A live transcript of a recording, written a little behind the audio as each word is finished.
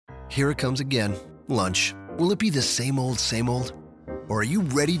Here it comes again. Lunch. Will it be the same old, same old? Or are you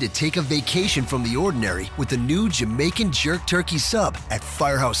ready to take a vacation from the ordinary with the new Jamaican Jerk Turkey Sub at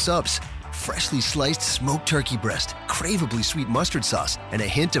Firehouse Subs? Freshly sliced smoked turkey breast, craveably sweet mustard sauce, and a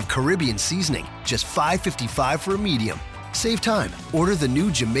hint of Caribbean seasoning. Just $5.55 for a medium. Save time. Order the new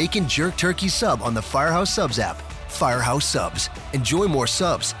Jamaican Jerk Turkey Sub on the Firehouse Subs app. Firehouse Subs. Enjoy more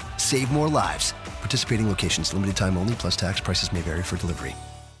subs. Save more lives. Participating locations. Limited time only, plus tax. Prices may vary for delivery.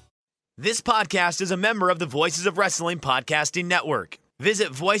 This podcast is a member of the Voices of Wrestling Podcasting Network. Visit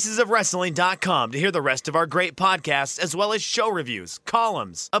voicesofwrestling.com to hear the rest of our great podcasts, as well as show reviews,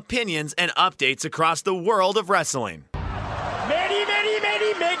 columns, opinions, and updates across the world of wrestling. Many,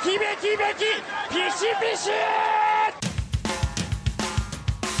 Mickey, Pishy.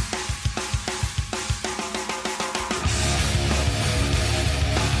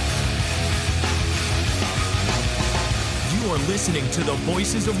 You are listening to the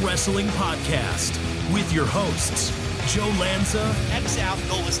Voices of Wrestling podcast with your hosts, Joe Lanza. X out,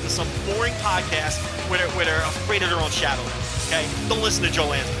 go listen to some boring podcast where they're afraid of their own shadow. Okay? Don't listen to Joe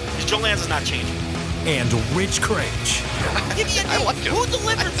Lanza, because Joe Lanza's not changing. And Rich Craich. Give me a name. Like who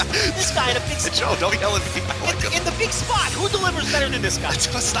delivers this guy in a big spot? Joe, don't yell at me. I like him. In the big spot, who delivers better than this guy?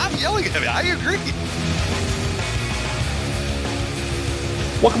 Stop yelling at me. I agree.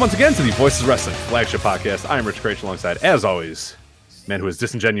 Welcome once again to the Voices of Wrestling Flagship podcast. I am Rich Craich, alongside, as always, man who is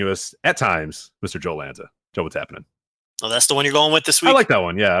disingenuous at times, Mr. Joe Lanza. Joe, what's happening? Oh, that's the one you're going with this week? I like that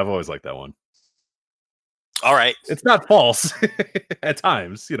one. Yeah, I've always liked that one. All right. It's not false at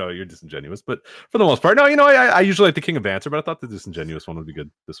times. You know, you're disingenuous, but for the most part, no, I usually like the King of Banter, but I thought the disingenuous one would be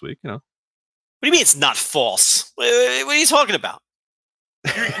good this week, What do you mean it's not false? What are you talking about?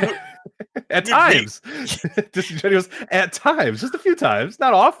 At times. Disingenuous at times. Just a few times.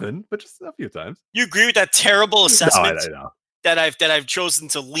 Not often, but just a few times. You agree with that terrible assessment No. that I've chosen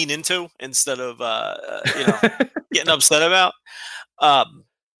to lean into instead of getting upset about?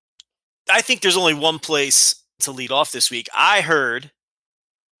 I think there's only one place to lead off this week. I heard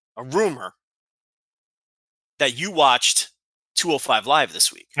a rumor that you watched 205 Live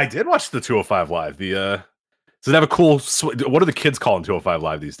this week. I did watch the 205 Live. Does it have a cool? What do the kids call in 205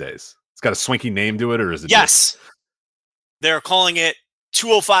 Live these days? It's got a swanky name to it, or is it? Yes, they're calling it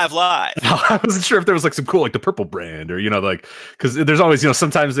 205 Live. I wasn't sure if there was like some cool, like the purple brand, or because there's always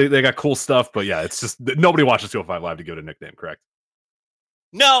sometimes they got cool stuff, but yeah, it's just nobody watches 205 Live to give it a nickname, correct?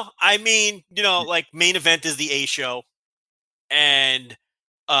 No, I mean like main event is the A show, and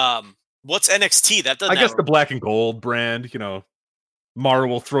what's NXT? That doesn't. I guess the black and gold brand. Mara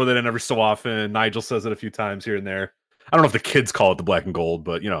will throw that in every so often. Nigel says it a few times here and there. I don't know if the kids call it the black and gold,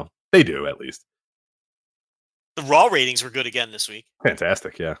 but they do at least. The Raw ratings were good again this week.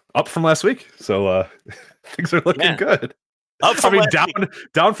 Fantastic, yeah, up from last week. So things are looking good. Up from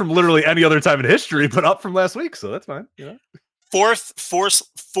down from literally any other time in history, but up from last week, so that's fine.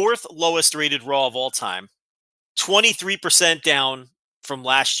 Fourth lowest rated Raw of all time. 23% down from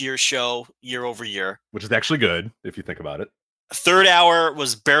last year's show year over year, which is actually good if you think about it. Third hour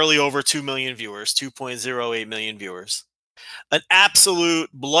was barely over 2 million viewers, 2.08 million viewers. An absolute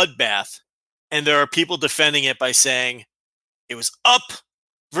bloodbath. And there are people defending it by saying it was up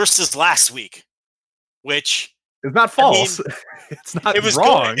versus last week, which is not false. It's not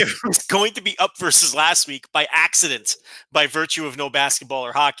wrong. It was going to be up versus last week by accident, by virtue of no basketball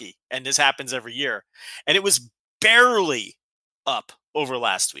or hockey. And this happens every year. And it was barely up over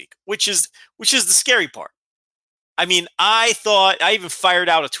last week, which is the scary part. I mean, I even fired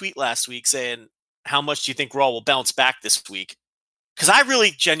out a tweet last week saying, how much do you think Raw will bounce back this week? Because I really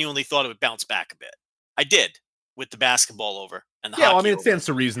genuinely thought it would bounce back a bit. I did, with the basketball over and the hockey well, it over. stands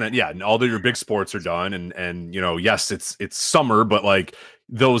to reason that all your big sports are done, and yes, it's summer, but like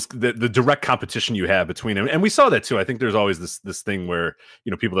the direct competition you have between them, and we saw that too. I think there's always this thing where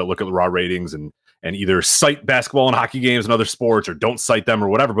people that look at the Raw ratings and either cite basketball and hockey games and other sports, or don't cite them or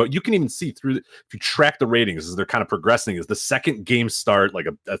whatever. But you can even see if you track the ratings as they're kind of progressing, as the second game start, like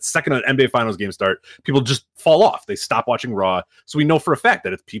a second NBA Finals game start, people just fall off. They stop watching Raw. So we know for a fact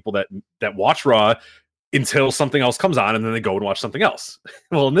that it's people that watch Raw until something else comes on, and then they go and watch something else.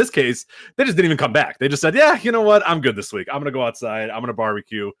 Well, in this case, they just didn't even come back. They just said, yeah, you know what? I'm good this week. I'm going to go outside. I'm going to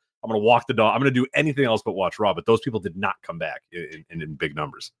barbecue. I'm going to walk the dog. I'm going to do anything else but watch Raw. But those people did not come back in big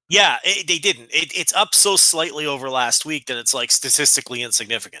numbers. Yeah, they didn't. It's up so slightly over last week that it's like statistically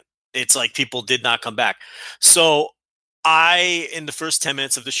insignificant. It's like people did not come back. So I, in the first 10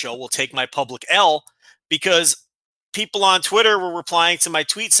 minutes of the show, will take my public L, because people on Twitter were replying to my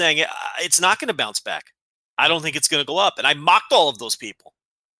tweet saying it's not going to bounce back. I don't think it's going to go up. And I mocked all of those people.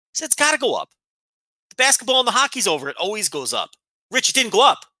 I said, it's got to go up. The basketball and the hockey's over. It always goes up. Rich, it didn't go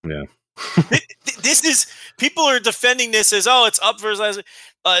up. Yeah. This is, people are defending this as, oh, it's up versus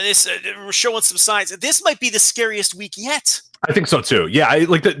we're showing some signs. This might be the scariest week yet. I think so too. Yeah, I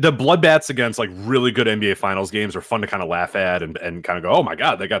like the bloodbaths against like really good NBA Finals games are fun to kind of laugh at and kind of go, oh my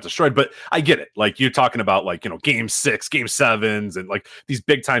god, they got destroyed. But I get it. Like you're talking about like, you know, game 6, game 7s, and like these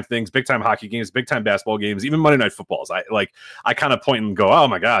big time things, big time hockey games, big time basketball games, even Monday Night Footballs. I kind of point and go, oh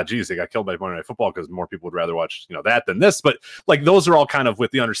my god, geez, they got killed by Monday Night Football because more people would rather watch, you know, that than this. But like those are all kind of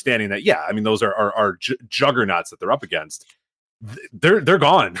with the understanding that, yeah, I mean, those are juggernauts that they're up against. They're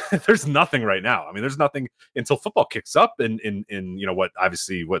gone. There's nothing right now. I mean, there's nothing until football kicks up in you know what,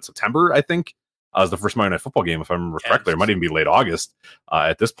 obviously what, September, I think, is the first Monday Night Football game, if I remember correctly. It might even be late August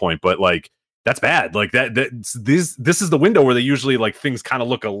at this point. But like that's bad. Like this is the window where they usually like things kind of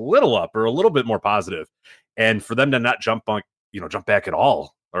look a little up or a little bit more positive, and for them to not jump back at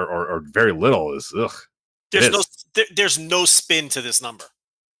all or very little is ugh. There's no spin to this number.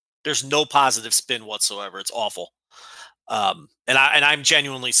 There's no positive spin whatsoever. It's awful. And I'm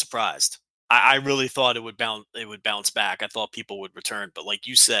genuinely surprised. I really thought it would bounce back. I thought people would return, but like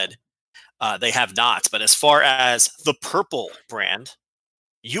you said, they have not. But as far as the purple brand,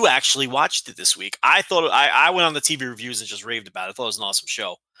 you actually watched it this week. I thought I went on the TV reviews and just raved about it. I thought it was an awesome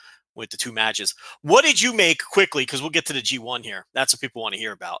show with the 2 matches. What did you make quickly? Because we'll get to the G1 here. That's what people want to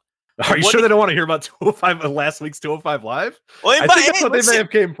hear about. Are you sure they don't want to hear about 205 last week's 205 Live? Well, I think that's what they may have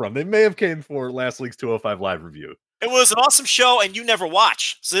came from. They may have came for last week's 205 Live review. It was an awesome show, and you never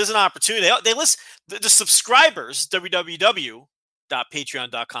watch. So there's an opportunity. They list the subscribers,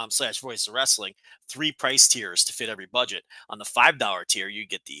 www.patreon.com/voice of wrestling, 3 price tiers to fit every budget. On the $5 tier, you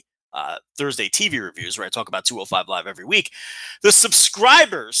get the Thursday TV reviews, where I talk about 205 Live every week. The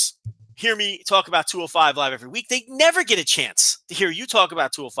subscribers hear me talk about 205 Live every week. They never get a chance to hear you talk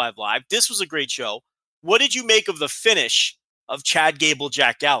about 205 Live. This was a great show. What did you make of the finish of Chad Gable,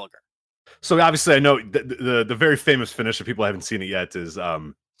 Jack Gallagher? So obviously I know the very famous finish, if people haven't seen it yet, is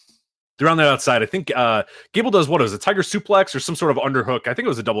they're on the outside. I think Gable does, what is it, a tiger suplex or some sort of underhook. I think it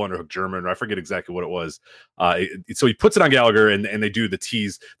was a double underhook German, or I forget exactly what it was. So he puts it on Gallagher, and they do the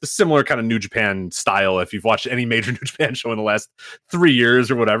tease, the similar kind of New Japan style. If you've watched any major New Japan show in the last 3 years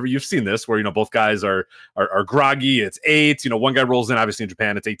or whatever, you've seen this, where, you know, both guys are groggy. It's 8. You know, one guy rolls in. Obviously in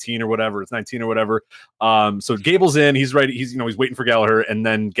Japan, it's 18 or whatever. It's 19 or whatever. So Gable's in. He's ready. He's waiting for Gallagher, and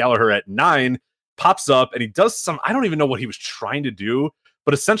then Gallagher at 9 pops up, and he does some. I don't even know what he was trying to do,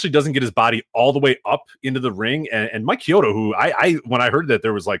 but essentially doesn't get his body all the way up into the ring. And Mike Chiodo, who I when I heard that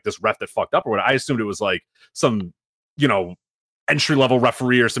there was like this ref that fucked up or what, I assumed it was like some, you know, entry-level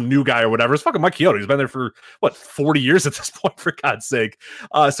referee or some new guy or whatever. It's fucking Mike Chiodo. He's been there for, 40 years at this point, for God's sake.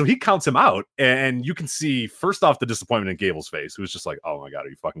 So he counts him out, and you can see, first off, the disappointment in Gable's face, who was just like, oh my God, are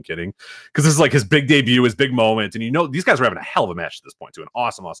you fucking kidding? Because this is like his big debut, his big moment, and you know these guys were having a hell of a match at this point, too. An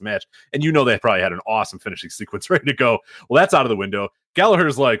awesome match. And you know they probably had an awesome finishing sequence ready to go. Well, that's out of the window.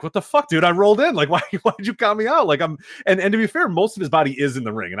 Gallagher's like, what the fuck, dude? I rolled in. Like, why did you count me out? Like, and to be fair, most of his body is in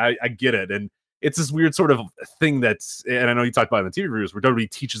the ring, and I get it. And it's this weird sort of thing that's, and I know you talked about it in the TV reviews, where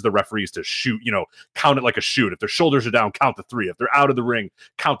WWE teaches the referees to shoot, you know, count it like a shoot. If their shoulders are down, count the 3. If they're out of the ring,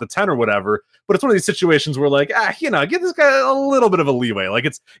 count the 10 or whatever. But it's one of these situations where, like, you know, give this guy a little bit of a leeway. Like,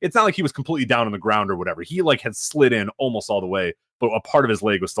 it's not like he was completely down on the ground or whatever. He like had slid in almost all the way, but a part of his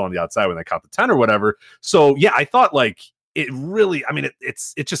leg was still on the outside when they count the 10 or whatever. So yeah, I thought like, it really, I mean,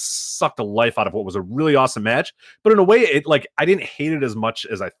 it just sucked the life out of what was a really awesome match. But in a way, it like, I didn't hate it as much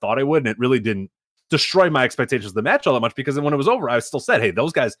as I thought I would, and it really didn't destroy my expectations of the match all that much, because then when it was over, I still said, hey,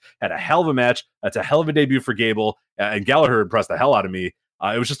 those guys had a hell of a match. That's a hell of a debut for Gable, and Gallagher impressed the hell out of me.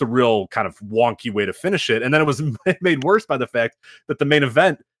 It was just a real kind of wonky way to finish it. And then it was made worse by the fact that the main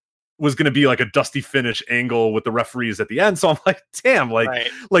event was going to be like a dusty finish angle with the referees at the end. So I'm like, damn, like,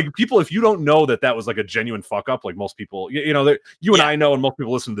 right. Like people, if you don't know that was like a genuine fuck up, like most people, you know, you and I know, and most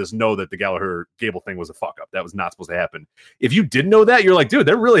people listen to this know that the Gallagher Gable thing was a fuck up. That was not supposed to happen. If you didn't know that, you're like, dude,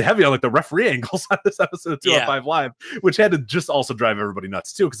 they're really heavy on like the referee angles on this episode of 205 Live, which had to just also drive everybody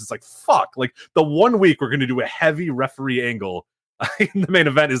nuts too. Cause it's like, fuck, like the 1 week we're going to do a heavy referee angle. The main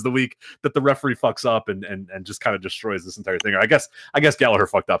event is the week that the referee fucks up and just kind of destroys this entire thing. Or I guess Gallagher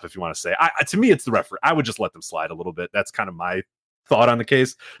fucked up, if you want to say. To me, it's the referee. I would just let them slide a little bit. That's kind of my thought on the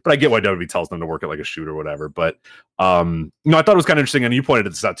case. But I get why WWE tells them to work it like a shoot or whatever. But I thought it was kind of interesting, and you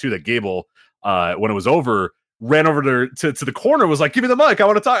pointed this out too, that Gable, when it was over, ran over to the corner, was like, give me the mic, I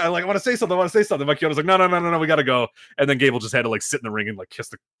want to talk, I want to say something, Mike Chioda was like, no, we gotta go. And then Gable just had to like sit in the ring and like kiss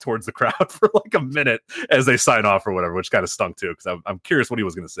towards the crowd for like a minute as they sign off or whatever, which kind of stunk too, because I'm curious what he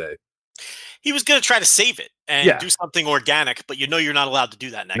was going to say. He was going to try to save it and do something organic, but you're not allowed to do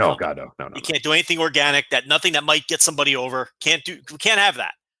that in that No, company. God, no. You can't do anything organic, nothing that might get somebody over. We can't have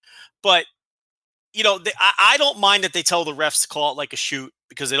that. But, I don't mind that they tell the refs to call it like a shoot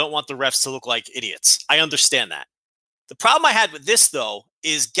because they don't want the refs to look like idiots. I understand that. The problem I had with this, though,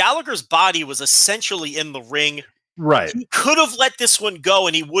 is Gallagher's body was essentially in the ring. Right. He could have let this one go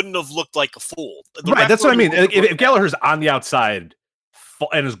and he wouldn't have looked like a fool. Right. That's what I mean. If Gallagher's on the outside,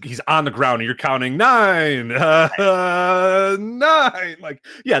 and he's on the ground and you're counting 9, 9, like,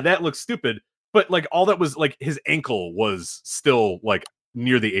 yeah, that looks stupid. But like all that was like his ankle was still like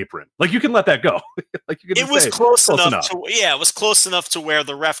near the apron. Like you can let that go. Like it was close enough. It was close enough to where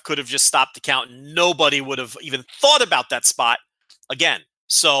the ref could have just stopped the count and nobody would have even thought about that spot again.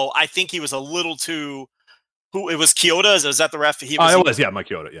 So I think he was a little too. Who it was? Kyoto? Is that the ref? Mike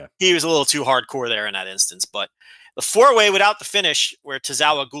Kyoto. Yeah, he was a little too hardcore there in that instance, but. The 4-way without the finish, where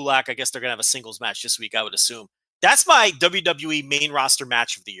Tozawa, Gulak, I guess they're going to have a singles match this week, I would assume. That's my WWE main roster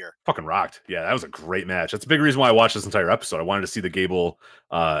match of the year. Fucking rocked. Yeah, that was a great match. That's a big reason why I watched this entire episode. I wanted to see the Gable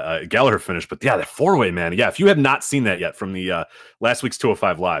Gallagher finish. But yeah, that 4-way, man. Yeah, if you have not seen that yet from the last week's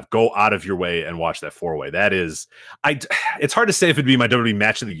 205 Live, go out of your way and watch that 4-way. That is, it's hard to say if it'd be my WWE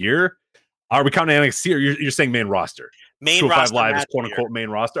match of the year. Are we counting NXT or you're saying main roster? Main 205 roster Live is quote unquote main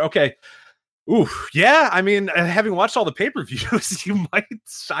roster. Okay. Ooh, yeah. I mean, having watched all the pay-per-views, you might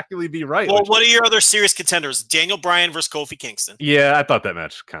shockingly be right. Well, what are your other serious contenders? Daniel Bryan versus Kofi Kingston. Yeah, I thought that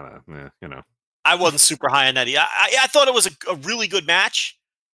match kind of, I wasn't super high on that. I thought it was a really good match,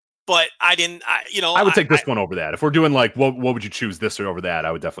 but I didn't. I would take this one over that. If we're doing like, what would you choose, this or over that?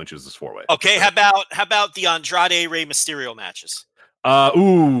 I would definitely choose this 4-way. Okay, how about the Andrade Rey Mysterio matches?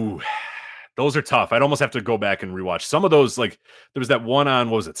 Ooh. Those are tough. I'd almost have to go back and rewatch some of those. Like there was that one on,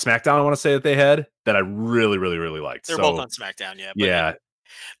 what was it, SmackDown? I want to say that they had that I really, really, really liked. They're both on SmackDown, yeah. Yeah.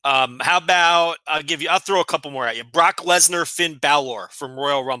 How about I'll throw a couple more at you. Brock Lesnar, Finn Balor from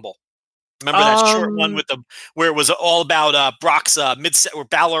Royal Rumble. Remember that short one where it was all about Brock's where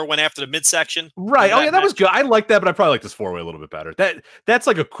Balor went after the midsection? Right. Oh yeah, that was good. I like that, but I probably like this 4-way a little bit better. That's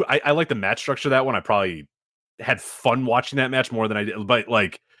like I like the match structure of that one. I probably had fun watching that match more than I did, but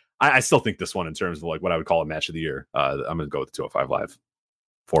like. I still think this one, in terms of like what I would call a match of the year, I'm going to go with the 205 Live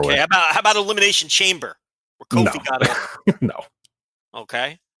 4-way. Okay, how about Elimination Chamber, where Kofi got over? No.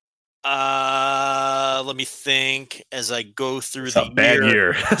 Okay. Let me think as I go through the year. Bad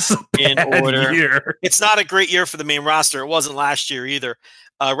year. In order. It's not a great year for the main roster. It wasn't last year either.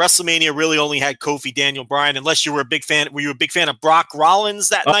 WrestleMania really only had Kofi, Daniel Bryan, unless you were a big fan. Were you a big fan of Brock Rollins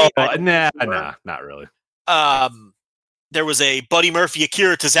that night? Nah, not really. There was a Buddy Murphy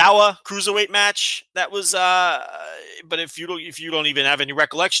Akira Tozawa cruiserweight match that was, but if you don't even have any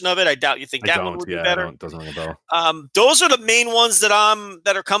recollection of it, I doubt you think that one would be better. It doesn't ring a bell. Those are the main ones that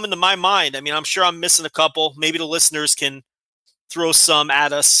are coming to my mind. I mean, I'm sure I'm missing a couple. Maybe the listeners can throw some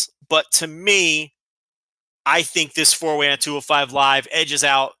at us, but to me, I think this 4-way on 205 Live edges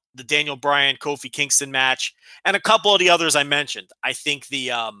out the Daniel Bryan Kofi Kingston match and a couple of the others I mentioned. I think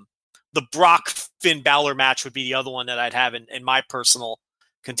the Brock Finn Balor match would be the other one that I'd have in my personal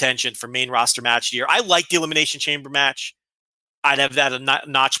contention for main roster match of the year. I like the Elimination Chamber match. I'd have that a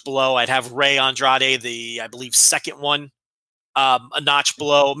notch below. I'd have Rey Andrade, I believe, second one, a notch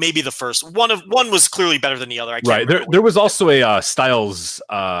below. Maybe the first one was clearly better than the other. Right. There was also a Styles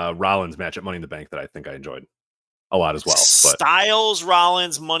Rollins match at Money in the Bank that I think I enjoyed a lot as well. But. Styles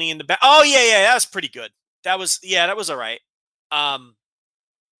Rollins Money in the Bank. Oh yeah, that was pretty good. That was all right.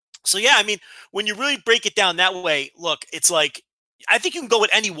 So yeah, I mean, when you really break it down that way, look, it's like, I think you can go with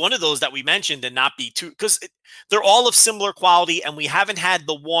any one of those that we mentioned and not be too, because they're all of similar quality, and we haven't had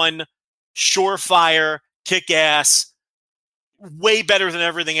the one surefire, kick-ass, way better than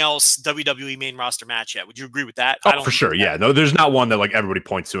everything else WWE main roster match yet. Would you agree with that? Oh, for sure. Yeah. No, there's not one that like everybody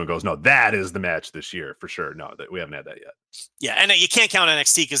points to and goes, no, that is the match this year for sure. No, we haven't had that yet. Yeah, and you can't count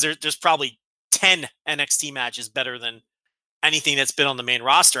NXT because there's probably 10 NXT matches better than anything that's been on the main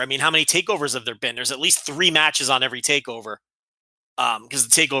roster. I mean, how many takeovers have there been? There's at least 3 matches on every takeover, because the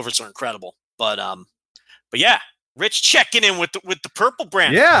takeovers are incredible. But yeah, Rich checking in with the purple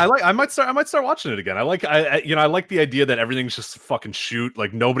brand. Yeah, I might start watching it again. I like the idea that everything's just fucking shoot.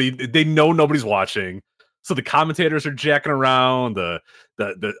 Like they know nobody's watching. So the commentators are jacking around,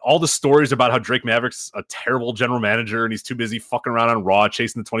 all the stories about how Drake Maverick's a terrible general manager and he's too busy fucking around on Raw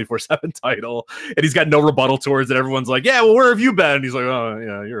chasing the 24/7 title, and he's got no rebuttal towards it. Everyone's like, yeah, well, where have you been? And he's like, oh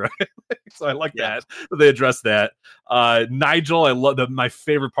yeah, you're right. So I like that they address that. Nigel, I love my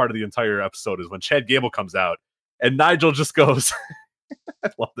favorite part of the entire episode is when Chad Gable comes out and Nigel just goes, I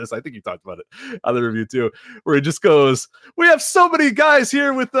love this. I think you talked about it on the review too, where he just goes, "We have so many guys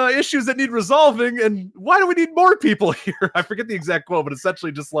here with issues that need resolving, and why do we need more people here?" I forget the exact quote, but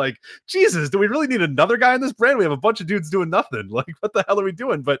essentially just like, Jesus, do we really need another guy in this brand? We have a bunch of dudes doing nothing. Like, what the hell are we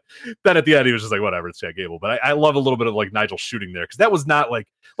doing? But then at the end, he was just like, whatever, it's Chad Gable. But I love a little bit of like Nigel shooting there, because that was not like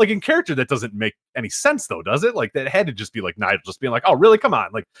in character, that doesn't make any sense though, does it? Like, that had to just be like Nigel just being like, oh, really? Come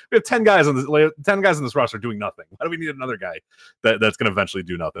on. Like, we have 10 guys in this roster doing nothing. Why do we need another guy that's going to eventually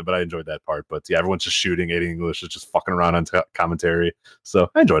do nothing? But I enjoyed that part. But yeah, everyone's just shooting. Aiden English is just fucking around on commentary. So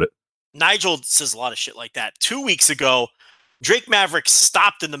I enjoyed it. Nigel says a lot of shit like that. 2 weeks ago, Drake Maverick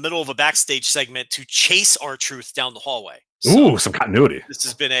stopped in the middle of a backstage segment to chase R-Truth down the hallway. So, ooh, some continuity. This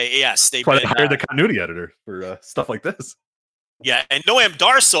has been they've been hired the continuity editor for stuff like this. Yeah, and Noam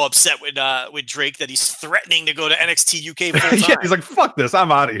Dar's so upset with Drake that he's threatening to go to NXT UK full time. Yeah, he's like, "Fuck this,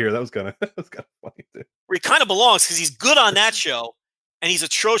 I'm out of here." That was kind of funny too. Where he kind of belongs, because he's good on that show, and he's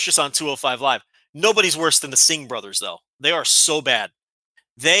atrocious on 205 Live. Nobody's worse than the Singh brothers, though. They are so bad.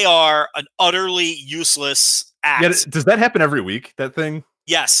 They are an utterly useless act. Yeah, does that happen every week? That thing?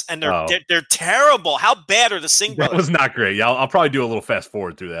 Yes, and they're terrible. How bad are the Singh brothers? That was not great. Yeah, I'll probably do a little fast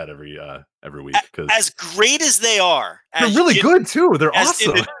forward through that every week. Because as great as they are, they're really good too. They're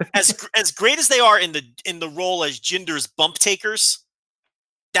awesome. As great as they are in the role as Jinder's bump takers,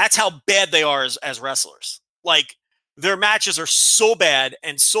 that's how bad they are as wrestlers. Like, their matches are so bad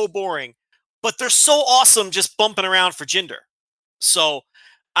and so boring, but they're so awesome just bumping around for Jinder. So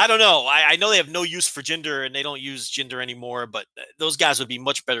I don't know. I know they have no use for Jinder, and they don't use Jinder anymore, but those guys would be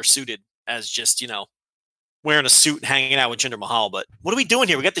much better suited as just, wearing a suit and hanging out with Jinder Mahal. But what are we doing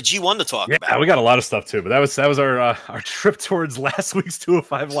here? We got the G1 to talk about. Yeah, we got a lot of stuff too, but that was our trip towards last week's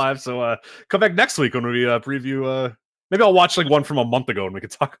 205 Live. So come back next week when we preview. Maybe I'll watch like one from a month ago and we can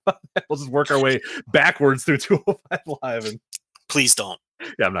talk about that. We'll just work our way backwards through 205 Live. And please don't.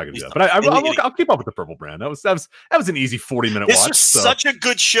 Yeah, I'm not gonna do that, but I'll keep up with the Purple Brand. That was an easy 40-minute watch. This is such a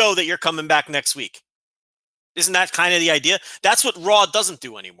good show that you're coming back next week. Isn't that kind of the idea? That's what Raw doesn't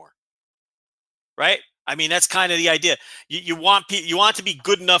do anymore, right? I mean, that's kind of the idea. You want to be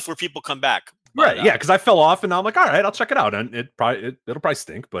good enough where people come back, but, right? Yeah, because I fell off, and now I'm like, all right, I'll check it out, and it'll probably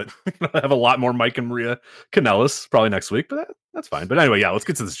stink, but I have a lot more Mike and Maria Kanellis probably next week, but that's fine. But anyway, yeah, let's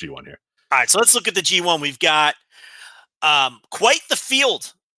get to this G1 here. All right, so let's look at the G1. We've got quite the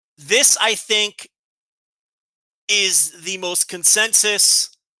field. This, I think, is the most consensus.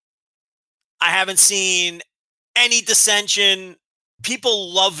 I haven't seen any dissension.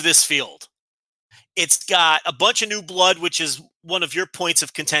 People love this field. It's got a bunch of new blood, which is one of your points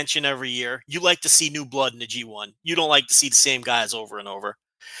of contention every year. You like to see new blood in the G1. You don't like to see the same guys over and over.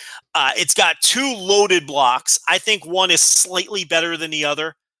 It's got two loaded blocks. I think one is slightly better than the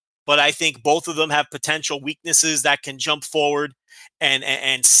other, but I think both of them have potential weaknesses that can jump forward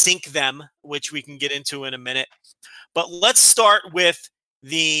and sink them, which we can get into in a minute. But let's start with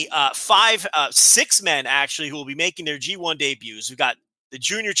the 6 men, actually, who will be making their G1 debuts. We've got the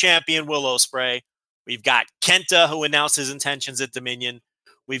junior champion, Will Ospreay. We've got Kenta, who announced his intentions at Dominion.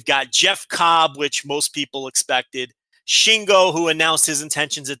 We've got Jeff Cobb, which most people expected. Shingo, who announced his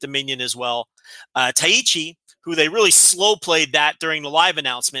intentions at Dominion as well. Taichi, who they really slow played that during the live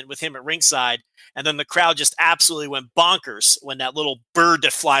announcement with him at ringside. And then the crowd just absolutely went bonkers when that little bird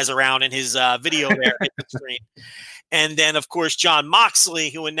that flies around in his video there hit the screen. And then, of course, Jon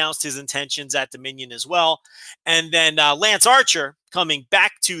Moxley, who announced his intentions at Dominion as well. And then Lance Archer coming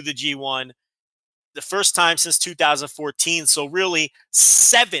back to the G1, the first time since 2014. So really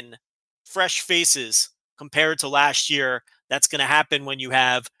 7 fresh faces compared to last year. That's going to happen when you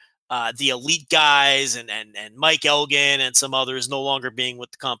have the elite guys and Mike Elgin and some others no longer being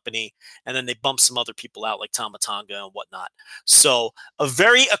with the company. And then they bump some other people out like Tama Tonga and whatnot. So a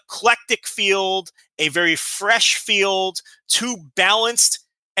very eclectic field, a very fresh field, 2 balanced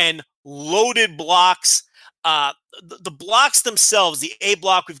and loaded blocks. The blocks themselves, the A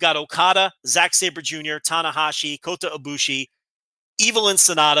block, we've got Okada, Zack Sabre Jr., Tanahashi, Kota Ibushi, Evil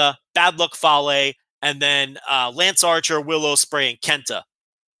Sonata, Bad Luck Fale, and then Lance Archer, Will Ospreay, and Kenta.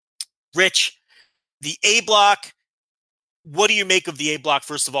 Rich, the A block, what do you make of the A block,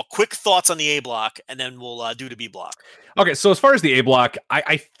 first of all? Quick thoughts on the A block, and then we'll do the B block. Okay, so as far as the A block,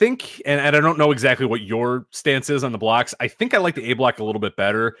 I think, and I don't know exactly what your stance is on the blocks, I think I like the A block a little bit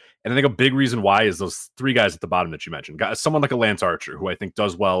better. And I think a big reason why is those 3 guys at the bottom that you mentioned. Someone like a Lance Archer, who I think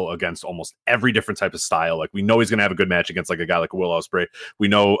does well against almost every different type of style. Like, we know he's going to have a good match against like a guy like Will Ospreay. We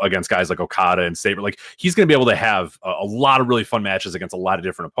know against guys like Okada and Sabre, like he's going to be able to have a lot of really fun matches against a lot of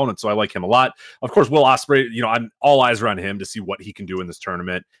different opponents. So I like him a lot. Of course, Will Ospreay, all eyes are on him to see what he can do in this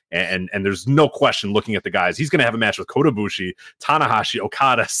tournament. And there's no question looking at the guys, he's going to have a match with Kota Ibushi, Tanahashi,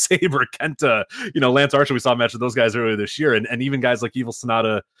 Okada, Sabre, Kenta, Lance Archer. We saw a match with those guys earlier this year, and even guys like Evil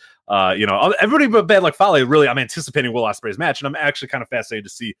Sonata, everybody but Bad Luck Fale. Really, I'm anticipating Will Ospreay's match, and I'm actually kind of fascinated to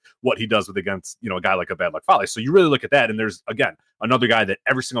see what he does against a guy like a Bad Luck Fale. So you really look at that, and there's again another guy that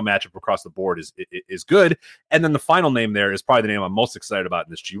every single matchup across the board is good. And then the final name there is probably the name I'm most excited about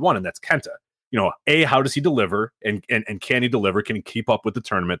in this G1, and that's Kenta. How does he deliver, and can he deliver? Can he keep up with the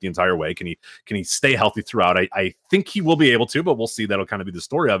tournament the entire way? Can he stay healthy throughout? I think he will be able to, but we'll see. That'll kind of be the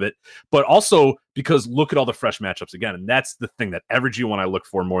story of it. But also because look at all the fresh matchups again, and that's the thing that every G1 I look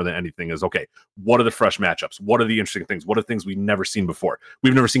for more than anything is, okay, what are the fresh matchups? What are the interesting things? What are things we've never seen before?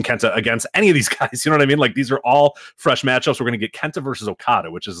 We've never seen Kenta against any of these guys. You know what I mean? Like, these are all fresh matchups. We're going to get Kenta versus Okada,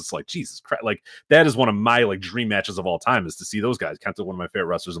 which is just like, Jesus Christ. Like, that is one of my dream matches of all time, is to see those guys. Kenta, one of my favorite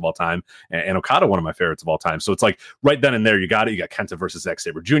wrestlers of all time, and Okada, one of my favorites of all time. So it's like right then and there, you got Kenta versus Zack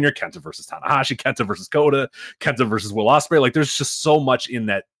Sabre Jr., Kenta versus Tanahashi, Kenta versus Kota, Kenta versus Will Ospreay. Like, there's just so much in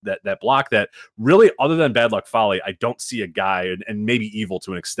that block that really, other than Bad Luck Fale, I don't see a guy, and maybe Evil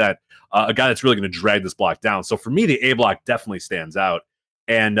to an extent, a guy that's really going to drag this block down. So for me, the A block definitely stands out.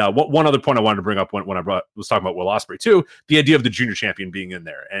 And one other point I wanted to bring up when was talking about Will Ospreay too, the idea of the junior champion being in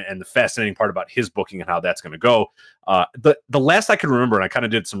there, and the fascinating part about his booking and how that's going to go. The last I can remember, and I kind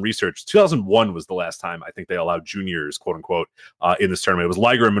of did some research, 2001 was the last time I think they allowed juniors, quote unquote, in this tournament. It was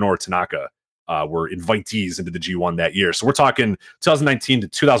Liger and Minoru Tanaka were invitees into the G1 that year. So we're talking 2019 to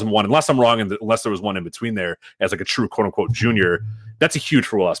 2001, unless I'm wrong, and unless there was one in between there as like a true quote unquote junior. That's a huge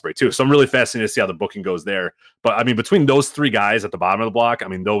for Will Ospreay too. So I'm really fascinated to see how the booking goes there. But I mean, between those three guys at the bottom of the block, I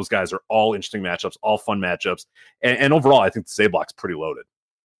mean, those guys are all interesting matchups, all fun matchups. And overall, I think the save block's pretty loaded.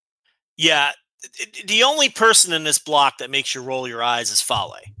 Yeah. The only person in this block that makes you roll your eyes is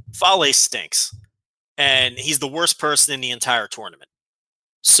Fale. Fale stinks. And he's the worst person in the entire tournament.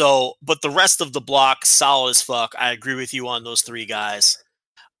 So, but the rest of the block, solid as fuck. I agree with you on those three guys.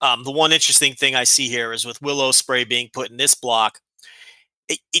 The one interesting thing I see here is with Will Ospreay being put in this block,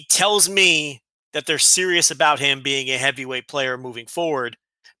 it tells me that they're serious about him being a heavyweight player moving forward.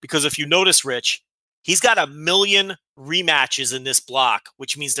 Because if you notice, Rich, he's got 1 million rematches in this block,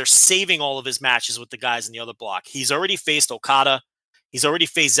 which means they're saving all of his matches with the guys in the other block. He's already faced Okada. He's already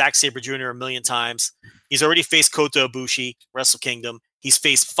faced Zack Sabre Jr. 1 million times. He's already faced Kota Ibushi, Wrestle Kingdom. He's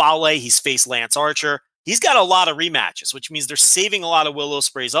faced Fale. He's faced Lance Archer. He's got a lot of rematches, which means they're saving a lot of Will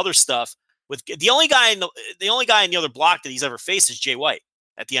Ospreay's other stuff. With the only guy in the other block that he's ever faced is Jay White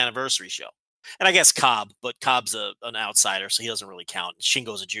at the anniversary show, and I guess Cobb, but Cobb's an outsider, so he doesn't really count.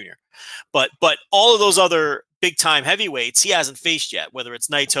 Shingo's a junior, but all of those other big time heavyweights he hasn't faced yet, whether it's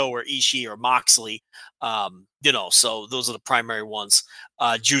Naito or Ishii or Moxley. So those are the primary ones.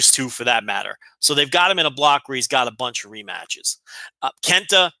 Juice too, for that matter. So they've got him in a block where he's got a bunch of rematches.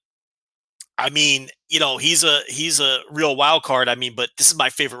 Kenta, I mean, he's a real wild card. I mean, but this is my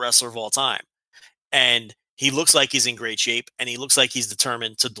favorite wrestler of all time, and he looks like he's in great shape, and he looks like he's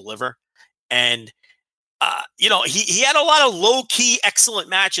determined to deliver. And he had a lot of low key excellent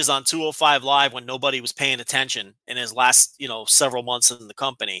matches on 205 Live when nobody was paying attention in his last several months in the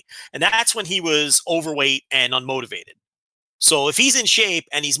company, and that's when he was overweight and unmotivated. So if he's in shape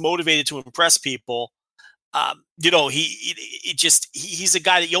and he's motivated to impress people, he's a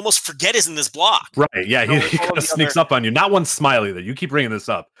guy that you almost forget is in this block. Right. Yeah. He kind of sneaks up on you. Not one smile either. You keep bringing this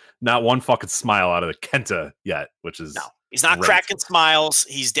up. Not one fucking smile out of the Kenta yet, which is no. He's not great. Cracking smiles.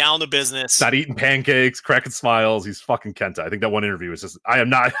 He's down to business. Not eating pancakes, cracking smiles. He's fucking Kenta. I think that one interview was just, I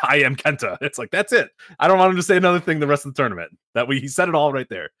am Kenta. It's like, that's it. I don't want him to say another thing the rest of the tournament. He said it all right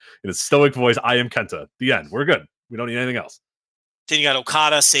there in his stoic voice. I am Kenta. The end. We're good. We don't need anything else. Then you got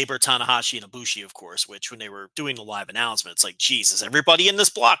Okada, Sabre, Tanahashi, and Ibushi, of course, which when they were doing the live announcement, it's like, Jesus, everybody in this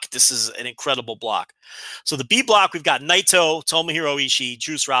block. This is an incredible block. So the B block, we've got Naito, Tomohiro Ishii,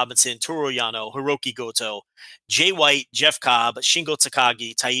 Juice Robinson, Toru Yano, Hiroki Goto, Jay White, Jeff Cobb, Shingo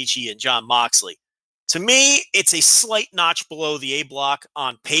Takagi, Taichi, and Jon Moxley. To me, it's a slight notch below the A block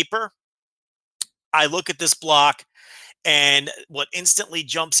on paper. I look at this block, and what instantly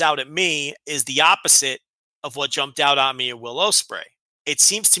jumps out at me is the opposite of what jumped out on me at Will Ospreay. It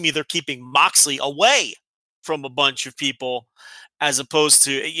seems to me they're keeping Moxley away from a bunch of people, as opposed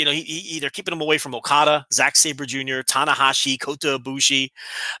to, they're keeping him away from Okada, Zack Sabre Jr., Tanahashi, Kota Ibushi.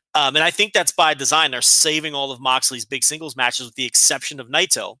 And I think that's by design. They're saving all of Moxley's big singles matches with the exception of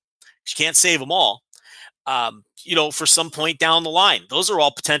Naito. You can't save them all, for some point down the line. Those are all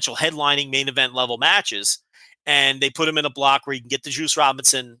potential headlining main event level matches. And they put him in a block where you can get the Juice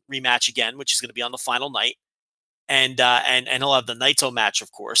Robinson rematch again, which is going to be on the final night. And he'll have the Naito match,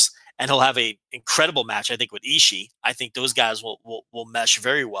 of course. and he'll have a incredible match, I think, with Ishii. I think those guys will mesh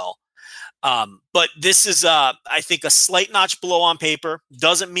very well. But this is, I think, a slight notch below on paper.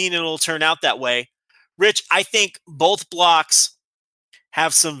 Doesn't mean it'll turn out that way. Rich, I think both blocks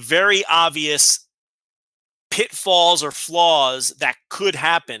have some very obvious pitfalls or flaws that could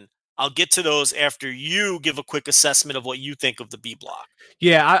happen. I'll get to those after you give a quick assessment of what you think of the B block.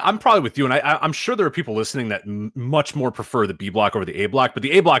 Yeah, I'm probably with you, and I'm sure there are people listening that much more prefer the B block over the A block. But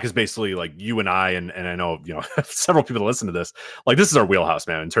the A block is basically like you and I, and I know several people that listen to this. Like, this is our wheelhouse,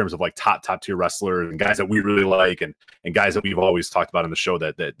 man, in terms of like top tier wrestlers and guys that we really like, and guys that we've always talked about in the show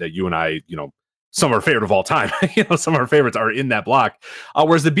that you and I, some of our favorite of all time. Some of our favorites are in that block.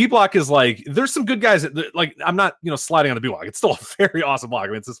 Whereas the B block is like, there's some good guys that, like, I'm not, sliding on the B block. It's still a very awesome block. I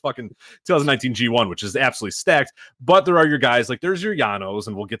mean, it's this fucking 2019 G1, which is absolutely stacked. But there are your guys, like, there's your Janos,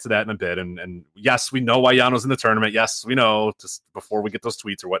 and we'll get to that in a bit. And yes, we know why Janos in the tournament. Yes, we know. Just before we get those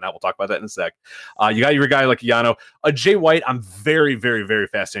tweets or whatnot, we'll talk about that in a sec. You got your guy like Yano. Jay White, I'm very, very, very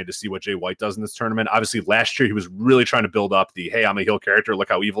fascinated to see what Jay White does in this tournament. Obviously, last year he was really trying to build up the, hey, I'm a heel character, look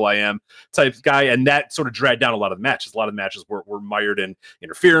how evil I am type guy. And that sort of dragged down a lot of the matches. A lot of the matches were mired in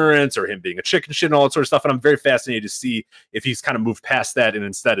interference or him being a chicken shit and all that sort of stuff. And I'm very fascinated to see if he's kind of moved past that and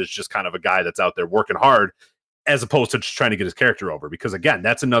instead is just kind of a guy that's out there working hard, as opposed to just trying to get his character over. Because again,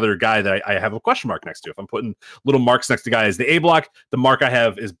 that's another guy that I have a question mark next to. If I'm putting little marks next to guys, the A block, the mark I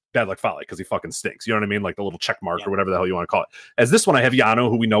have is Bad Luck Fale because he fucking stinks. You know what I mean? Like the little check mark or whatever the hell you want to call it. As this one, I have Yano,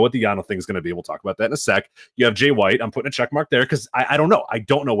 who we know what the Yano thing is going to be. We'll talk about that in a sec. You have Jay White. I'm putting a check mark there because I don't know. I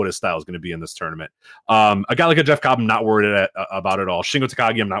don't know what his style is going to be in this tournament. A guy like a Jeff Cobb, I'm not worried about at all. Shingo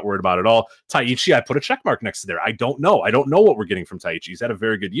Takagi, I'm not worried about at all. Taichi, I put a check mark next to there. I don't know. I don't know what we're getting from Taichi. He's had a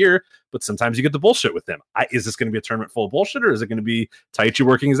very good year, but sometimes you get the bullshit with him. Is this going to be a tournament full of bullshit, or is it going to be Taichi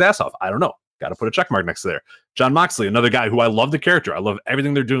working his ass off? I don't know. Got to put a check mark next to there. John Moxley, another guy who I love the character. I love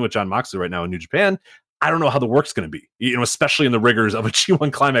everything they're doing with John Moxley right now in New Japan. I don't know how the work's going to be, especially in the rigors of a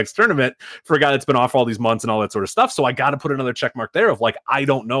G1 Climax tournament for a guy that's been off all these months and all that sort of stuff. So I got to put another check mark there of like, I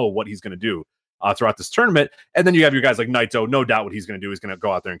don't know what he's going to do throughout this tournament. And then you have your guys like Naito, no doubt what he's going to do. He's going to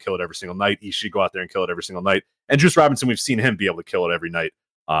go out there and kill it every single night. Ishii, go out there and kill it every single night. And Juice Robinson, we've seen him be able to kill it every night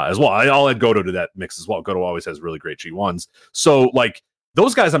as well. I'll add Goto to that mix as well. Goto always has really great G1s. So like,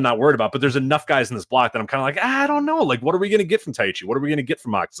 those guys I'm not worried about, but there's enough guys in this block that I'm kind of like, I don't know. Like, what are we going to get from Taichi? What are we going to get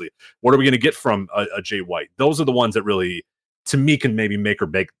from Moxley? What are we going to get from a Jay White? Those are the ones that really, to me, can maybe make or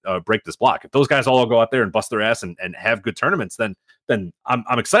break this block. If those guys all go out there and bust their ass and have good tournaments, then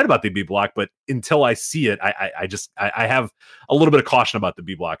I'm excited about the B block. But until I see it, I have a little bit of caution about the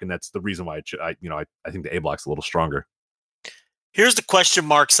B block, and that's the reason why I think the A block's a little stronger. Here's the question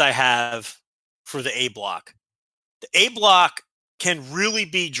marks I have for the A block. The A block can really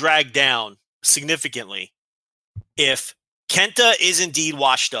be dragged down significantly if Kenta is indeed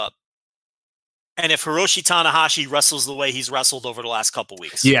washed up and if Hiroshi Tanahashi wrestles the way he's wrestled over the last couple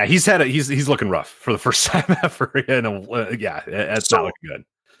weeks. Yeah, he's looking rough for the first time ever. Yeah, it's not looking good.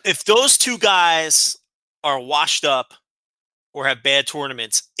 If those two guys are washed up or have bad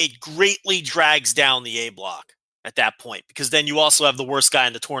tournaments, it greatly drags down the A block at that point, because then you also have the worst guy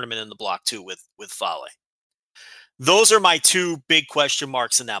in the tournament in the block too with Fale. Those are my two big question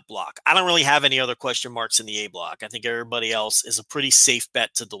marks in that block. I don't really have any other question marks in the A block. I think everybody else is a pretty safe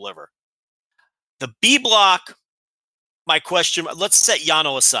bet to deliver. The B block, let's set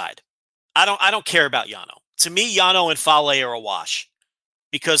Yano aside. I don't care about Yano. To me, Yano and Fale are a wash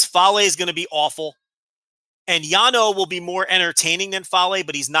because Fale is going to be awful. And Yano will be more entertaining than Fale,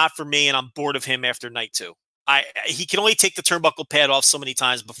 but he's not for me, and I'm bored of him after night 2. He can only take the turnbuckle pad off so many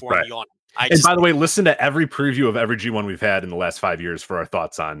times before I'm yawning. And by the way, listen to every preview of every G1 we've had in the last 5 years for our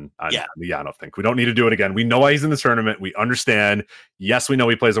thoughts on the Yano thing. We don't need to do it again. We know why he's in this tournament. We understand. Yes, we know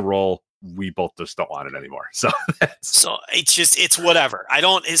he plays a role. We both just don't want it anymore. So it's whatever.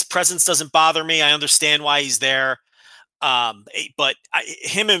 His presence doesn't bother me. I understand why he's there. But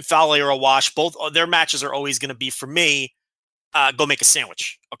him and Fale are a wash. Both their matches are always going to be, for me, go make a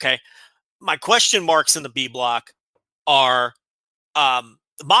sandwich. Okay. My question marks in the B block are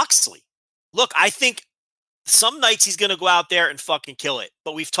Moxley. Look, I think some nights he's going to go out there and fucking kill it.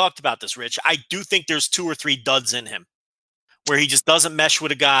 But we've talked about this, Rich. I do think there's 2 or 3 duds in him where he just doesn't mesh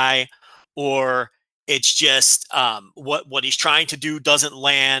with a guy, or it's just what he's trying to do doesn't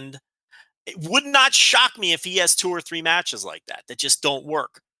land. It would not shock me if he has 2 or 3 matches like that just don't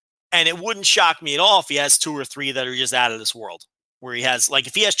work. And it wouldn't shock me at all if he has 2 or 3 that are just out of this world, where he has, like,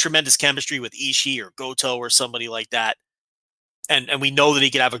 if he has tremendous chemistry with Ishii or Goto or somebody like that, and we know that he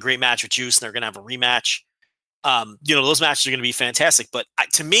could have a great match with Juice and they're going to have a rematch. Those matches are going to be fantastic. But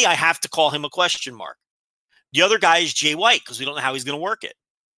to me, I have to call him a question mark. The other guy is Jay White because we don't know how he's going to work it.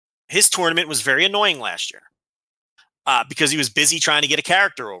 his tournament was very annoying last year because he was busy trying to get a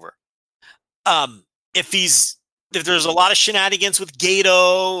character over. If there's a lot of shenanigans with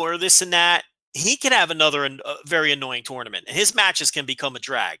Gato or this and that, he can have another very annoying tournament, and his matches can become a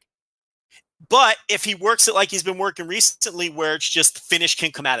drag. But if he works it like he's been working recently, where it's just the finish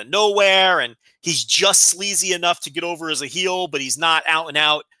can come out of nowhere and he's just sleazy enough to get over as a heel, but he's not out and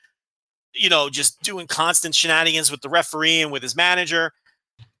out, just doing constant shenanigans with the referee and with his manager,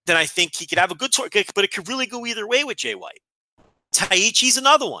 then I think he could have a good tournament, but it could really go either way with Jay White. Taichi's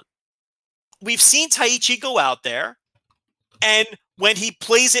another one. We've seen Taichi go out there, and when he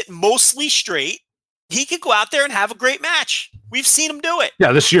plays it mostly straight, he could go out there and have a great match. We've seen him do it.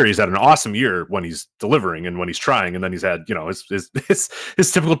 Yeah, this year he's had an awesome year when he's delivering and when he's trying, and then he's had his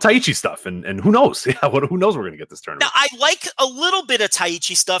typical Taichi stuff, and who knows? Yeah, who knows? We're gonna get this tournament. Now I like a little bit of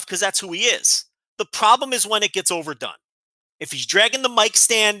Taichi stuff because that's who he is. The problem is when it gets overdone. If he's dragging the mic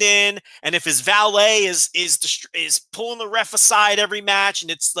stand in, and if his valet is pulling the ref aside every match, and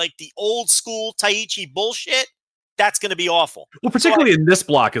it's like the old school Taichi bullshit, that's going to be awful. Well, particularly in this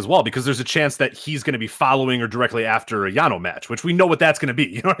block as well, because there's a chance that he's going to be following or directly after a Yano match, which we know what that's going to be.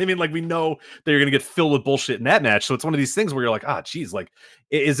 You know what I mean? Like, we know that you're going to get filled with bullshit in that match. So it's one of these things where you're like, geez, like,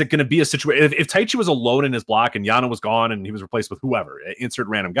 is it going to be a situation? If Taichi was alone in his block and Yano was gone and he was replaced with whoever, insert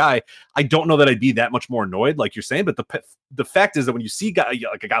random guy, I don't know that I'd be that much more annoyed, like you're saying. But the fact is that when you see a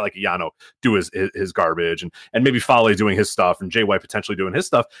guy like a Yano do his garbage and maybe Fale doing his stuff and Jay White potentially doing his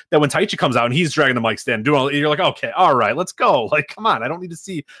stuff, that when Taichi comes out and he's dragging the mic stand, you're like, okay, all right, let's go. Like, come on, I don't need to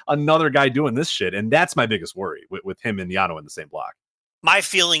see another guy doing this shit. And that's my biggest worry with him and Yano in the same block. My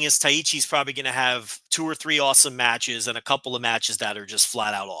feeling is Taichi's probably going to have 2 or 3 awesome matches and a couple of matches that are just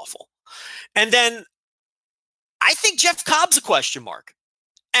flat out awful. And then I think Jeff Cobb's a question mark.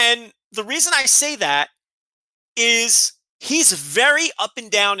 And the reason I say that is he's very up and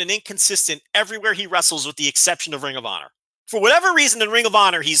down and inconsistent everywhere he wrestles, with the exception of Ring of Honor. For whatever reason, in Ring of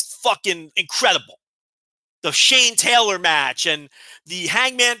Honor, he's fucking incredible. The Shane Taylor match and the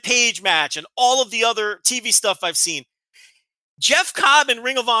Hangman Page match and all of the other TV stuff I've seen. Jeff Cobb in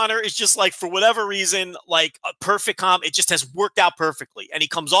Ring of Honor is just like, for whatever reason, like a perfect comp. It just has worked out perfectly. And he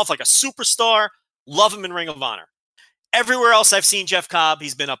comes off like a superstar. Love him in Ring of Honor. Everywhere else I've seen Jeff Cobb,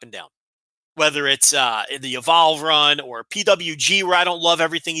 he's been up and down. Whether it's in the Evolve run or PWG, where I don't love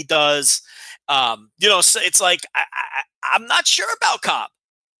everything he does. So it's like, I'm not sure about Cobb.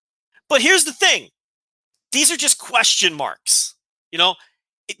 But here's the thing. These are just question marks.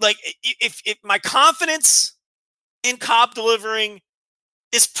 If my confidence in Cobb delivering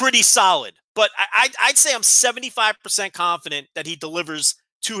is pretty solid, but I'd say I'm 75% confident that he delivers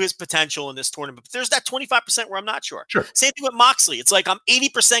to his potential in this tournament. But there's that 25% where I'm not sure. Sure. Same thing with Moxley. It's like I'm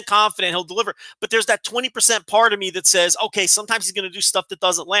 80% confident he'll deliver, but there's that 20% part of me that says, okay, sometimes he's going to do stuff that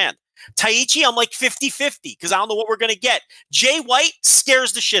doesn't land. Taichi, I'm like 50-50 because I don't know what we're going to get. Jay White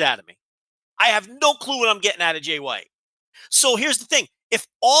scares the shit out of me. I have no clue what I'm getting out of Jay White. So here's the thing. If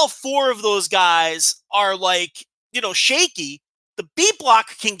all 4 of those guys are like, shaky, the B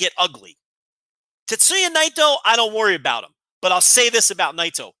block can get ugly. Tetsuya Naito, I don't worry about him. But I'll say this about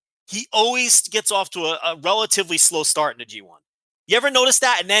Naito. He always gets off to a relatively slow start in the G1. You ever notice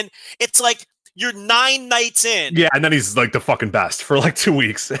that? And then it's like you're 9 nights in. Yeah, and then he's like the fucking best for like 2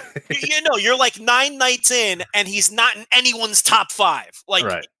 weeks. You're like 9 nights in, and he's not in anyone's top 5. Like,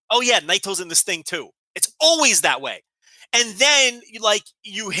 right. Oh yeah, Naito's in this thing too. It's always that way. And then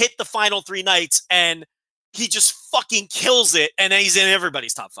you hit the final 3 nights, and he just fucking kills it, and then he's in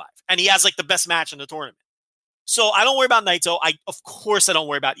everybody's top 5. And he has like the best match in the tournament. So I don't worry about Naito. Of course I don't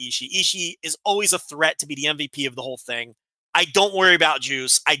worry about Ishii. Ishii is always a threat to be the MVP of the whole thing. I don't worry about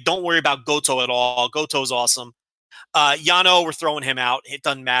Juice. I don't worry about Goto at all. Goto's awesome. Yano, we're throwing him out. It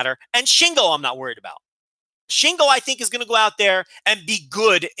doesn't matter. And Shingo, I'm not worried about. Shingo, I think, is going to go out there and be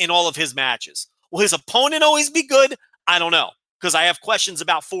good in all of his matches. Will his opponent always be good? I don't know, because I have questions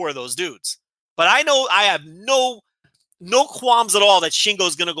about 4 of those dudes. But I know I have no qualms at all that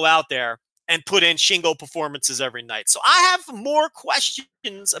Shingo's going to go out there and put in Shingo performances every night. So I have more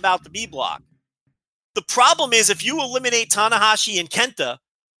questions about the B block. The problem is, if you eliminate Tanahashi and Kenta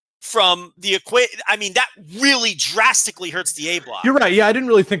from the equation, I mean, that really drastically hurts the A block. You're right. Yeah, I didn't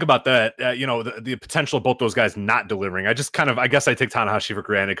really think about that. The potential of both those guys not delivering. I just I guess I take Tanahashi for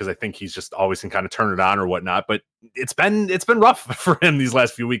granted because I think he's just always can kind of turn it on or whatnot. But it's been rough for him these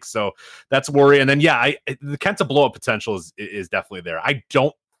last few weeks, so that's a worry. And then the Kenta blow up potential is definitely there. I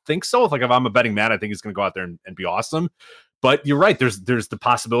don't think so. If I'm a betting man, I think he's going to go out there and be awesome. But you're right. There's the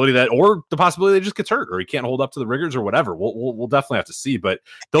possibility that he just gets hurt or he can't hold up to the rigors or whatever. We'll definitely have to see. But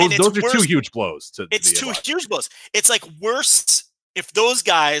those are 2 huge blows. It's 2 huge blows. It's like worse if those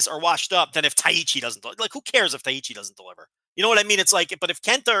guys are washed up, then if Taichi doesn't, like, who cares if Taichi doesn't deliver? You know what I mean? It's like, but if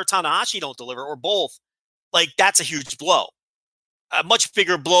Kenta or Tanahashi don't deliver, or both, like, that's a huge blow. A much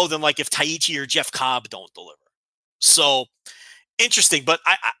bigger blow than like if Taichi or Jeff Cobb don't deliver. So interesting, but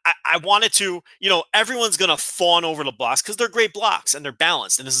I wanted to, everyone's going to fawn over the blocks because they're great blocks and they're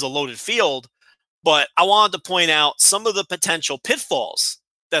balanced, and this is a loaded field. But I wanted to point out some of the potential pitfalls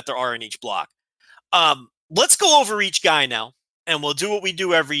that there are in each block. Let's go over each guy now, and we'll do what we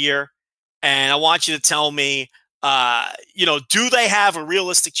do every year. And I want you to tell me, do they have a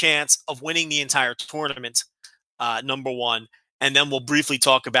realistic chance of winning the entire tournament? Number one. And then we'll briefly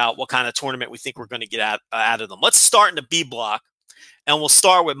talk about what kind of tournament we think we're going to get out of them. Let's start in the B block, and we'll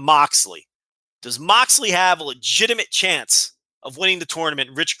start with Moxley. Does Moxley have a legitimate chance of winning the tournament?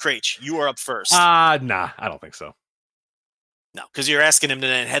 Rich Craich, you are up first. Nah, I don't think so. No, because you're asking him to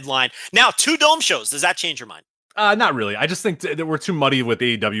then headline. Now, 2 dome shows. Does that change your mind? Not really. I just think that we're too muddy with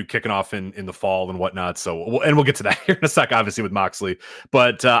AEW kicking off in the fall and whatnot. So, we'll get to that here in a sec, obviously, with Moxley.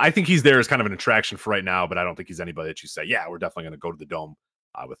 But I think he's there as kind of an attraction for right now. But I don't think he's anybody that you say, yeah, we're definitely going to go to the dome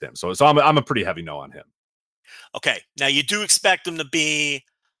with him. So I'm a pretty heavy no on him. Okay. Now, you do expect him to be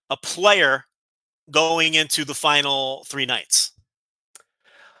a player going into the final 3 nights.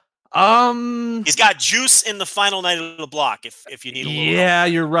 He's got juice in the final night of the block. If you need a little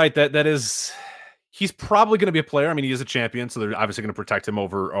help. You're right. That is. He's probably going to be a player. I mean, he is a champion, so they're obviously going to protect him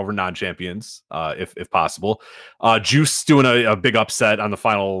over non-champions, if possible. Juice doing a big upset on the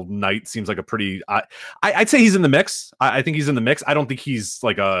final night seems like a pretty. I'd say he's in the mix. I think he's in the mix. I don't think he's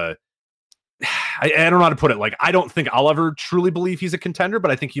like a. I don't know how to put it. Like, I don't think I'll ever truly believe he's a contender,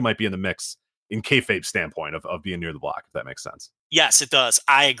 but I think he might be in the mix in kayfabe standpoint of being near the block, if that makes sense. Yes, it does.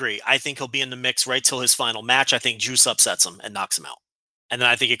 I agree. I think he'll be in the mix right till his final match. I think Juice upsets him and knocks him out, and then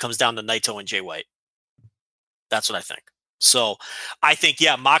I think it comes down to Naito and Jay White. That's what I think. So I think,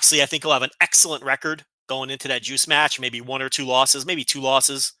 Moxley, I think he'll have an excellent record going into that Juice match, maybe 1 or 2 losses, maybe 2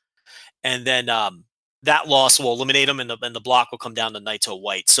 losses. And then that loss will eliminate him, and the block will come down to Naito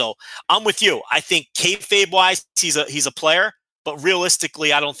White. So I'm with you. I think kayfabe-wise, he's a player, but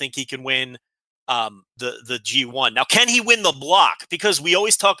realistically, I don't think he can win the G1. Now, can he win the block? Because we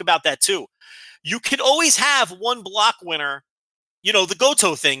always talk about that too. You could always have one block winner, the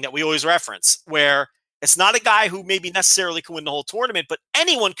Goto thing that we always reference, where it's not a guy who maybe necessarily can win the whole tournament, but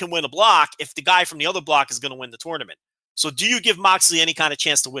anyone can win a block if the guy from the other block is going to win the tournament. So do you give Moxley any kind of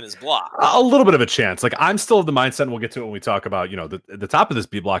chance to win his block? A little bit of a chance. Like, I'm still of the mindset, and we'll get to it when we talk about, the top of this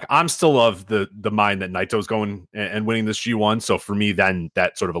B block. I'm still of the mind that Naito's going and winning this G1. So for me, then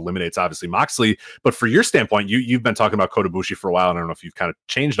that sort of eliminates, obviously, Moxley. But for your standpoint, you've been talking about Kota Ibushi for a while, and I don't know if you've kind of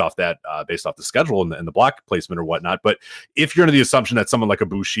changed off that based off the schedule and the block placement or whatnot. But if you're under the assumption that someone like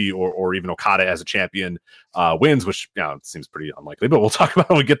Ibushi or even Okada as a champion wins, which it seems pretty unlikely, but we'll talk about it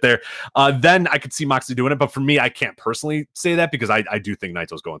when we get there, then I could see Moxley doing it. But for me, I can't personally say that because I do think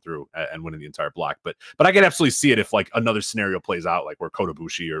Naito's going through and winning the entire block. But I can absolutely see it if like another scenario plays out, like where Kota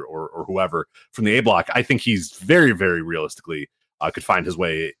Ibushi or whoever from the A block. I think he's very, very realistically could find his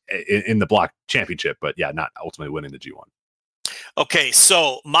way in the block championship, but not ultimately winning the G1. Okay,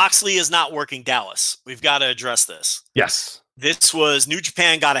 so Moxley is not working Dallas. We've got to address this. Yes. This was New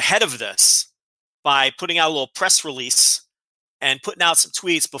Japan got ahead of this by putting out a little press release and putting out some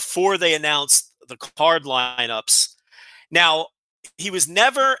tweets before they announced the card lineups. Now, he was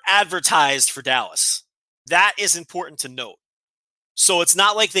never advertised for Dallas. That is important to note. So it's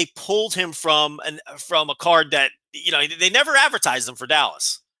not like they pulled him from a card that, they never advertised him for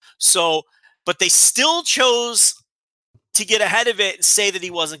Dallas. So, but they still chose to get ahead of it and say that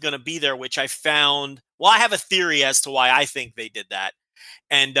he wasn't going to be there, which I found, I have a theory as to why I think they did that.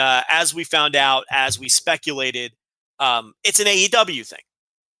 And as we found out, as we speculated, it's an AEW thing.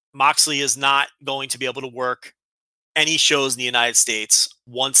 Moxley is not going to be able to work any shows in the United States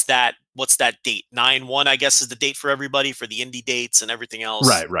what's that date? 9/1, I guess, is the date for everybody for the indie dates and everything else.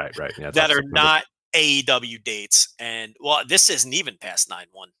 Right. Yeah, that are not AEW dates. And this isn't even past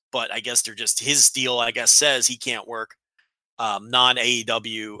 9/1, but I guess they're just, his deal, I guess, says he can't work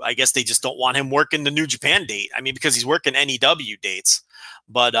non-AEW. I guess they just don't want him working the New Japan date. I mean, because he's working NEW dates.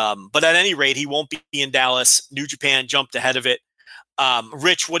 But at any rate, he won't be in Dallas. New Japan jumped ahead of it.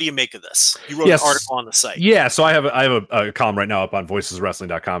 Rich, what do you make of this? You wrote an article on the site. Yeah, so I have a column right now up on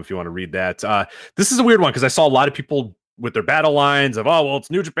voiceswrestling.com if you want to read that. This is a weird one because I saw a lot of people with their battle lines of,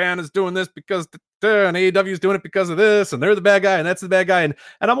 it's New Japan is doing this because and AEW is doing it because of this, and they're the bad guy, and that's the bad guy. And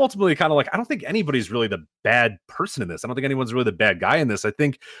I'm ultimately kind of like, I don't think anybody's really the bad person in this. I don't think anyone's really the bad guy in this. I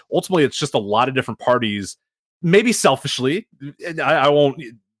think ultimately it's just a lot of different parties, maybe selfishly. I won't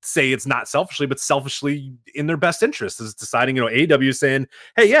say it's not selfishly, but selfishly in their best interest is deciding, AEW is saying,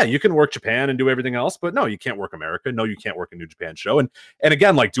 hey, yeah, you can work Japan and do everything else, but no, you can't work America. No, you can't work a New Japan show. And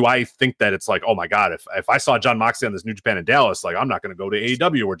again, like, do I think that it's like, oh my God, if I saw John Moxley on this New Japan in Dallas, like, I'm not going to go to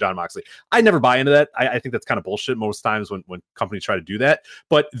AEW or John Moxley. I never buy into that. I think that's kind of bullshit most times when companies try to do that,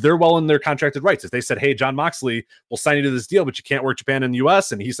 but they're well in their contracted rights. If they said, hey, John Moxley, we'll sign you to this deal, but you can't work Japan in the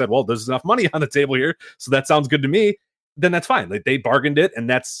US. And he said, well, there's enough money on the table here, so that sounds good to me. Then that's fine. Like, they bargained it, and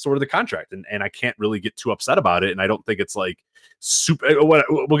that's sort of the contract. And I can't really get too upset about it. And I don't think it's like super.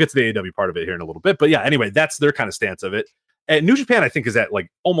 We'll get to the AEW part of it here in a little bit. But yeah, anyway, that's their kind of stance of it. And New Japan, I think, is at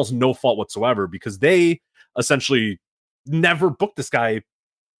like almost no fault whatsoever, because they essentially never booked this guy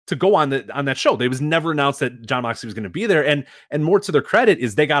to go on that show. They was never announced that John Moxley was going to be there. And more to their credit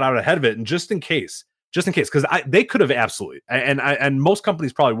is they got out ahead of it. And just in case, because they could have absolutely, and most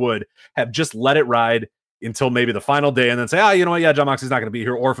companies probably would have just let it ride until maybe the final day and then say, you know what? Yeah, John Moxley's not going to be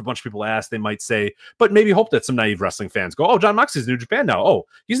here. Or if a bunch of people ask, they might say, but maybe hope that some naive wrestling fans go, oh, John Moxley's in New Japan now. Oh,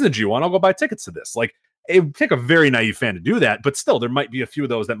 he's in the G1. I'll go buy tickets to this. Like, it would take a very naive fan to do that, but still there might be a few of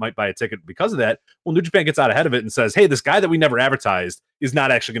those that might buy a ticket because of that. Well, New Japan gets out ahead of it and says, hey, this guy that we never advertised is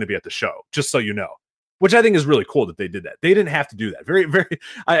not actually going to be at the show, just so you know. Which I think is really cool that they did that. They didn't have to do that. Very, very,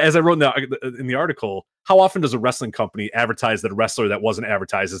 as I wrote in the article, how often does a wrestling company advertise that a wrestler that wasn't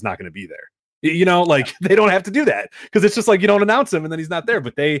advertised is not going to be there? They don't have to do that, because it's just like, you don't announce him and then he's not there.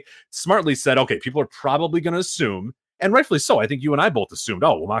 But they smartly said, okay, people are probably going to assume, and rightfully so. I think you and I both assumed,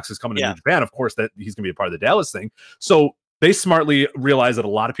 oh, well, Mox is coming to New Japan. Of course, that he's going to be a part of the Dallas thing. So they smartly realized that a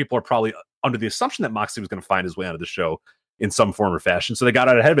lot of people are probably under the assumption that Moxley was going to find his way onto the show in some form or fashion. So they got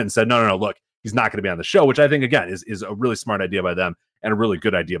out ahead of it and said, no, look, he's not going to be on the show, which I think, again, is a really smart idea by them and a really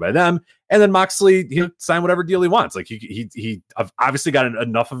good idea by them. And then Moxley, he'll sign whatever deal he wants. Like, he obviously got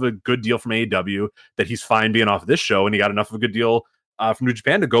enough of a good deal from AEW that he's fine being off of this show, and he got enough of a good deal from New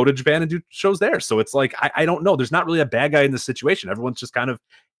Japan to go to Japan and do shows there. So it's like, I don't know. There's not really a bad guy in this situation. Everyone's just kind of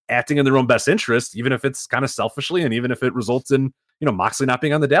acting in their own best interest, even if it's kind of selfishly, and even if it results in, Moxley not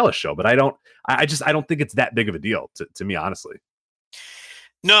being on the Dallas show. But I don't think it's that big of a deal to me, honestly.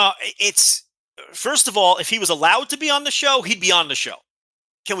 No, it's, first of all, if he was allowed to be on the show, he'd be on the show.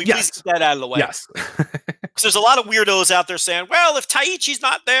 Can we please get that out of the way? Yes. Because there's a lot of weirdos out there saying, well, if Taichi's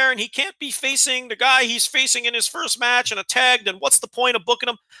not there and he can't be facing the guy he's facing in his first match in a tag, then what's the point of booking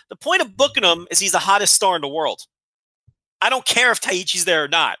him? The point of booking him is he's the hottest star in the world. I don't care if Taichi's there or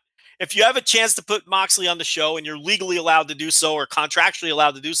not. If you have a chance to put Moxley on the show and you're legally allowed to do so or contractually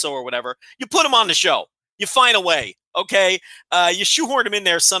allowed to do so or whatever, you put him on the show. You find a way. Okay, you shoehorn him in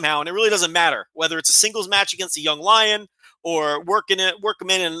there somehow, and it really doesn't matter whether it's a singles match against a young lion or work him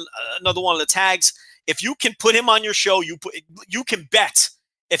in another one of the tags. If you can put him on your show, you can bet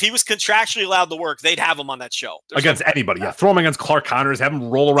if he was contractually allowed to work, they'd have him on that show. Against anybody, yeah. Throw him against Clark Connors, have him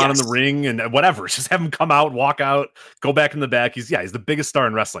roll around in the ring and whatever. Just have him come out, walk out, go back in the back. He's the biggest star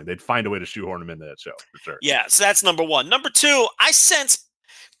in wrestling. They'd find a way to shoehorn him into that show for sure. Yeah, so that's number one. Number two, I sense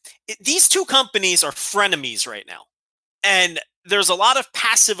these two companies are frenemies right now. And there's a lot of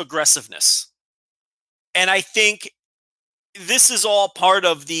passive aggressiveness. And I think this is all part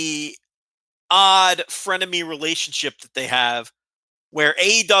of the odd frenemy relationship that they have, where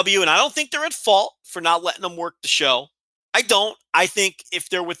AEW, and I don't think they're at fault for not letting them work the show. I don't. I think if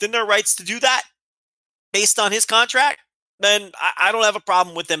they're within their rights to do that, based on his contract, then I don't have a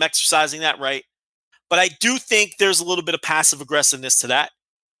problem with them exercising that right. But I do think there's a little bit of passive aggressiveness to that.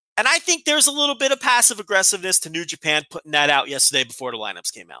 And I think there's a little bit of passive aggressiveness to New Japan putting that out yesterday before the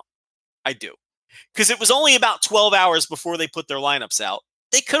lineups came out. I do. Because it was only about 12 hours before they put their lineups out.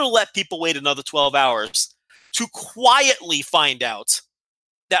 They could have let people wait another 12 hours to quietly find out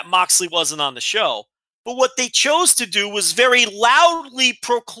that Moxley wasn't on the show. But what they chose to do was very loudly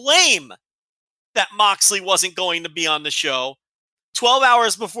proclaim that Moxley wasn't going to be on the show 12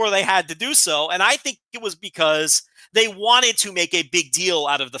 hours before they had to do so. And I think it was because they wanted to make a big deal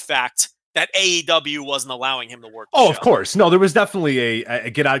out of the fact that AEW wasn't allowing him to work the show. Of course. No, there was definitely a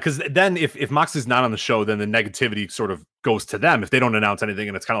get out, because then if Moxley's not on the show, then the negativity sort of goes to them if they don't announce anything,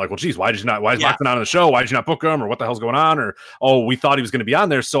 and it's kind of like, well, geez, why is Moxley not on the show? Why did you not book him? Or what the hell's going on? Or, oh, we thought he was going to be on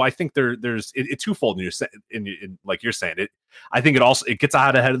there. So I think there's twofold in like you're saying. I think it gets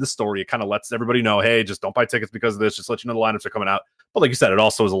out ahead of the story. It kind of lets everybody know, hey, just don't buy tickets because of this. Just let you know the lineups are coming out. But like you said, it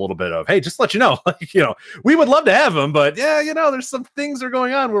also is a little bit of, hey, just to let you know, like, we would love to have him, but yeah, there's some things that are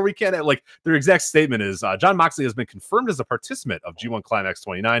going on where we can't have, like, their exact statement is John Moxley has been confirmed as a participant of G1 Climax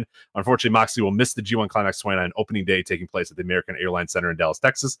 29. Unfortunately, Moxley will miss the G1 Climax 29 opening day taking place at the American Airlines Center in Dallas,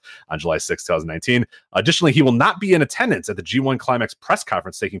 Texas on July 6, 2019. Additionally, he will not be in attendance at the G1 Climax press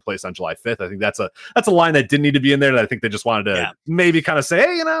conference taking place on July 5th. I think that's a line that didn't need to be in there, that I think they just wanted to maybe kind of say,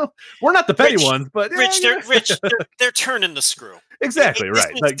 hey, we're not the petty ones, but they're turning the screw. Exactly,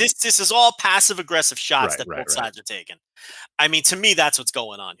 right. This is all passive aggressive shots that both sides are taking. I mean, to me, that's what's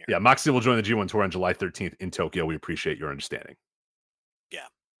going on here. Yeah, Moxley will join the G1 tour on July 13th in Tokyo. We appreciate your understanding. Yeah.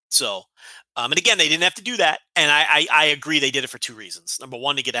 So, and again, they didn't have to do that, and I agree they did it for two reasons. Number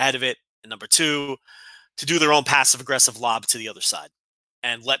one, to get ahead of it, and number two, to do their own passive aggressive lob to the other side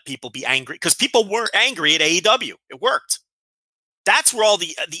and let people be angry, because people were angry at AEW. It worked. That's where all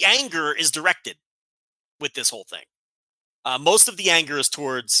the anger is directed with this whole thing. Most of the anger is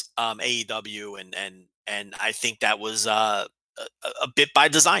towards AEW, and I think that was a bit by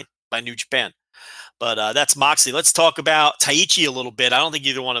design by New Japan. But that's Moxley. Let's talk about Taichi a little bit. I don't think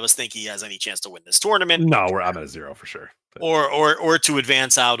either one of us think he has any chance to win this tournament. No, I'm at a 0 for sure. But. Or to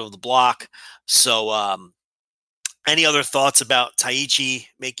advance out of the block. So any other thoughts about Taichi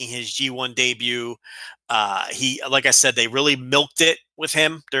making his G1 debut? He, like I said, they really milked it with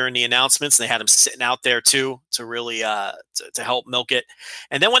him during the announcements. They had him sitting out there too to really to help milk it.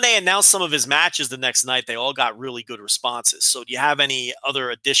 And then when they announced some of his matches the next night, they all got really good responses. So do you have any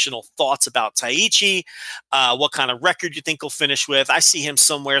other additional thoughts about Taichi? What kind of record you think he'll finish with? I see him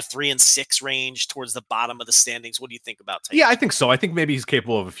somewhere 3-6 range towards the bottom of the standings. What do you think about Taichi? Yeah, I think so. I think maybe he's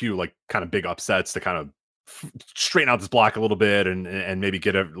capable of a few like kind of big upsets to kind of straighten out this block a little bit and maybe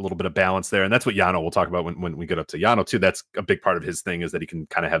get a little bit of balance there. And that's what Yano will talk about when we get up to Yano too. That's a big part of his thing, is that he can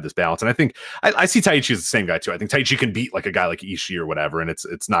kind of have this balance. And I think I see Taichi as the same guy too. I think Taichi can beat like a guy like Ishii or whatever, and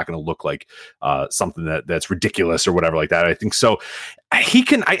it's not going to look like something that's ridiculous or whatever like that. I think so. He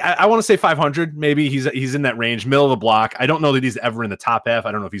can. I want to say 500. Maybe he's in that range, middle of the block. I don't know that he's ever in the top half.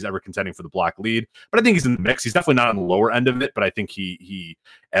 I don't know if he's ever contending for the block lead, but I think he's in the mix. He's definitely not on the lower end of it, but I think he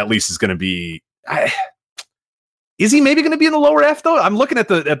at least is going to be. Is he maybe going to be in the lower F though? I'm looking at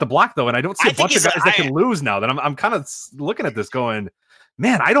the block though, and I don't see a bunch of guys that can lose now. That I'm kind of looking at this going,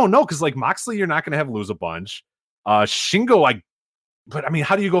 man, I don't know, because like Moxley, you're not going to have lose a bunch. Shingo, but I mean,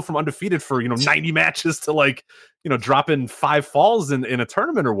 how do you go from undefeated for 90 matches to like dropping 5 falls in a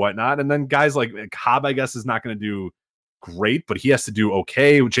tournament or whatnot? And then guys like Cobb, I guess, is not going to do great, but he has to do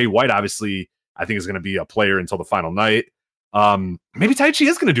okay. Jay White, obviously, I think is going to be a player until the final night. Maybe Taichi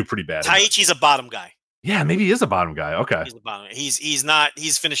is going to do is bad. Taichi's a bottom guy. Yeah, maybe he is a bottom guy. Okay. He's the bottom. He's not.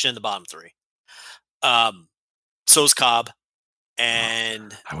 He's finishing in the bottom 3. So's Cobb,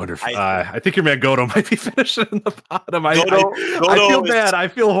 and I wonder if I think your man Goto might be finishing in the bottom. I feel bad. I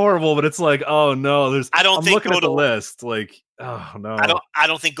feel horrible, but it's like, oh no. I'm looking at the list. Like, oh no. I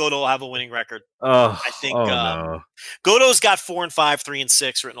don't think Goto will have a winning record. Oh, I think no. Goto's got 4-5,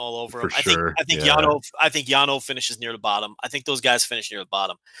 3-6 written all over him. For sure. I think Yano finishes near the bottom. I think those guys finish near the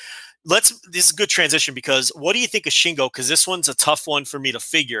bottom. This is a good transition, because what do you think of Shingo? Because this one's a tough one for me to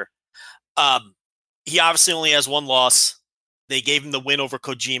figure. He obviously only has 1 loss. They gave him the win over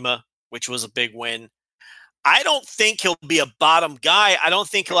Kojima, which was a big win. I don't think he'll be a bottom guy. I don't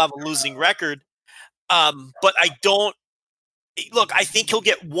think he'll have a losing record. But I think he'll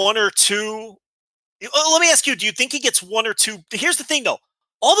get 1 or 2. Let me ask you, do you think he gets 1 or 2? Here's the thing, though.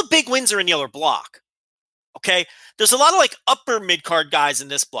 All the big wins are in the other block. Okay? There's a lot of like upper mid-card guys in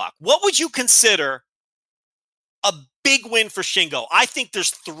this block. What would you consider a big win for Shingo? I think there's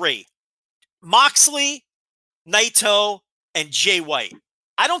 3. Moxley, Naito, and Jay White.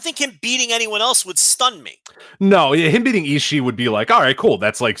 I don't think him beating anyone else would stun me. No, him beating Ishii would be like, all right, cool.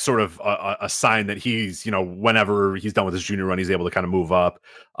 That's like sort of a sign that he's, whenever he's done with his junior run, he's able to kind of move up.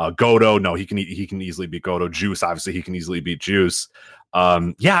 Goto, no, he can easily beat Goto. Juice, obviously, he can easily beat Juice.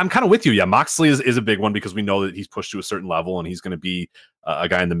 Yeah, I'm kind of with you. Yeah, Moxley is a big one, because we know that he's pushed to a certain level and he's going to be a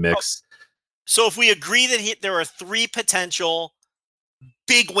guy in the mix. So if we agree that there are 3 potential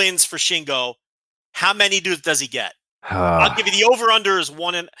big wins for Shingo, how many does he get? I'll give you the over/under is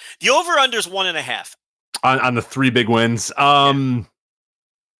 1, the over/under is 1.5 on the 3 big wins. Under.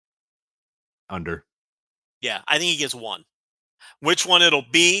 Yeah, I think he gets 1. Which one it'll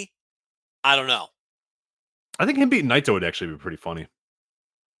be, I don't know. I think him beating Naito would actually be pretty funny.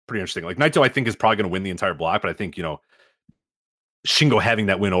 Pretty interesting. Like Naito, I think, is probably going to win the entire block, but I think, Shingo having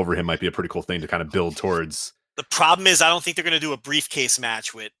that win over him might be a pretty cool thing to kind of build towards. The problem is, I don't think they're going to do a briefcase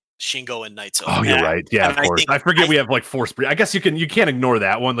match with Shingo and Naito. Oh, you're right. Yeah, of course. I forget we have like 4. I guess you can't ignore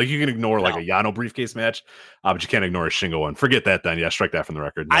that one. Like you can ignore like a Yano briefcase match, but you can't ignore a Shingo one. Forget that then. Yeah, strike that from the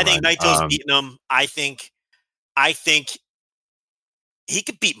record. I think Naito's beating him. I think he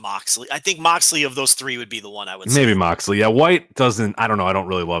could beat Moxley. I think Moxley of those 3 would be the one I would say. Maybe Moxley. Yeah, White doesn't. I don't know. I don't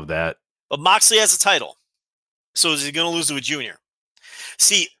really love that. But Moxley has a title. So is he going to lose to a junior?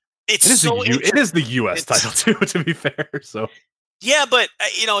 See, it is the U.S. title too, to be fair. So yeah, but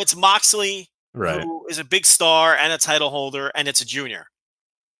it's Moxley, who is a big star and a title holder, and it's a junior.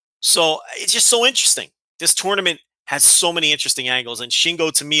 So it's just so interesting. This tournament has so many interesting angles, and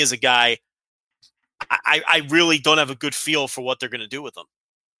Shingo to me is a guy I really don't have a good feel for what they're going to do with him.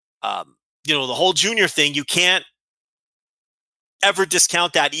 The whole junior thing, you can't ever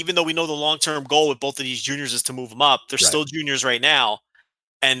discount that, even though we know the long-term goal with both of these juniors is to move them up. They're still juniors right now,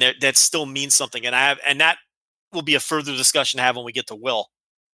 and that still means something. And that will be a further discussion to have when we get to Will.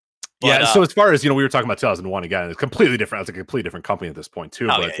 But, so as far as, we were talking about 2001 again, it's completely different. It's a completely different company at this point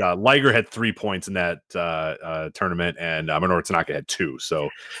too. Liger had 3 points in that tournament, and Minoru Tanaka had 2. So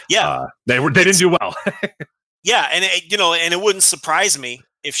they didn't do well. Yeah, and it wouldn't surprise me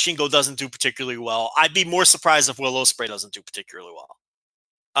if Shingo doesn't do particularly well. I'd be more surprised if Will Ospreay doesn't do particularly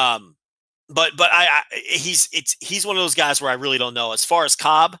well. But he's one of those guys where I really don't know. As far as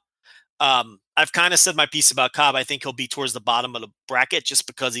Cobb, I've kind of said my piece about Cobb. I think he'll be towards the bottom of the bracket just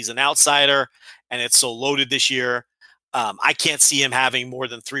because he's an outsider and it's so loaded this year. I can't see him having more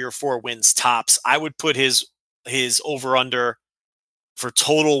than 3 or 4 wins tops. I would put his over under for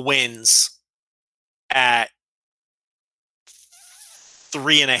total wins at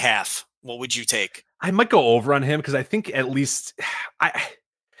 3.5. What would you take? I might go over on him because I think at least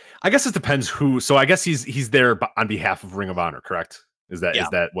I guess it depends who. So I guess he's there on behalf of Ring of Honor, correct? Is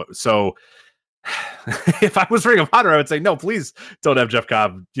that what? So if I was Ring of Honor, I would say no. Please don't have Jeff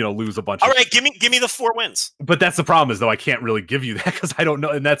Cobb, lose a bunch. All right, give me the 4 wins. But that's the problem is though I can't really give you that because I don't know,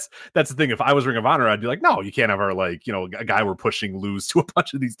 and that's the thing. If I was Ring of Honor, I'd be like, no, you can't have our a guy we're pushing lose to a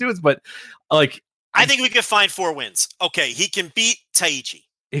bunch of these dudes. But I think we could find 4 wins. Okay, he can beat Taichi.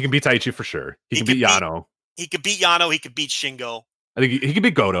 He can beat Taichi for sure. He can beat Yano. He could beat Yano. He could beat Shingo. I think he could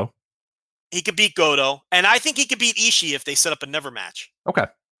beat Goto. He could beat Goto, and I think he could beat Ishii if they set up a never match. Okay,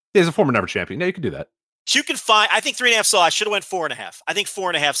 he's a former never champion. Yeah, you can do that. You can find. I think 3.5. So I should have went 4.5. I think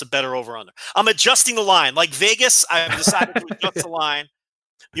 4.5 is a better over under. I'm adjusting the line like Vegas. I've decided to adjust the line.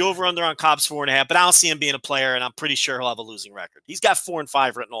 The over under on Cobb's 4.5, but I don't see him being a player, and I'm pretty sure he'll have a losing record. He's got 4 and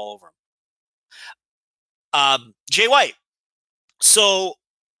 5 written all over him. Jay White. So,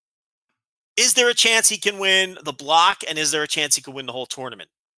 is there a chance he can win the block, and is there a chance he can win the whole tournament?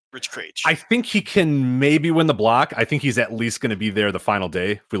 Rich Craig. I think he can maybe win the block. I think he's at least going to be there the final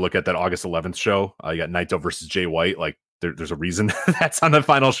day. If we look at that August 11th show, you got Naito versus Jay White. Like there's a reason that's on the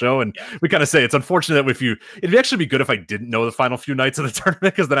final show. And we kind of say it's unfortunate it'd actually be good if I didn't know the final few nights of the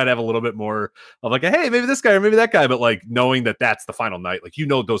tournament, because then I'd have a little bit more of like, hey, maybe this guy or maybe that guy. But like knowing that that's the final night, like,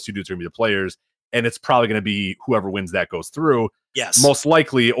 those 2 dudes are going to be the players, and it's probably going to be whoever wins that goes through. Yes. Most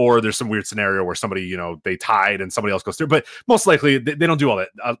likely, or there's some weird scenario where somebody, they tied and somebody else goes through. But most likely, they don't do all that.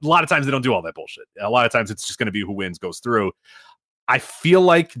 A lot of times, they don't do all that bullshit. A lot of times, it's just going to be who wins goes through. I feel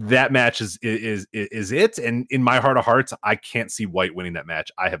like that match is it. And in my heart of hearts, I can't see White winning that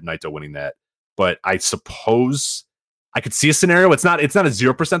match. I have Naito winning that. But I suppose I could see a scenario. It's not a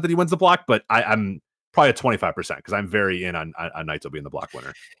 0% that he wins the block, but I'm probably a 25% because I'm very in on Naito being the block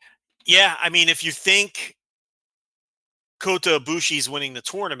winner. Yeah, I mean, if you think Kota Ibushi's winning the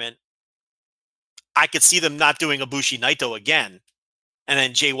tournament, I could see them not doing Ibushi Naito again, and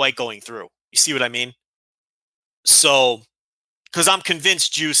then Jay White going through. You see what I mean? So, because I'm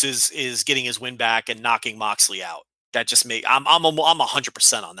convinced Juice is getting his win back and knocking Moxley out. That just I'm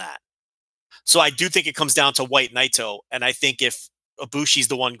 100% on that. So I do think it comes down to White Naito, and I think if Ibushi's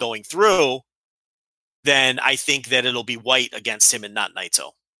the one going through, then I think that it'll be White against him and not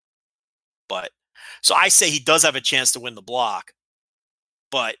Naito. But so I say he does have a chance to win the block,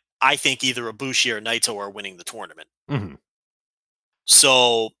 but I think either Ibushi or Naito are winning the tournament. Mm-hmm.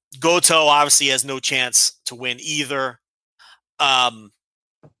 So Goto obviously has no chance to win either. I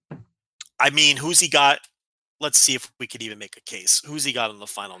mean, who's he got? Let's see if we could even make a case. Who's he got on the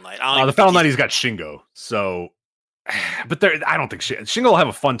final night? The final night he's got Shingo. So, but I don't think Shingo will have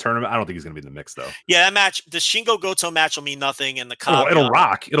a fun tournament. I don't think he's going to be in the mix though. Yeah, that match, the Shingo Goto match will mean nothing, and the Cobb it'll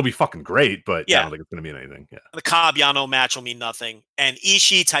rock. It'll be fucking great, but I don't think it's going to mean anything. Yeah, the Cobb Yano match will mean nothing, and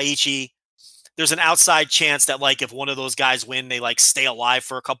Ishii Taichi. There's an outside chance that like if one of those guys win, they like stay alive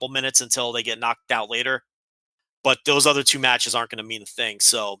for a couple minutes until they get knocked out later. But those other 2 matches aren't going to mean a thing.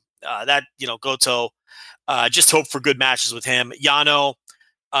 So that Goto, just hope for good matches with him. Yano,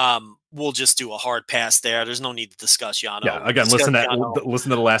 we'll just do a hard pass there. There's no need to discuss Yano. Yeah, again, listen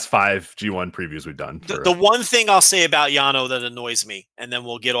to the last 5 G1 previews we've done. The one thing I'll say about Yano that annoys me, and then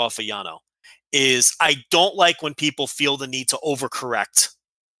we'll get off of Yano, is I don't like when people feel the need to overcorrect.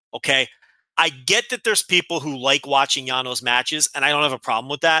 Okay? I get that there's people who like watching Yano's matches, and I don't have a problem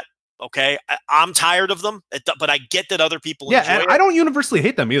with that. Okay? I'm tired of them, but I get that other people enjoy and it. I don't universally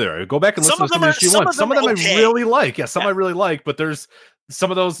hate them either. Go back and listen to some of G1. Some of them I really like. Yeah, some I really like, but there's some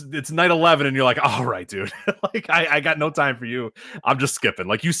of those, it's night 11 and you're like, all right, dude. Like, I got no time for you. I'm just skipping.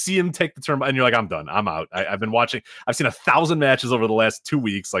 Like, you see him take the turn and you're like, I'm done. I'm out. I've been watching. I've seen 1,000 matches over the last 2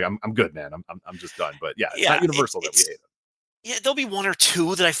 weeks. Like, I'm good, man. I'm just done. But yeah, it's not universal that we hate him. Yeah, there'll be 1 or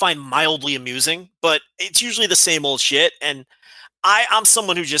 2 that I find mildly amusing, but it's usually the same old shit. And I'm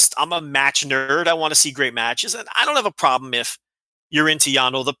someone who I'm a match nerd. I want to see great matches. And I don't have a problem if you're into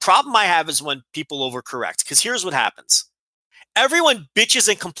Yano. The problem I have is when people overcorrect. Because here's what happens. Everyone bitches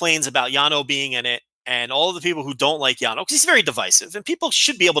and complains about Yano being in it, and all of the people who don't like Yano, because he's very divisive, and people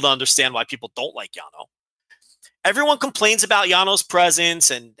should be able to understand why people don't like Yano. Everyone complains about Yano's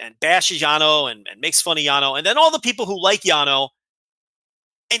presence and bashes Yano and makes fun of Yano, and then all the people who like Yano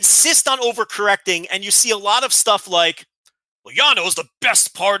insist on overcorrecting, and you see a lot of stuff like, well, Yano is the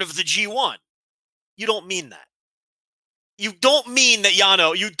best part of the G1. You don't mean that. You don't mean that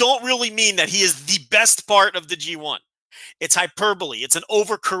Yano, you don't really mean that he is the best part of the G1. It's hyperbole. It's an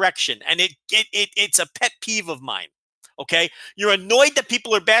overcorrection, and it's a pet peeve of mine. Okay, you're annoyed that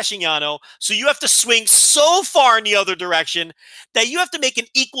people are bashing Yano, so you have to swing so far in the other direction that you have to make an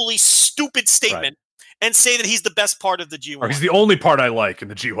equally stupid statement and say that he's the best part of the G1. Or he's the only part I like in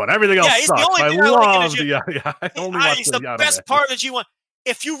the G1. Everything else he's sucks. The only I thing love he's the best part of the G1.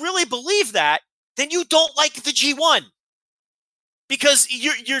 If you really believe that, then you don't like the G1. Because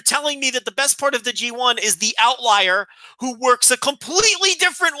you're telling me that the best part of the G1 is the outlier who works a completely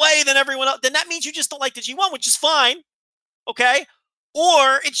different way than everyone else. Then that means you just don't like the G1, which is fine. Okay?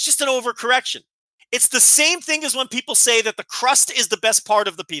 Or it's just an overcorrection. It's the same thing as when people say that the crust is the best part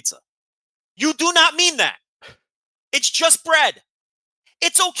of the pizza. You do not mean that. It's just bread.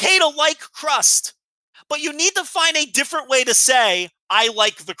 It's okay to like crust, but you need to find a different way to say, I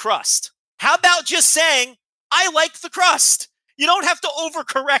like the crust. How about just saying, I like the crust? You don't have to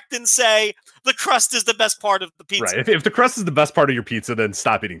overcorrect and say the crust is the best part of the pizza. Right. If the crust is the best part of your pizza, then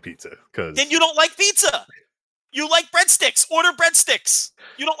stop eating pizza. Then you don't like pizza. You like breadsticks. Order breadsticks.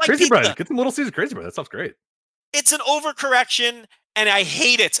 You don't like Crazy pizza. Bread. Get some Little Caesar Crazy Bread. That stuff's great. It's an overcorrection, and I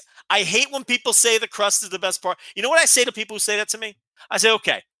hate it. I hate when people say the crust is the best part. You know what I say to people who say that to me? I say,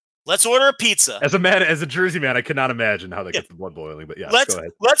 okay, let's order a pizza. As a Jersey man, I cannot imagine how that gets the blood boiling. But yeah, go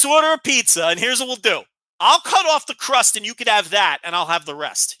ahead. Let's order a pizza, and here's what we'll do. I'll cut off the crust and you could have that and I'll have the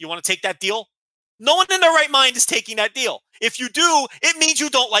rest. You want to take that deal? No one in their right mind is taking that deal. If you do, it means you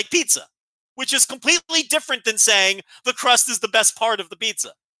don't like pizza, which is completely different than saying the crust is the best part of the pizza.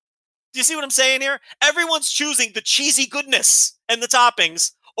 Do you see what I'm saying here? Everyone's choosing the cheesy goodness and the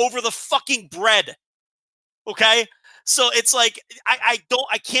toppings over the fucking bread. Okay? So it's like, I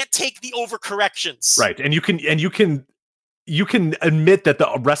can't take the overcorrections. Right. And you can admit that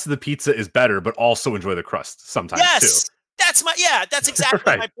the rest of the pizza is better, but also enjoy the crust sometimes too. That's exactly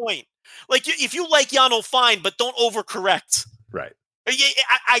right. My point. Like, if you like Yano, fine, but don't overcorrect. Right.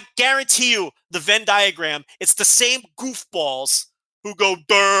 I guarantee you the Venn diagram, it's the same goofballs who go,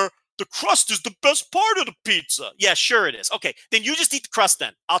 the crust is the best part of the pizza. Yeah, sure it is. Okay, then you just eat the crust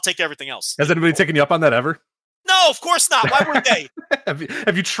then. I'll take everything else. Has anybody taken you up on that ever? No, of course not. Why would they?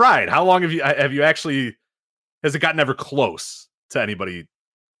 Have you tried? How long have you actually... Has it gotten ever close to anybody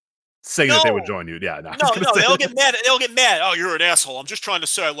saying that they would join you? Yeah, no. They'll get mad. They'll get mad. Oh, you're an asshole. I'm just trying to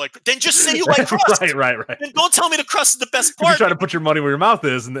say I like. Then just say you like crust. Right. Then don't tell me the crust is the best part. You try to put your money where your mouth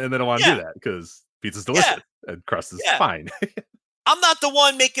is, and they don't want to do that because pizza's delicious and crust is fine. I'm not the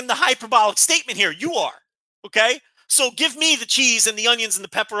one making the hyperbolic statement here. You are. Okay. So give me the cheese and the onions and the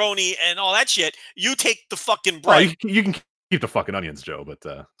pepperoni and all that shit. You take the fucking bread. Oh, you can keep the fucking onions, Joe. But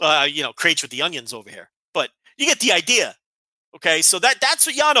crates with the onions over here. But you get the idea. Okay, so that's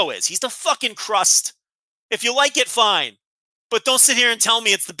what Yano is. He's the fucking crust. If you like it, fine. But don't sit here and tell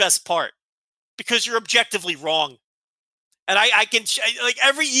me it's the best part. Because you're objectively wrong. And I can, like,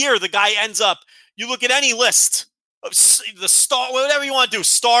 every year the guy ends up, you look at any list of the star, whatever you want to do,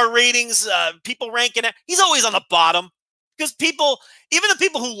 star ratings, people ranking it, he's always on the bottom. Because people, even the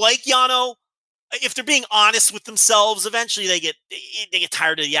people who like Yano, if they're being honest with themselves, eventually they get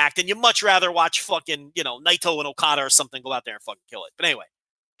tired of the act, and you much rather watch fucking, Naito and Okada or something go out there and fucking kill it. But anyway,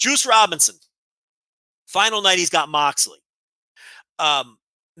 Juice Robinson, final night he's got Moxley. Am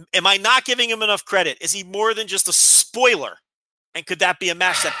I not giving him enough credit? Is he more than just a spoiler And could that be a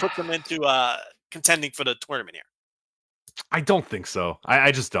match that puts him into contending for the tournament here? I don't think so.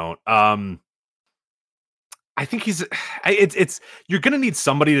 I just don't. I think it's you're going to need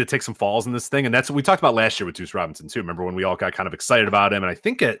somebody to take some falls in this thing. And that's what we talked about last year with Deuce Robinson too. Remember when we all got kind of excited about him? And I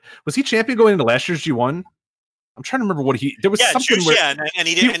think was he champion going into last year's G1? I'm trying to remember there was something Juice, where and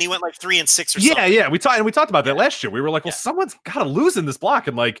he went like 3-6 or something. Yeah. We talked about that last year. We were like, well, someone's got to lose in this block.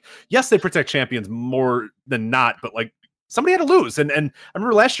 And like, yes, they protect champions more than not, but like, somebody had to lose. And I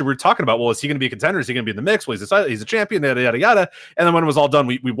remember last year we were talking about, well, is he going to be a contender? Is he going to be in the mix? Well, he's a champion, yada, yada, yada. And then when it was all done,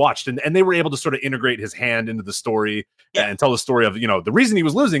 we watched and they were able to sort of integrate his hand into the story and tell the story of, the reason he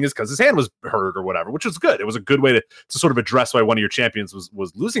was losing is because his hand was hurt or whatever, which was good. It was a good way to sort of address why one of your champions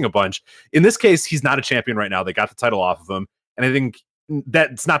was losing a bunch. In this case, he's not a champion right now. They got the title off of him. And I think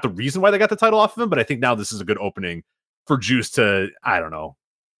that's not the reason why they got the title off of him, but I think now this is a good opening for Juice to, I don't know,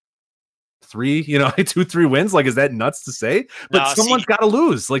 2-3 wins. Like, is that nuts to say? But someone's got to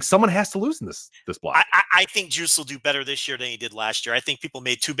lose. Like, someone has to lose in this block. I think Juice will do better this year than he did last year. I think people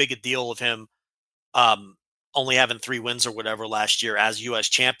made too big a deal of him only having 3 wins or whatever last year as U.S.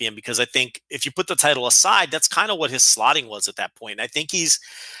 champion, because I think if you put the title aside, that's kind of what his slotting was at that point. I think he's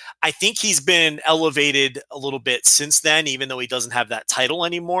been elevated a little bit since then, even though he doesn't have that title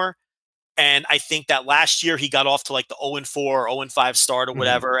anymore. And I think that last year he got off to like the 0-4 or 0-5 start or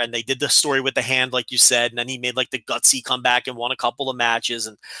whatever. And they did the story with the hand, like you said. And then he made like the gutsy comeback and won a couple of matches.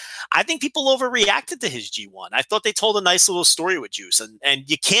 And I think people overreacted to his G1. I thought they told a nice little story with Juice. And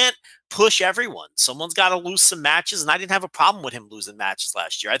you can't push everyone. Someone's got to lose some matches. And I didn't have a problem with him losing matches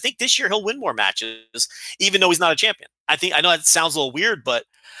last year. I think this year he'll win more matches, even though he's not a champion. I know it sounds a little weird, but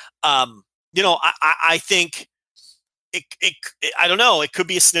I think I don't know. It could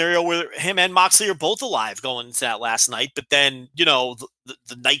be a scenario where him and Moxley are both alive going into that last night, but then the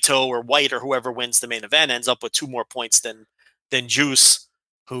Naito or White or whoever wins the main event ends up with 2 more points than Juice,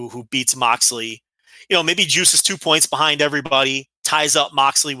 who beats Moxley. Maybe Juice is 2 points behind everybody, ties up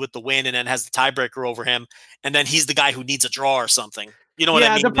Moxley with the win, and then has the tiebreaker over him, and then he's the guy who needs a draw or something. You know what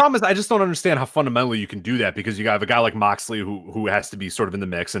I mean? The problem is I just don't understand how fundamentally you can do that, because you have a guy like Moxley who has to be sort of in the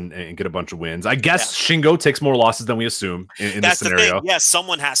mix and get a bunch of wins. I guess Shingo takes more losses than we assume in this scenario. Thing. Yeah,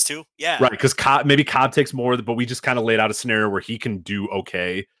 someone has to. Yeah. Right, because maybe Cobb takes more, but we just kind of laid out a scenario where he can do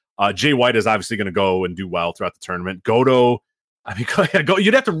okay. Jay White is obviously going to go and do well throughout the tournament. Goto,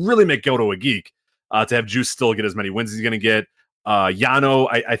 you'd have to really make Goto a geek to have Juice still get as many wins as he's going to get. Yano,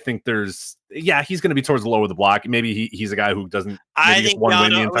 I think he's going to be towards the lower of the block. Maybe he's a guy who doesn't get one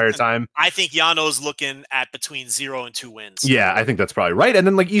win the entire time. I think Yano's looking at between 0 and 2 wins. Yeah, I think that's probably right. And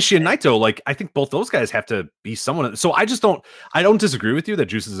then like Ishii and Naito, like I think both those guys have to be someone. So I don't disagree with you that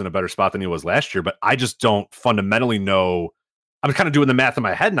Juice is in a better spot than he was last year, but I just don't fundamentally know. I'm kind of doing the math in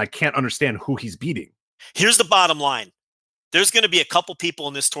my head and I can't understand who he's beating. Here's the bottom line. There's going to be a couple people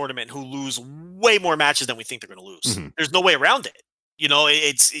in this tournament who lose way more matches than we think they're going to lose. Mm-hmm. There's no way around it.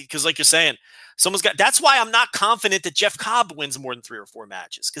 It's because like you're saying, that's why I'm not confident that Jeff Cobb wins more than 3 or 4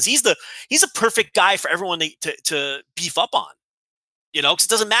 matches, because he's a perfect guy for everyone to beef up on, because it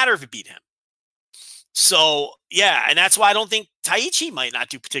doesn't matter if it beat him. So yeah. And that's why I don't think Taichi might not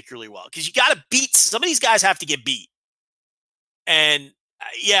do particularly well, because you got to beat some of these guys have to get beat. And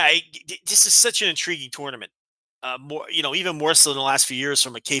this is such an intriguing tournament. Even more so than the last few years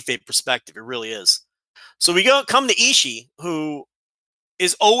from a kayfabe perspective. It really is. So we come to Ishii, who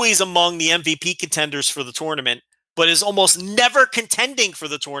is always among the MVP contenders for the tournament, but is almost never contending for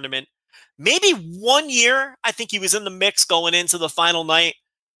the tournament. Maybe 1 year, I think he was in the mix going into the final night,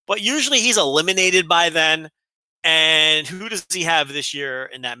 but usually he's eliminated by then. And who does he have this year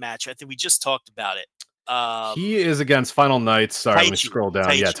in that match? I think we just talked about it. He is against Final Night. Sorry, let me scroll down.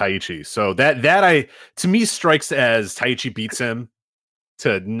 Taichi. Yeah, Taichi. So that to me strikes as Taichi beats him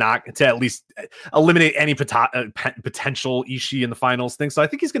to at least eliminate any potential Ishii in the finals thing. So I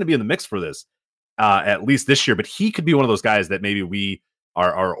think he's going to be in the mix for this at least this year. But he could be one of those guys that maybe we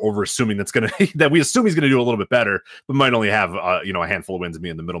are over assuming that we assume he's going to do a little bit better, but might only have a handful of wins and be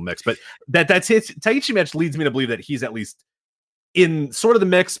in the middle mix. But that's it. Taichi match leads me to believe that he's at least in sort of the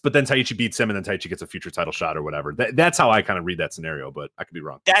mix, but then Taichi beats him and then Taichi gets a future title shot or whatever. That's how I kind of read that scenario, but I could be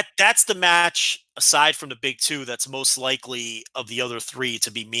wrong. That's the match, aside from the big 2, that's most likely of the other 3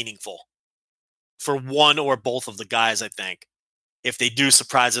 to be meaningful for one or both of the guys, I think, if they do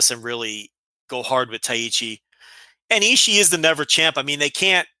surprise us and really go hard with Taichi. And Ishii is the never champ. I mean,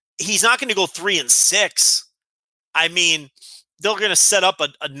 he's not going to go 3-6. I mean, they're going to set up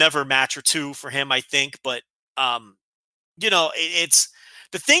a never match or 2 for him, I think, but it's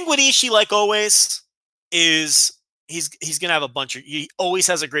the thing with Ishii, like always, is he's going to have he always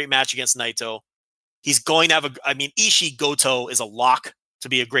has a great match against Naito. He's going to have Ishii Goto is a lock to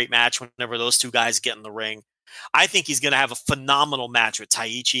be a great match whenever those two guys get in the ring. I think he's going to have a phenomenal match with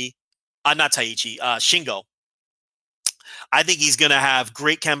Shingo. I think he's going to have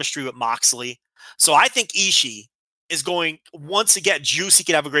great chemistry with Moxley. So I think Ishii is going, once again, Juice he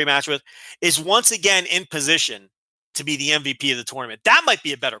could have a great match with, is once again in position to be the MVP of the tournament. That might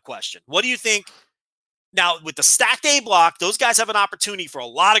be a better question. What do you think? Now, with the stacked A block, those guys have an opportunity for a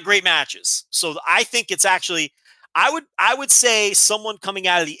lot of great matches. So I think it's actually, I would say someone coming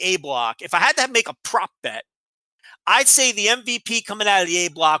out of the A block, if I had to make a prop bet, I'd say the MVP coming out of the A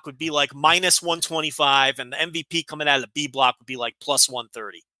block would be like minus 125, and the MVP coming out of the B block would be like plus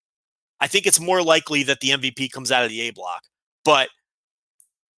 130. I think it's more likely that the MVP comes out of the A block. But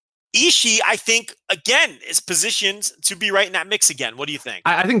Ishii, I think, again, is positioned to be right in that mix again. What do you think?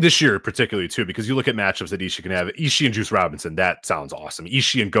 I think this year particularly, too, because you look at matchups that Ishii can have. Ishii and Juice Robinson, that sounds awesome.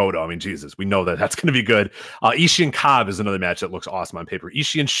 Ishii and Goto, I mean, Jesus, we know that that's going to be good. Ishii and Cobb is another match that looks awesome on paper.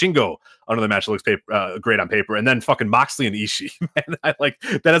 Ishii and Shingo, another match that looks great on paper. And then fucking Moxley and Ishii, man, I like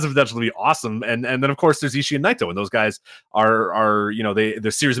that has the potential to be awesome. And then, of course, there's Ishii and Naito, and those guys are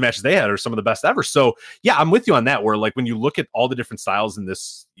the series of matches they had are some of the best ever. So, yeah, I'm with you on that, where, like, when you look at all the different styles in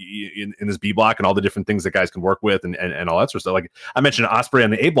this B block and all the different things that guys can work with and all that sort of stuff. Like I mentioned Ospreay on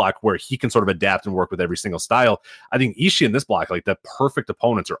the A block where he can sort of adapt and work with every single style. I think Ishii in this block, like the perfect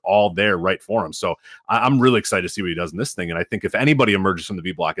opponents are all there right for him. So I'm really excited to see what he does in this thing. And I think if anybody emerges from the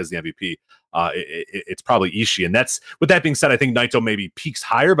B block as the MVP, it's probably Ishii. And that's, with that being said, I think Naito maybe peaks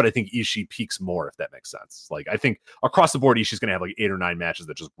higher, but I think Ishii peaks more, if that makes sense. Like I think across the board, Ishii's going to have like 8 or 9 matches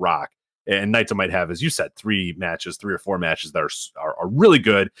that just rock. And Naito might have, as you said, 3 or 4 matches that are really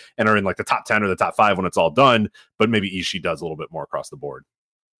good and are in like the top 10 or the top 5 when it's all done. But maybe Ishii does a little bit more across the board.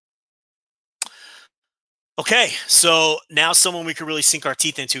 Okay, so now someone we could really sink our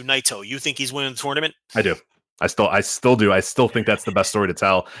teeth into, Naito. You think he's winning the tournament? I do. I still do. I still think that's the best story to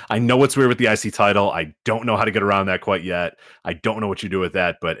tell. I know it's weird with the IC title. I don't know how to get around that quite yet. I don't know what you do with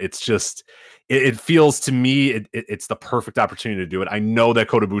that, but it's just, it feels to me, it's the perfect opportunity to do it. I know that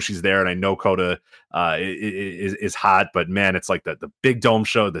Kota Ibushi's there, and I know Kota is hot, but man, it's like the big dome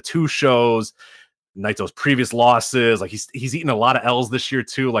show, the 2 shows, Naito's previous losses. Like he's eaten a lot of L's this year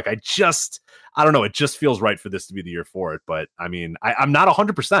too. Like I don't know. It just feels right for this to be the year for it. But I mean, I'm not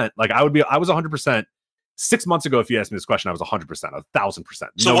 100%. Like I was 100%. 6 months ago, if you asked me this question, I was 100%, 1,000%.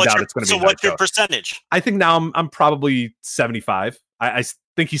 No doubt it's going to be. So what's your percentage? I think now I'm probably 75. I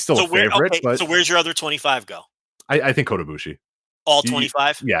think he's still a favorite. Okay, so where's your other 25 go? I think Kota Ibushi. All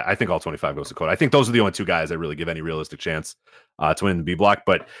 25? Yeah, I think all 25 goes to Kota. I think those are the only 2 guys that really give any realistic chance to win the B block.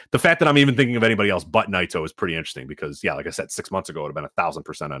 But the fact that I'm even thinking of anybody else but Naito is pretty interesting because, yeah, like I said, 6 months ago, it would have been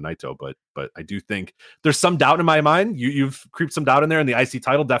 1,000% on Naito. But I do think there's some doubt in my mind. You've creeped some doubt in there, and the IC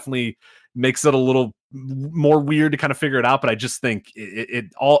title definitely makes it a little more weird to kind of figure it out. But I just think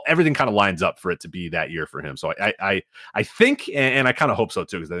everything kind of lines up for it to be that year for him. So I think, and I kind of hope so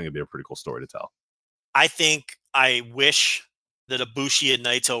too, because I think it'd be a pretty cool story to tell. I wish that Ibushi and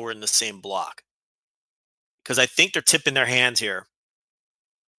Naito were in the same block, because I think they're tipping their hands here.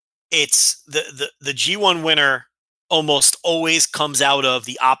 It's the G1 winner almost always comes out of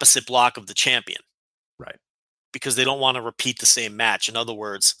the opposite block of the champion, right? Because they don't want to repeat the same match. In other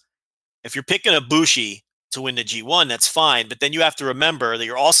words, if you're picking Ibushi to win the G1, that's fine, but then you have to remember that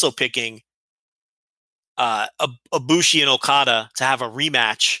you're also picking Ibushi and Okada to have a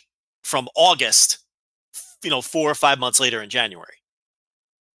rematch from August, 4 or 5 months later in January.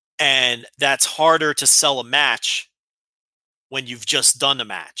 And that's harder to sell a match when you've just done a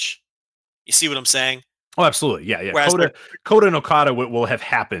match. You see what I'm saying? Oh, absolutely. Yeah. Whereas Kota and Okada will have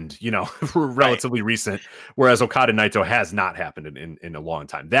happened, relatively recent, whereas Okada and Naito has not happened in a long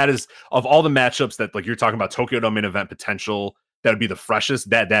time. That is, of all the matchups that, like you're talking about, Tokyo Dome main event potential, that would be the freshest.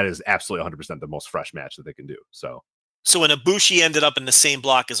 That is absolutely 100% the most fresh match that they can do. So when Ibushi ended up in the same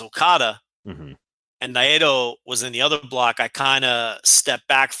block as Okada, mm-hmm. and Naito was in the other block, I kind of stepped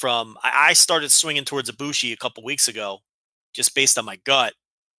back from. I started swinging towards Ibushi a couple weeks ago, just based on my gut.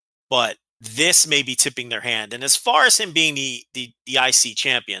 But this may be tipping their hand. And as far as him being the IC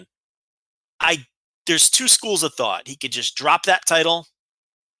champion, there's 2 schools of thought. He could just drop that title,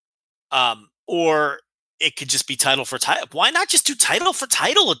 or it could just be title for title. Why not just do title for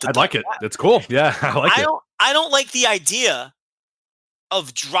title at the I'd like it. That's cool. Yeah, I like it. I don't like the idea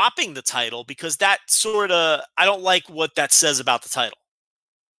of dropping the title, because that sort of, I don't like what that says about the title.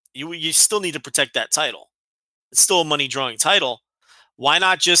 You still need to protect that title. It's still a money drawing title. Why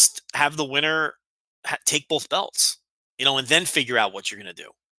not just have the winner take both belts, and then figure out what you're going to do,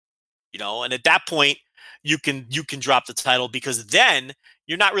 and at that point you can drop the title, because then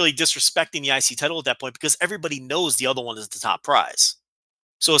you're not really disrespecting the IC title at that point because everybody knows the other one is the top prize.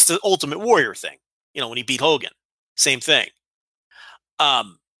 So it's the Ultimate Warrior thing. When he beat Hogan, same thing.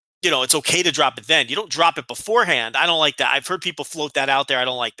 It's okay to drop it then. You don't drop it beforehand. I don't like that. I've heard people float that out there. I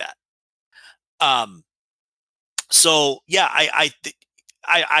don't like that. So yeah,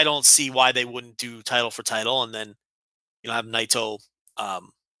 I don't see why they wouldn't do title for title and then, have Naito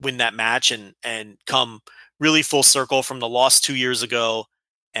win that match and come really full circle from the loss 2 years ago.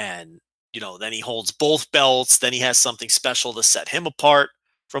 And, then he holds both belts. Then he has something special to set him apart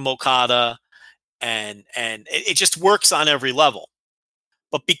from Okada. And it just works on every level.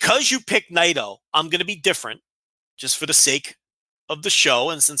 But because you picked Naito, I'm going to be different just for the sake of the show.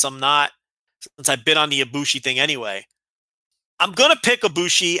 And since I've been on the Ibushi thing anyway, I'm going to pick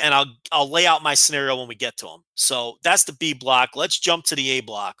Ibushi and I'll lay out my scenario when we get to him. So that's the B block. Let's jump to the A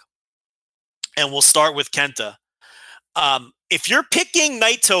block. And we'll start with Kenta. If you're picking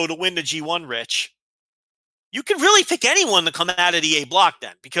Naito to win the G1, Rich, you can really pick anyone to come out of the A block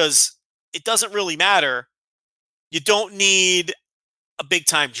then, because it doesn't really matter. You don't need a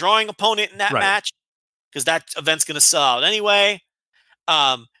big-time drawing opponent in that match because that event's going to sell out anyway.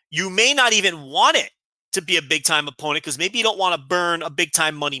 You may not even want it to be a big-time opponent because maybe you don't want to burn a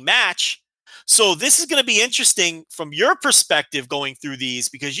big-time money match. So this is going to be interesting from your perspective going through these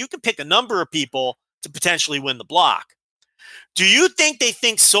because you can pick a number of people to potentially win the block. Do you think they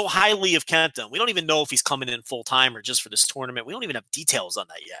think so highly of Kenta? We don't even know if he's coming in full-time or just for this tournament. We don't even have details on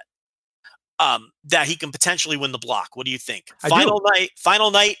that yet. That he can potentially win the block. What do you think?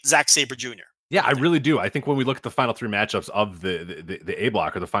 Final night, Zack Sabre Jr. Yeah, I really do. I think when we look at the final three matchups of the A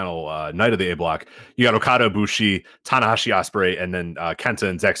block or the final night of the A block, you got Okada, Ibushi, Tanahashi, Ospreay, and then Kenta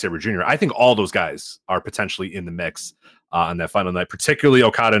and Zack Sabre Jr. I think all those guys are potentially in the mix on that final night, particularly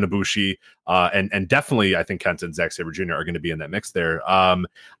Okada and Ibushi, and definitely I think Kenta and Zack Sabre Jr. are going to be in that mix there.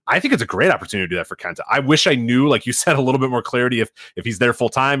 I think it's a great opportunity to do that for Kenta. I wish I knew, like you said, a little bit more clarity if he's there full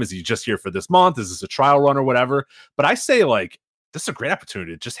time. Is he just here for this month? Is this a trial run or whatever? But I say this is a great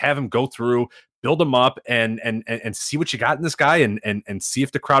opportunity to just have him go through, build him up, and see what you got in this guy, and see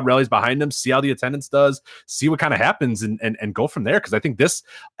if the crowd rallies behind him, see how the attendance does, see what kind of happens, and go from there. Because I think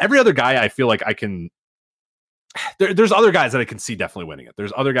every other guy, I feel like I can. There's other guys that I can see definitely winning it.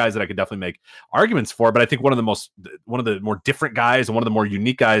 There's other guys that I could definitely make arguments for, but I think one of the more different guys and one of the more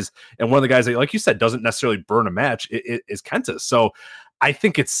unique guys, and one of the guys that, like you said, doesn't necessarily burn a match is Kenta. So I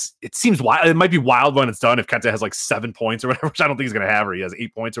think it seems wild. It might be wild when it's done if Kenta has 7 points or whatever, which I don't think he's going to have, or he has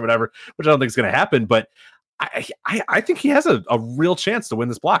 8 points or whatever, which I don't think is going to happen. But I think he has a real chance to win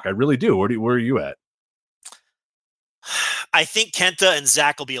this block. I really do. Where are you at? I think Kenta and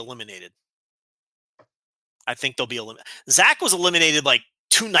Zack will be eliminated. I think they'll be eliminated. Zack was eliminated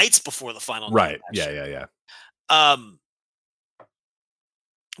 2 nights before the final night. Right. Yeah.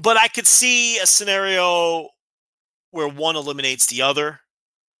 But I could see a scenario where one eliminates the other.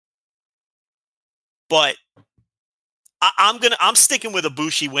 But I'm sticking with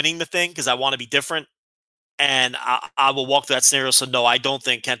Ibushi winning the thing because I want to be different. And I will walk through that scenario. So no, I don't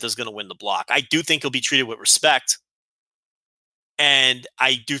think Kenta's going to win the block. I do think he'll be treated with respect. And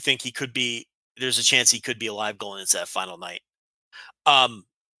I do think there's a chance he could be alive going into that final night.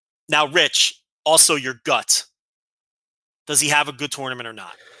 Now, Rich, also your gut. Does he have a good tournament or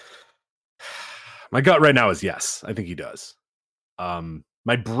not? My gut right now is yes. I think he does.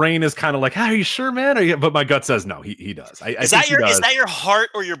 My brain is kind of like, are you sure, man? But my gut says no, he does. Is that your heart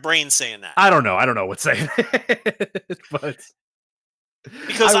or your brain saying that? I don't know. I don't know what's saying it. But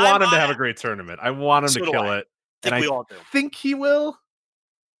because I want him to have a great tournament. I want him to kill it. And I think he will.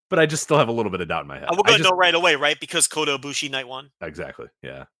 But I just still have a little bit of doubt in my head. We're going to know right away, right? Because Kota Ibushi night 1. Exactly.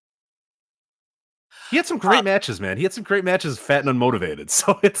 Yeah. He had some great matches, man. He had some great matches, fat and unmotivated.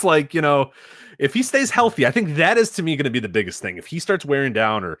 So it's if he stays healthy, I think that is to me going to be the biggest thing. If he starts wearing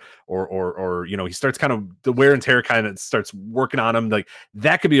down, or he starts kind of the wear and tear kind of starts working on him,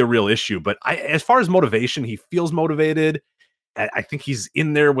 that could be a real issue. But as far as motivation, he feels motivated. I think he's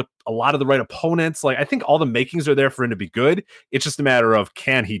in there with a lot of the right opponents. I think all the makings are there for him to be good. It's just a matter of,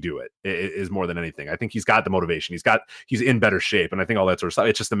 can he do it is more than anything. I think he's got the motivation. He's in better shape. And I think all that sort of stuff,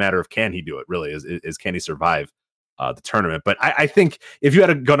 it's just a matter of, can he do it really is can he survive the tournament? But I think if you had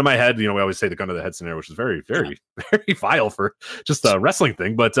a gun to my head, we always say the gun to the head scenario, which is very, very, very vile for just a wrestling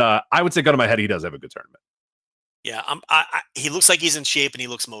thing. But I would say gun to my head, he does have a good tournament. Yeah. He looks like he's in shape and he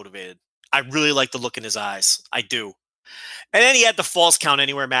looks motivated. I really like the look in his eyes. I do. And then he had the Falls Count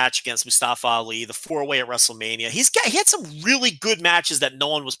Anywhere match against Mustafa Ali, the 4-way at WrestleMania. He had some really good matches that no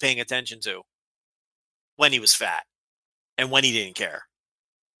one was paying attention to when he was fat and when he didn't care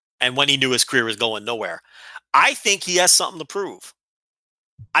and when he knew his career was going nowhere. I think he has something to prove.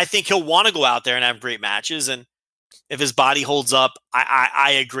 I think he'll want to go out there and have great matches. And if his body holds up,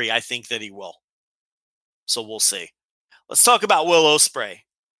 I agree. I think that he will. So we'll see. Let's talk about Will Ospreay.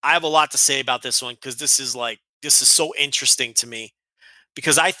 I have a lot to say about this one because this is so interesting to me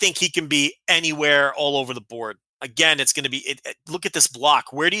because I think he can be anywhere all over the board. Again, it's going to be look at this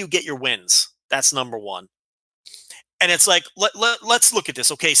block. Where do you get your wins? That's number one. And it's like, let's look at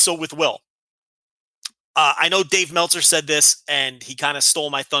this. Okay, so with Will, I know Dave Meltzer said this, and he kind of stole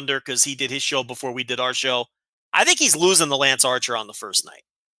my thunder because he did his show before we did our show. I think he's losing to Lance Archer on the first night.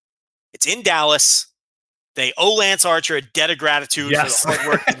 It's in Dallas. They owe Lance Archer a debt of gratitude for the hard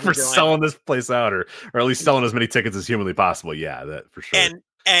work for selling this place out, or at least selling as many tickets as humanly possible. Yeah, that for sure.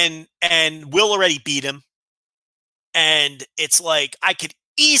 And Will already beat him. And it's like I could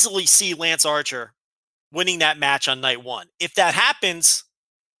easily see Lance Archer winning that match on night one. If that happens,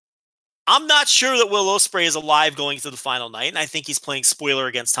 I'm not sure that Will Ospreay is alive going to the final night, and I think he's playing spoiler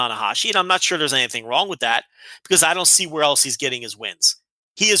against Tanahashi, and I'm not sure there's anything wrong with that because I don't see where else he's getting his wins.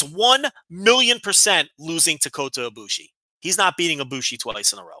 He is 1,000,000% losing to Kota Ibushi. He's not beating Ibushi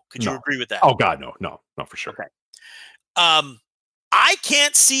twice in a row. Could you agree with that? Oh, God, no, for sure. Okay. I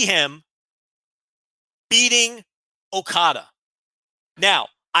can't see him beating Okada. Now,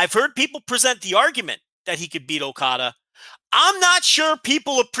 I've heard people present the argument that he could beat Okada. I'm not sure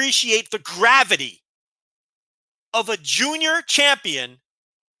people appreciate the gravity of a junior champion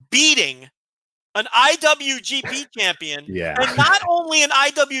beating an IWGP champion. Yeah. And not only an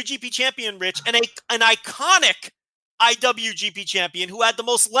IWGP champion, Rich, and an iconic IWGP champion who had the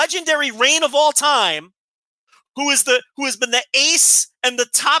most legendary reign of all time, who has been the ace and the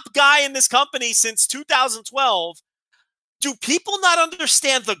top guy in this company since 2012. Do people not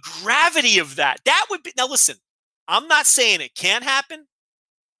understand the gravity of that? That would be, now listen, I'm not saying it can't happen.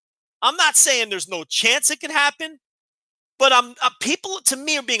 I'm not saying there's no chance it can happen, but people to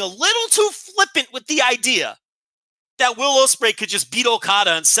me are being a little too flippant with the idea that Will Ospreay could just beat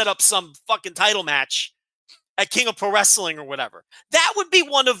Okada and set up some fucking title match at King of Pro Wrestling or whatever. That would be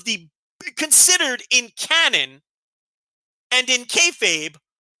one of the considered in canon and in kayfabe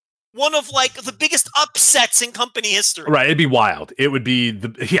one of like the biggest upsets in company history. Right, it'd be wild. It would be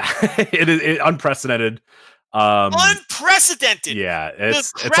it is unprecedented. Unprecedented. Yeah,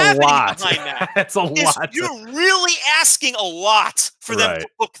 it's a lot. Behind that It's a lot. You're really asking a lot for them to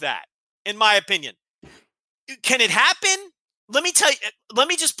book that, in my opinion. Can it happen? Let me tell you. Let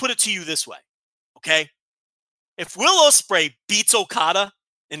me just put it to you this way, okay? If Will Ospreay beats Okada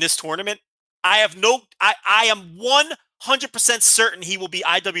in this tournament, I am 100% certain he will be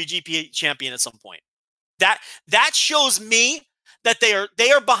IWGP champion at some point. That shows me that they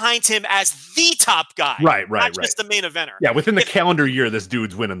are behind him as the top guy. Right. Not just the main eventer. Yeah, within the calendar year, this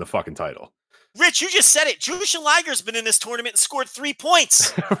dude's winning the fucking title. Rich, you just said it. Jushin Liger's been in this tournament and scored 3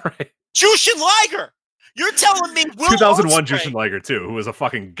 points. Right. Jushin Liger! You're telling me Will 2001 Ospreay, Jushin Liger, too, who was a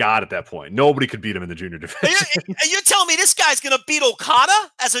fucking god at that point. Nobody could beat him in the junior division. You're telling me this guy's going to beat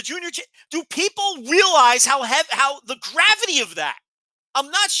Okada as a junior? Do people realize how the gravity of that? I'm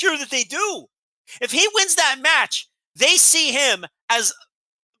not sure that they do. If he wins that match, they see him as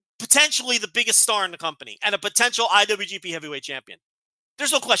potentially the biggest star in the company and a potential IWGP heavyweight champion.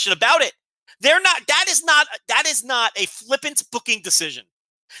 There's no question about it. That is not a flippant booking decision.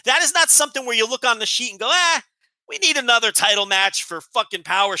 That is not something where you look on the sheet and go, we need another title match for fucking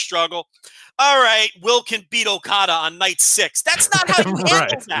Power Struggle. All right, Will can beat Okada on night 6. That's not how you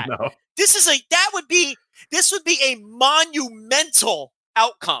handle that. No. This would be a monumental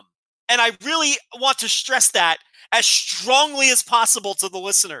outcome. And I really want to stress that as strongly as possible to the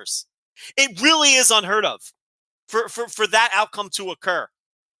listeners. It really is unheard of for that outcome to occur.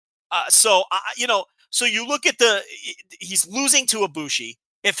 So you look at he's losing to Ibushi.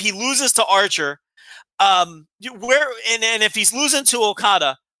 If he loses to Archer, and if he's losing to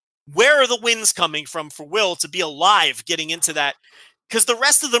Okada, where are the wins coming from for Will to be alive getting into that? Because the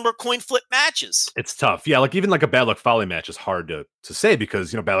rest of them are coin flip matches. It's tough. Yeah, like even like a Bad Luck Fale match is hard to say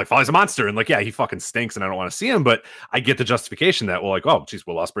because, Bad Luck Fale's a monster and he fucking stinks and I don't want to see him, but I get the justification that, well, like, oh, geez,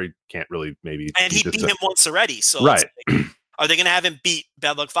 Will Ospreay can't really maybe. And he beat him once already. So right. Are they going to have him beat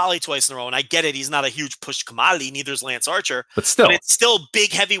Bad Luck Fale twice in a row? And I get it. He's not a huge push commodity. Neither is Lance Archer. But it's still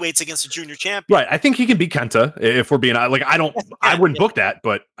big heavyweights against a junior champion. Right. I think he can beat Kenta if we're being I wouldn't book that,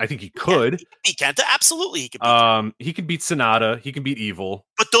 but I think he could. He could beat Kenta. Absolutely. He could beat Kenta. He could beat Sonata. He can beat Evil.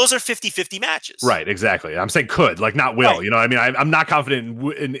 But those are 50-50 matches. Right. Exactly. I'm saying could, not will. Right. You know what I mean? I'm not confident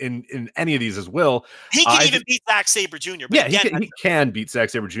in any of these as will. He can even beat Zack Sabre Jr. But yeah, he can beat Zack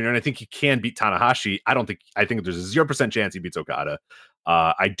Sabre Jr. And I think he can beat Tanahashi. I think there's a 0% chance he beats Okada.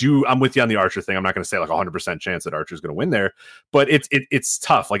 I'm with you on the Archer thing. I'm not going to say like 100% chance that Archer's going to win there, but it's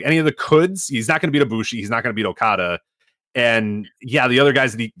tough. Like any of the coulds, he's not going to beat Ibushi. He's not going to beat Okada. And yeah, the other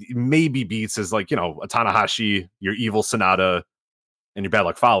guys that he maybe beats is like, a Tanahashi, your Evil Sonata, and your Bad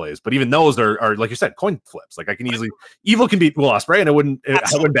Luck Fales. But even those are like you said, coin flips. Like I can easily, Evil can beat Will Ospreay, and I wouldn't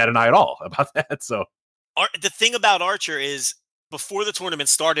bat an eye at all about that. So the thing about Archer is, before the tournament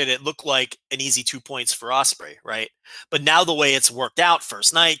started, it looked like an easy 2 points for Ospreay, right? But now the way it's worked out,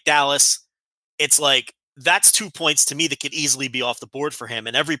 first night, Dallas, it's like that's 2 points to me that could easily be off the board for him.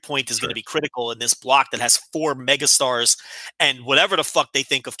 And every point is going to be critical in this block that has 4 megastars and whatever the fuck they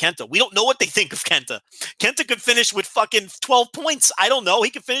think of Kenta. We don't know what they think of Kenta. Kenta could finish with fucking 12 points. I don't know. He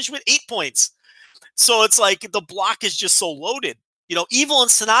could finish with 8 points. So it's like the block is just so loaded. Evil and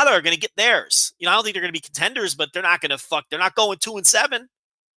Sonata are going to get theirs. I don't think they're going to be contenders, but they're not going to they're not going 2-7.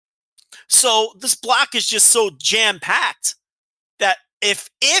 So this block is just so jam-packed that if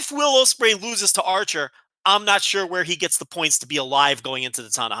Will Ospreay loses to Archer, I'm not sure where he gets the points to be alive going into the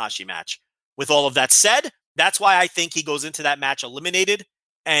Tanahashi match. With all of that said, that's why I think he goes into that match eliminated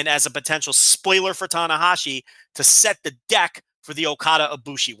and as a potential spoiler for Tanahashi to set the deck for the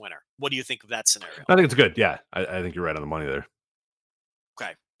Okada-Ibushi winner. What do you think of that scenario? I think it's good. Yeah, I think you're right on the money there.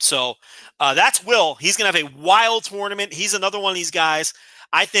 Okay, so that's Will. He's going to have a wild tournament. He's another one of these guys.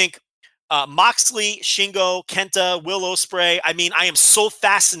 I think Moxley, Shingo, Kenta, Will Ospreay. I mean, I am so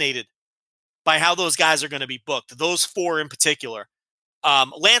fascinated by how those guys are going to be booked. Those 4 in particular.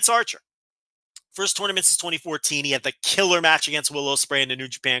 Lance Archer. First tournament since 2014. He had the killer match against Will Ospreay in the New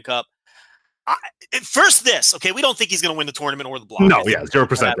Japan Cup. Okay, we don't think he's going to win the tournament or the block. No, yeah,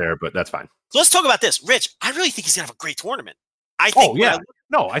 0% there, but that's fine. So let's talk about this. Rich, I really think he's going to have a great tournament. I think.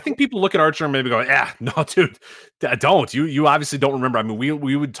 I think people look at Archer and maybe go, no, dude, don't. You obviously don't remember. I mean,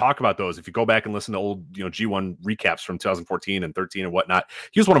 we would talk about those. If you go back and listen to old, G1 recaps from 2014 and 13 and whatnot,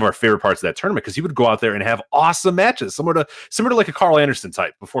 he was one of our favorite parts of that tournament because he would go out there and have awesome matches, similar to like a Carl Anderson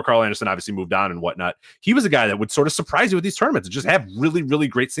type. Before Carl Anderson obviously moved on and whatnot, he was a guy that would sort of surprise you with these tournaments and just have really, really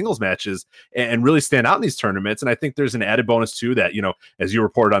great singles matches and really stand out in these tournaments. And I think there's an added bonus too that, as you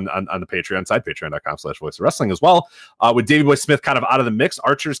reported on the Patreon side, patreon.com/voice of wrestling as well, with Davey Boy Smith kind of out of the mix,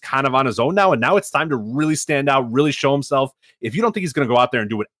 Archer's kind of on his own now, and now it's time to really stand out, really show himself. If you don't think he's going to go out there and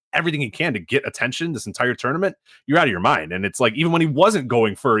do everything he can to get attention this entire tournament, you're out of your mind. And it's like, even when he wasn't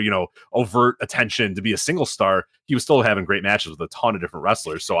going for, overt attention to be a single star, he was still having great matches with a ton of different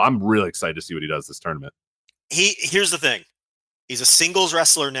wrestlers. So I'm really excited to see what he does this tournament. Here's the thing. He's a singles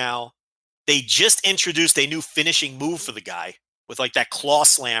wrestler now. They just introduced a new finishing move for the guy with like that claw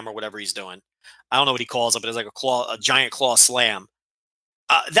slam or whatever he's doing. I don't know what he calls it, but it's like a giant claw slam.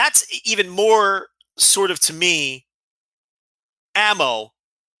 That's even more sort of, to me, ammo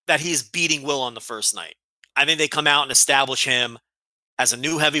that he's beating Will on the first night. I think they come out and establish him as a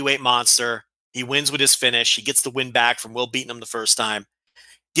new heavyweight monster. He wins with his finish. He gets the win back from Will beating him the first time.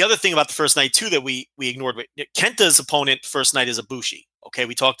 The other thing about the first night, too, that we ignored, Kenta's opponent first night is Ibushi. Okay,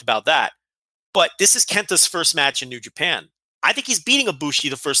 we talked about that. But this is Kenta's first match in New Japan. I think he's beating Ibushi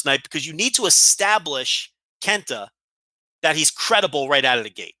the first night because you need to establish Kenta that he's credible right out of the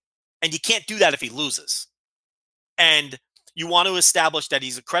gate. And you can't do that if he loses. And you want to establish that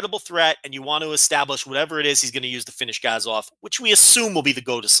he's a credible threat, and you want to establish whatever it is he's going to use to finish guys off, which we assume will be the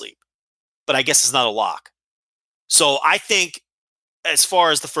go to sleep. But I guess it's not a lock. So I think as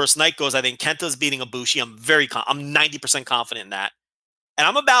far as the first night goes, I think Kenta's beating Ibushi. I'm 90% confident in that. And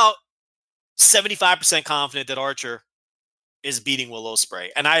I'm about 75% confident that Archer is beating Will Ospreay.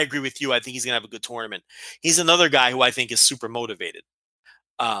 And I agree with you. I think he's going to have a good tournament. He's another guy who I think is super motivated.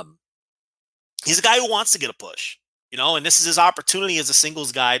 He's a guy who wants to get a push, and this is his opportunity as a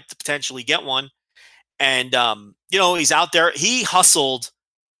singles guy to potentially get one. And, he's out there. He hustled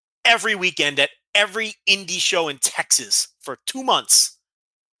every weekend at every indie show in Texas for 2 months,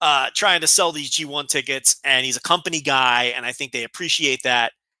 trying to sell these G1 tickets. And he's a company guy, and I think they appreciate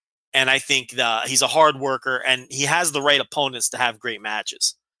that. And I think he's a hard worker, and he has the right opponents to have great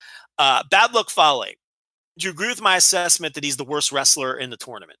matches. Bad Luck Fale. Do you agree with my assessment that he's the worst wrestler in the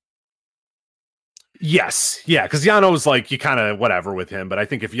tournament? Yes. Yeah, because Yano's like, you kind of whatever with him, but I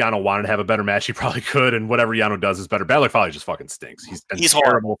think if Yano wanted to have a better match, he probably could, and whatever Yano does is better. Bad Luck Fale just fucking stinks. He's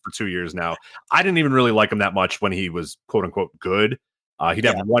horrible for 2 years now. I didn't even really like him that much when he was quote-unquote good. He'd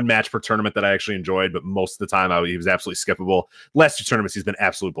have one match per tournament that I actually enjoyed, but most of the time he was absolutely skippable. Last 2 tournaments, he's been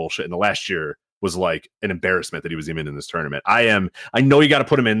absolute bullshit. In the last year, was like an embarrassment that he was even in this tournament. I know you got to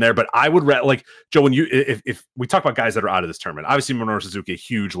put him in there, but I would like Joe, when if we talk about guys that are out of this tournament, obviously Minoru Suzuki, a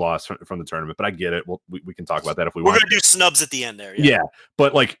huge loss from the tournament, but I get it. We can talk about that if we want. We're going to do snubs at the end there. Yeah.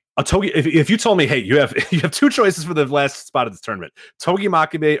 But like a Togi, if you told me, hey, you have two choices for the last spot of this tournament, Togi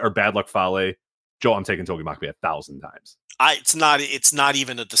Makabe or Bad Luck Fale, Joe, I'm taking Togi Makabe 1,000 times. It's not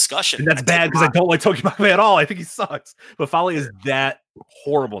even a discussion. And that's bad because I don't like Togi Makabe at all. I think he sucks. But Fale is that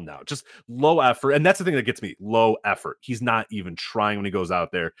horrible now. Just low effort. And that's the thing that gets me. Low effort. He's not even trying when he goes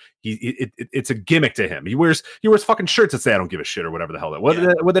out there. It's a gimmick to him. He wears fucking shirts that say I don't give a shit or whatever the hell that. What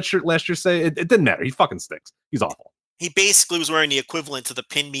did that shirt last year say? It didn't matter. He fucking stinks. He's awful. He basically was wearing the equivalent to the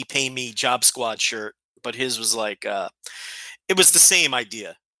pin me, pay me Job Squad shirt, but his was like it was the same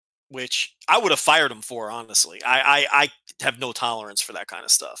idea, which I would have fired him for, honestly. I have no tolerance for that kind of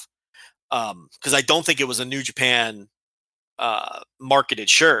stuff. Because I don't think it was a New Japan marketed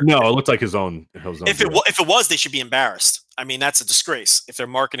shirt. No, it looked like his own if it was, they should be embarrassed. I mean, that's a disgrace. If they're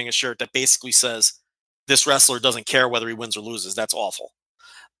marketing a shirt that basically says this wrestler doesn't care whether he wins or loses, that's awful.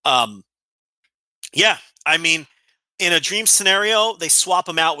 Yeah, I mean, in a dream scenario, they swap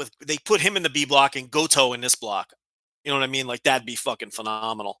him out they put him in the B block and Goto in this block. You know what I mean? Like, that'd be fucking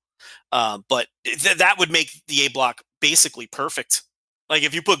phenomenal. But that would make the A block basically perfect. Like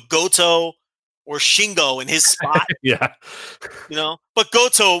if you put Goto or Shingo in his spot, yeah, you know, but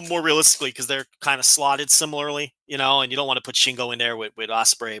Goto more realistically, because they're kind of slotted similarly, you know, and you don't want to put Shingo in there with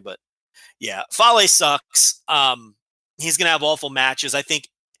Ospreay, but yeah, Fale sucks. He's going to have awful matches. I think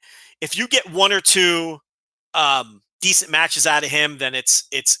if you get one or two decent matches out of him, then it's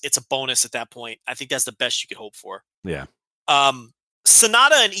a bonus at that point. I think that's the best you could hope for. Yeah.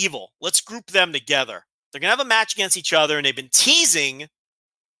 Sonata and Evil, let's group them together. They're going to have a match against each other, and they've been teasing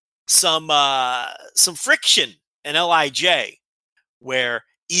some friction in LIJ where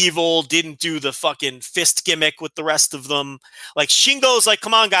Evil didn't do the fucking fist gimmick with the rest of them. Like Shingo's like,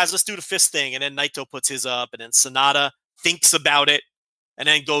 come on guys, let's do the fist thing. And then Naito puts his up, and then Sonata thinks about it and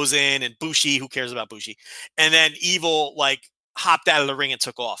then goes in, and Bushi, who cares about Bushi? And then Evil like hopped out of the ring and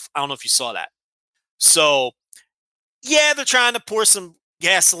took off. I don't know if you saw that. So yeah, they're trying to pour some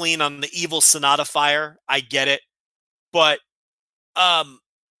gasoline on the Evil Sonata fire. I get it. But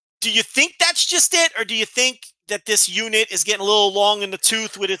do you think that's just it? Or do you think that this unit is getting a little long in the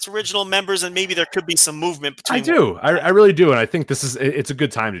tooth with its original members, and maybe there could be some movement between? I do. I really do. And I think it's a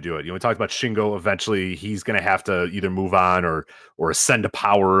good time to do it. You know, we talked about Shingo. Eventually he's going to have to either move on or ascend to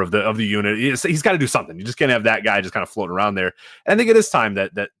power of the unit. He's got to do something. You just can't have that guy just kind of floating around there. And I think it is time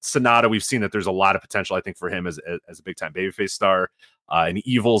that Sonata, we've seen that there's a lot of potential, I think, for him as a big time babyface star. And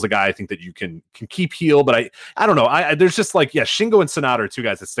Evil's a guy I think that you can keep heel, but I don't know. There's just like, yeah, Shingo and Sonata are two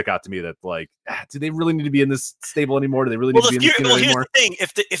guys that stick out to me that like, do they really need to be in this stable anymore? Do they really need to be in this anymore? Here's the thing.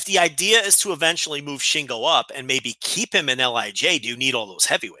 If the idea is to eventually move Shingo up and maybe keep him in LIJ, do you need all those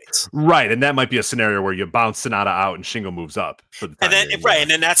heavyweights? Right. And that might be a scenario where you bounce Sonata out and Shingo moves up for the time. And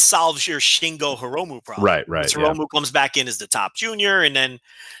then that solves your Shingo Hiromu problem. Right. Hiromu comes back in as the top junior, and then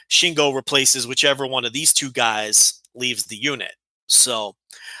Shingo replaces whichever one of these two guys leaves the unit. So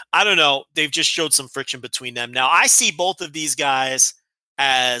I don't know. They've just showed some friction between them. Now I see both of these guys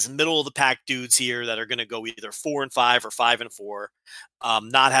as middle of the pack dudes here that are going to go either 4-5 or 5-4,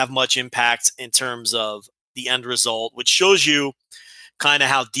 not have much impact in terms of the end result, which shows you kind of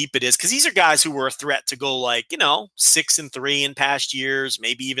how deep it is. Cause these are guys who were a threat to go 6-3 in past years,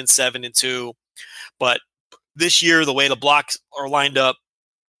 maybe even 7-2. But this year, the way the blocks are lined up,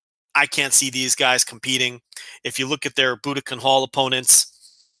 I can't see these guys competing. If you look at their Budokan Hall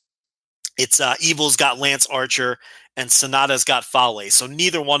opponents, it's Evil's got Lance Archer and Sonata's got Fale. So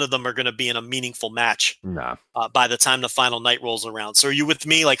neither one of them are going to be in a meaningful match by the time the final night rolls around. So are you with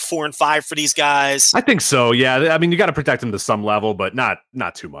me? Like 4-5 for these guys? I think so. Yeah. I mean, you got to protect them to some level, but not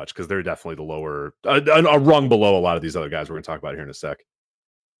too much, because they're definitely the lower, a rung below a lot of these other guys we're going to talk about here in a sec.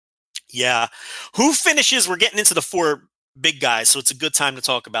 Yeah. Who finishes? We're getting into the 4 big guys, so it's a good time to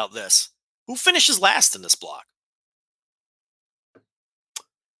talk about this. Who finishes last in this block?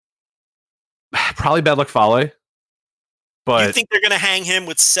 Probably Bad Luck Fale. But you think they're going to hang him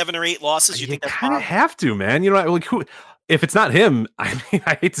with 7 or 8 losses? You think kind of have to, man? You know, like who? If it's not him, I mean,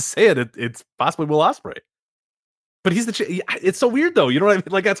 I hate to say it, it's possibly Will Ospreay. But he's it's so weird though. You know what I mean?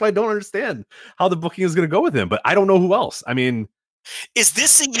 Like that's why I don't understand how the booking is going to go with him. But I don't know who else. I mean. Is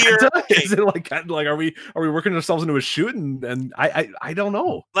this a year? Is it like are we working ourselves into a shoot? And I don't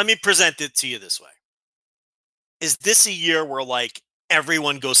know. Let me present it to you this way. Is this a year where like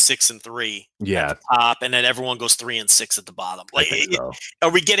everyone goes 6-3 at the top, and then everyone goes 3-6 at the bottom? Like, so. Are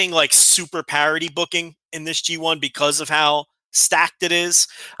we getting like super parity booking in this G1 because of how stacked it is,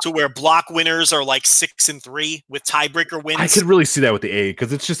 to where block winners are like 6-3 with tiebreaker wins. I could really see that with the A,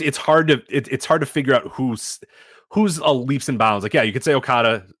 because it's hard to figure out who's leaps and bounds. Like, yeah, you could say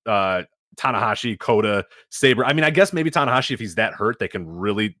Okada, Tanahashi, Kota, Sabre. I mean, I guess maybe Tanahashi, if he's that hurt, they can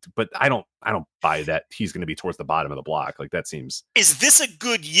really, but I don't buy that he's going to be towards the bottom of the block. Like, that seems. Is this a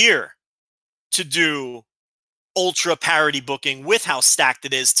good year to do ultra parity booking with how stacked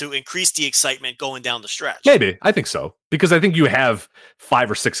it is to increase the excitement going down the stretch? Maybe. I think so, because I think you have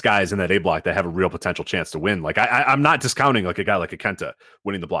 5 or 6 guys in that A block that have a real potential chance to win. Like, I'm not discounting like a guy like a Kenta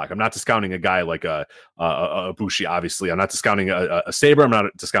winning the block. I'm not discounting a guy like a Ibushi, obviously. I'm not discounting a Sabre. I'm not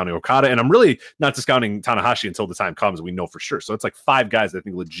discounting Okada, and I'm really not discounting Tanahashi until the time comes. We know for sure. So it's like 5 guys that I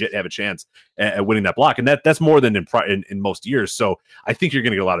think legit have a chance at winning that block, and that's more than in most years. So I think you're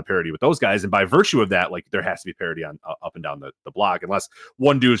going to get a lot of parity with those guys, and by virtue of that, like, there has to be parity on up and down the block, unless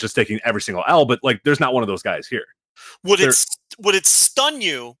one dude is just taking every single L. But like, there's not one of those guys here. Would it stun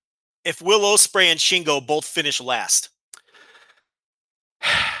you if Will Ospreay and Shingo both finish last?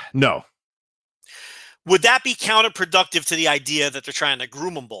 No. Would that be counterproductive to the idea that they're trying to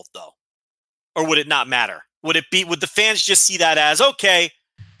groom them both, though? Or would it not matter? Would the fans just see that as, okay,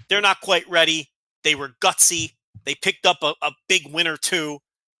 they're not quite ready, they were gutsy, they picked up a big win or two?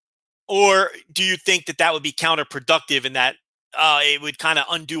 Or do you think that would be counterproductive in that it would kind of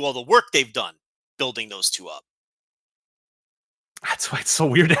undo all the work they've done building those two up? That's why it's so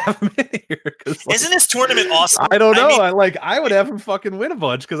weird to have him in here. Like, isn't this tournament awesome? I don't know. I would have him fucking win a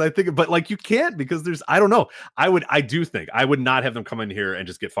bunch, because I think, but like, you can't, because I don't know. I would not have them come in here and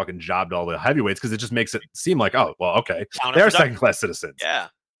just get fucking jobbed all the heavyweights, because it just makes it seem like, oh, well, okay, they're second class citizens. Yeah.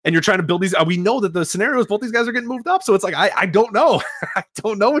 And you're trying to build these. We know that the scenarios, both these guys are getting moved up. So it's like, I don't know. I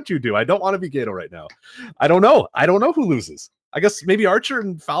don't know what you do. I don't want to be Gato right now. I don't know. I don't know who loses. I guess maybe Archer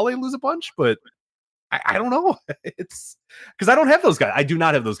and Fale lose a bunch, but I don't know. It's because I don't have those guys. I do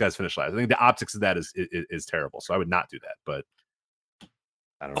not have those guys finish last. I think the optics of that is terrible. So I would not do that. But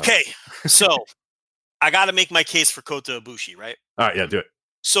I don't know. Okay, so I got to make my case for Kota Ibushi, right? All right, yeah, do it.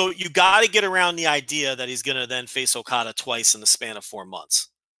 So you got to get around the idea that he's going to then face Okada twice in the span of 4 months.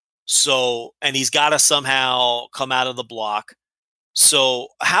 So, and he's got to somehow come out of the block. So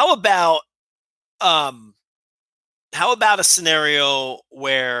how about a scenario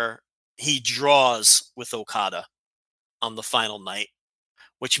where he draws with Okada on the final night,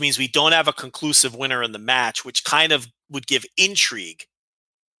 which means we don't have a conclusive winner in the match, which kind of would give intrigue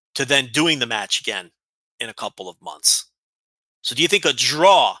to then doing the match again in a couple of months. So do you think a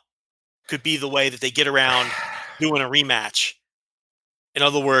draw could be the way that they get around doing a rematch? In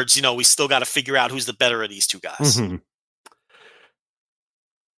other words, we still got to figure out who's the better of these two guys. Mm-hmm.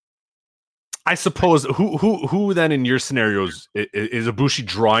 I suppose who then in your scenarios is Ibushi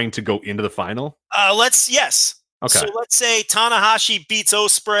drawing to go into the final? Yes. Okay. So let's say Tanahashi beats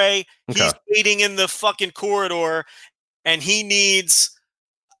Ospreay. Okay. He's waiting in the fucking corridor, and he needs,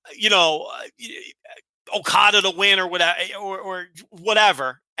 Okada to win or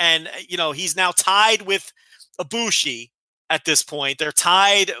whatever. And he's now tied with Ibushi at this point. They're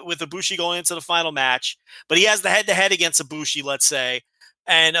tied with Ibushi going into the final match, but he has the head-to-head against Ibushi, let's say.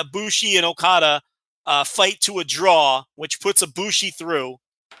 And Ibushi and Okada fight to a draw, which puts Ibushi through,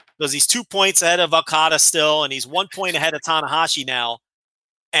 because he's 2 points ahead of Okada still, and he's 1 point ahead of Tanahashi now.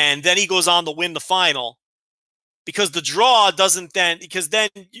 And then he goes on to win the final, because the draw doesn't then, because then,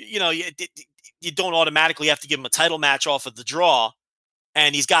 you don't automatically have to give him a title match off of the draw.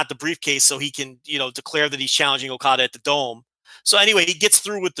 And he's got the briefcase, so he can, declare that he's challenging Okada at the Dome. So anyway, he gets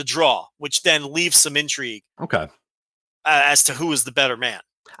through with the draw, which then leaves some intrigue. Okay. As to who is the better man.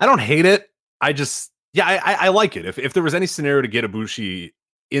 I don't hate it. I like it. If there was any scenario to get Ibushi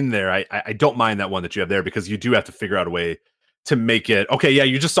in there, I don't mind that one that you have there, because you do have to figure out a way to make it okay. Yeah,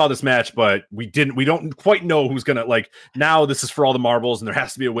 you just saw this match, but we don't quite know who's gonna, like, now this is for all the marbles, and there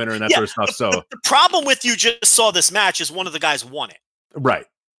has to be a winner and that sort of stuff. So the problem with you just saw this match is one of the guys won it, right?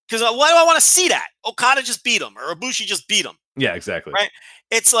 Because why do I want to see that? Okada just beat him, or Ibushi just beat him. Yeah, exactly. Right.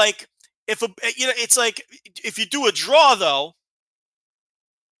 It's like if you do a draw though,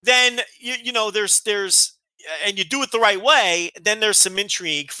 then there's and you do it the right way, then there's some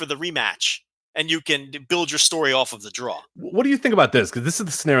intrigue for the rematch, and you can build your story off of the draw. What do you think about this? Because this is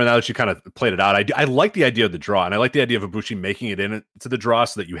the scenario now that you kind of played it out. I like the idea of the draw, and I like the idea of Ibushi making it into the draw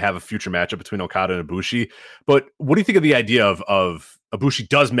so that you have a future matchup between Okada and Ibushi. But what do you think of the idea of Ibushi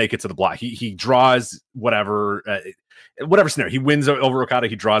does make it to the block? He draws whatever scenario. He wins over Okada.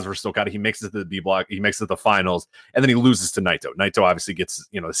 He draws versus Okada. He makes it to the B block. He makes it to the finals, and then he loses to Naito. Naito obviously gets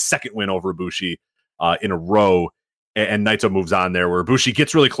the second win over Ibushi in a row. and Naito moves on there, where Ibushi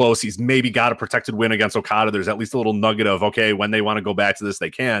gets really close. He's maybe got a protected win against Okada. There's at least a little nugget of, okay, when they want to go back to this, they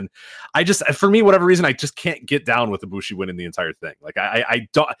can. For me, whatever reason, I just can't get down with Ibushi winning the entire thing. Like, I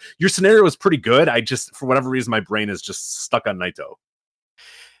don't, your scenario is pretty good. For whatever reason, my brain is just stuck on Naito.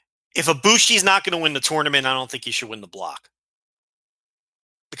 If Ibushi's not going to win the tournament, I don't think he should win the block.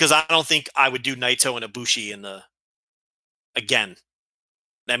 Because I don't think I would do Naito and Ibushi again.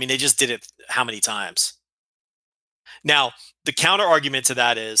 I mean, they just did it how many times? Now, the counter argument to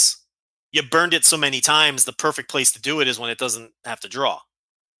that is you burned it so many times, the perfect place to do it is when it doesn't have to draw.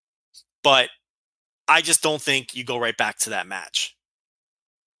 But I just don't think you go right back to that match.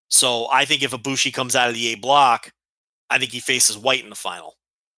 So I think if Ibushi comes out of the A block, I think he faces White in the final.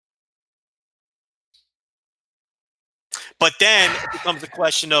 But then it becomes a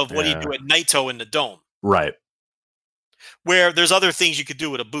question of what do you do at Naito in the Dome? Right. Where there's other things you could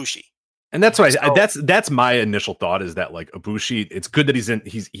do with Ibushi. And that's why that's my initial thought, is that, like, Ibushi, it's good that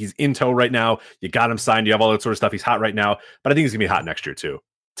he's in tow right now. You got him signed, you have all that sort of stuff. He's hot right now, but I think he's gonna be hot next year too.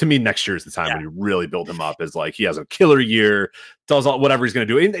 To me, next year is the time when you really build him up as, like, he has a killer year, does whatever he's gonna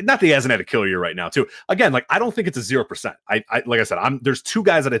do. And not that he hasn't had a killer year right now too. Again, like, I don't think it's a 0%. I like I said, there's two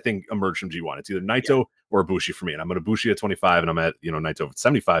guys that I think emerge from G1. It's either Naito or Ibushi for me, and I'm at Ibushi at 25, and I'm at Naito at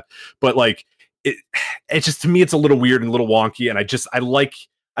 75. But, like, it just, to me, it's a little weird and a little wonky, and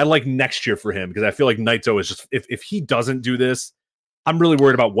I like next year for him, because I feel like Naito is just, if he doesn't do this, I'm really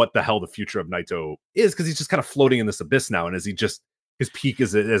worried about what the hell the future of Naito is, because he's just kind of floating in this abyss now, and is he just, his peak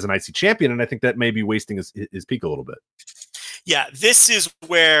as an IC champion, and I think that may be wasting his peak a little bit. Yeah, this is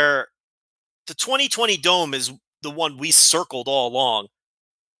where the 2020 Dome is the one we circled all along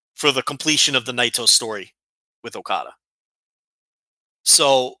for the completion of the Naito story with Okada.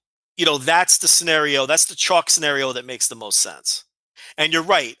 So, that's the scenario, that's the chalk scenario that makes the most sense. And you're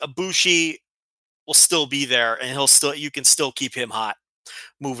right, Ibushi will still be there, and you can still keep him hot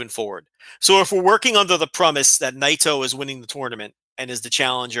moving forward. So if we're working under the premise that Naito is winning the tournament and is the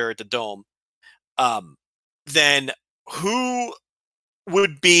challenger at the Dome, then who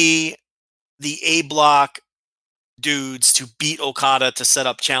would be the A block dudes to beat Okada to set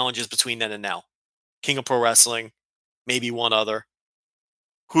up challenges between then and now? King of Pro Wrestling, maybe one other.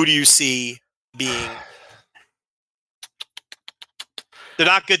 Who do you see being? They're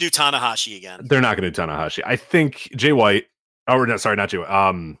not going to do Tanahashi again. They're not going to do Tanahashi. I think Jay White. Oh, no, sorry, not Jay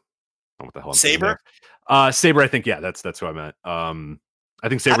White. What the hell? Saber? Saber, I think, that's who I meant. I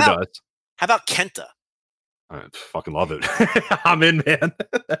think Saber does. How about Kenta? I fucking love it. I'm in, man.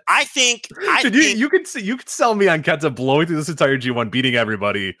 I think you could sell me on Kenta blowing through this entire G1, beating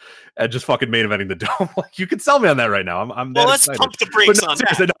everybody, and just fucking main eventing the Dome. Like, you could sell me on that right now. I'm well, let's pump the brakes on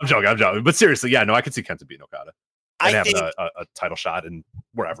that. No, I'm joking. But seriously, yeah, no, I could see Kenta beating Okada and having a title shot in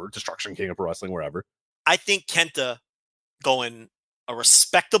wherever, Destruction King of Pro Wrestling, wherever. I think Kenta going a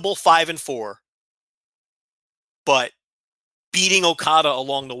respectable 5-4, but beating Okada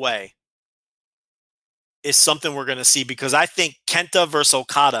along the way is something we're going to see, because I think Kenta versus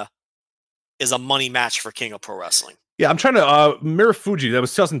Okada is a money match for King of Pro Wrestling. Yeah, I'm trying to Mirufuji. That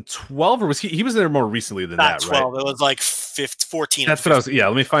was 2012, or was he was there more recently than Not that? 12. Right? It was like 14. That's what I was. Yeah,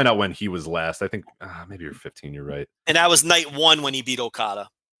 let me find out when he was last. I think maybe you're 15. You're right. And that was night 1 when he beat Okada,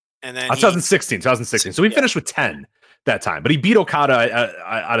 and then 2016. So he finished with 10 that time, but he beat Okada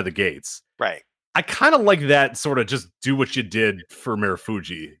out of the gates. Right. I kind of like that sort of just do what you did for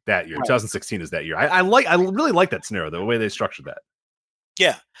Mirufuji that year. Right. 2016 is that year. I really like that scenario, the way they structured that.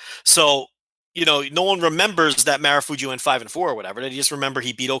 Yeah. So, no one remembers that Mirufuji went 5-4 or whatever. They just remember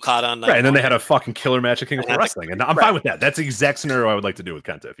he beat Okada on night 1. And then they had a fucking killer match at King of Pro Wrestling. And I'm fine with that. That's the exact scenario I would like to do with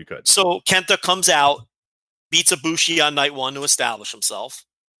Kenta, if you could. So Kenta comes out, beats Ibushi on night 1 to establish himself,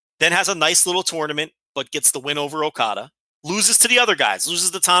 then has a nice little tournament, but gets the win over Okada, loses to the other guys,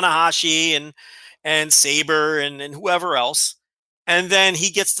 loses to Tanahashi and Saber and whoever else. And then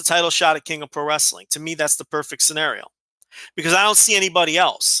he gets the title shot at King of Pro Wrestling. To me, that's the perfect scenario, because I don't see anybody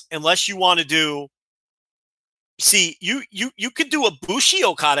else unless you want to do. See, you could do a Ibushi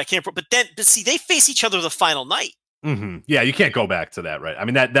Okada, but see, they face each other the final night. Mm-hmm. Yeah, you can't go back to that, right? I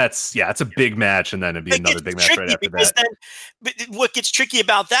mean, that's it's a big match, and then it'd be another big match right after that. But what gets tricky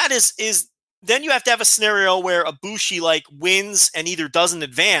about that is then you have to have a scenario where Ibushi wins and either doesn't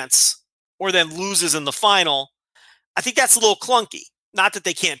advance or then loses in the final. I think that's a little clunky. Not that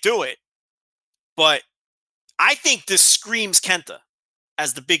they can't do it, but I think this screams Kenta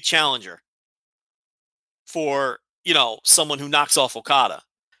as the big challenger for, someone who knocks off Okada.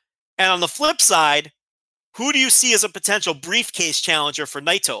 And on the flip side, who do you see as a potential briefcase challenger for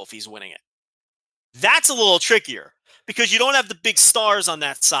Naito if he's winning it? That's a little trickier, because you don't have the big stars on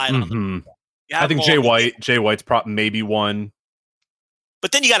that side. Mm-hmm. I think Jay White's maybe one.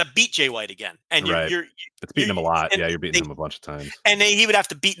 But then you got to beat Jay White again, and it's beating him a lot. Yeah, you're beating him a bunch of times. And he would have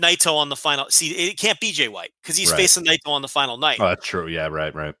to beat Naito on the final. See, it can't be Jay White because he's facing Naito on the final night. Oh, that's true. Yeah,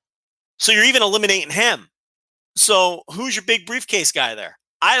 right. So you're even eliminating him. So who's your big briefcase guy there?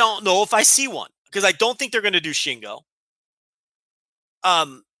 I don't know if I see one because I don't think they're going to do Shingo.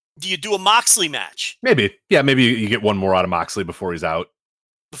 Do you do a Moxley match? Maybe. Yeah, maybe you get one more out of Moxley before he's out.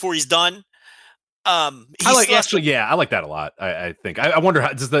 Before he's done. I like that a lot. I think. I wonder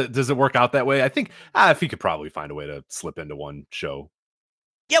how does it work out that way? I think if he could probably find a way to slip into one show.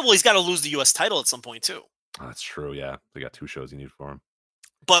 Yeah, well, he's got to lose the U.S. title at some point too. Oh, that's true. Yeah, they got 2 shows you need for him.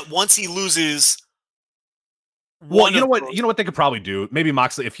 But once he loses, you know what they could probably do? Maybe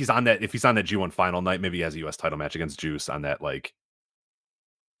Moxley, if he's on that G1 final night, maybe he has a U.S. title match against Juice on that, like,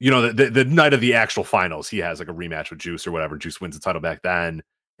 the night of the actual finals. He has like a rematch with Juice or whatever. Juice wins the title back then.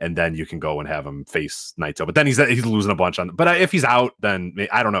 And then you can go and have him face Naito. But then he's losing a bunch on. But if he's out, then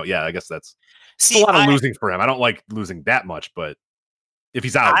I don't know. Yeah, I guess that's a lot of losing for him. I don't like losing that much, but if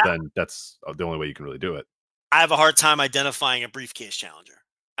he's out, then that's the only way you can really do it. I have a hard time identifying a briefcase challenger.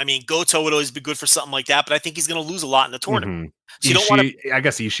 I mean, Goto would always be good for something like that, but I think he's going to lose a lot in the tournament. Mm-hmm. So you don't want to. I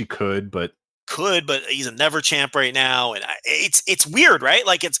guess Ishii could, but he's a never champ right now, and it's weird, right?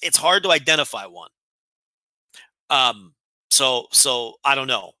 Like it's hard to identify one. So I don't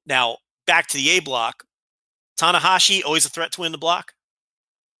know. Now, back to the A block. Tanahashi, always a threat to win the block.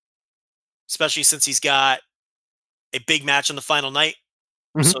 Especially since he's got a big match on the final night.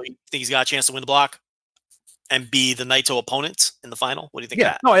 Mm-hmm. So you think he's got a chance to win the block and be the Naito opponent in the final? What do you think of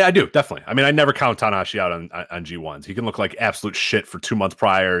that? No, I do, definitely. I mean, I never count Tanahashi out on G1s. He can look like absolute shit for 2 months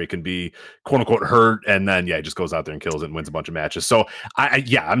prior. He can be quote-unquote hurt, and then, he just goes out there and kills it and wins a bunch of matches. So, I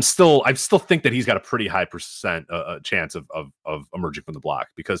still think that he's got a pretty high percent chance of emerging from the block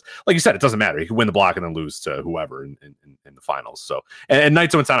because, like you said, it doesn't matter. He can win the block and then lose to whoever in the finals. So, and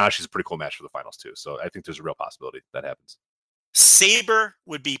Naito and Tanahashi is a pretty cool match for the finals, too. So, I think there's a real possibility that happens. Sabre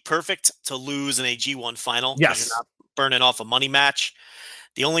would be perfect to lose in a G1 final. Yes. You're not burning off a money match.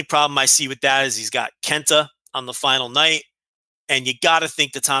 The only problem I see with that is he's got Kenta on the final night, and you got to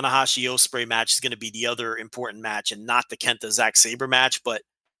think the Tanahashi Ospreay match is going to be the other important match and not the Kenta Zack Sabre match. But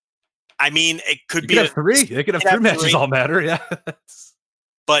I mean, it could be three. They could have 3 matches all matter. Yeah.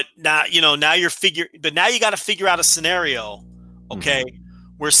 But now, now you got to figure out a scenario, okay,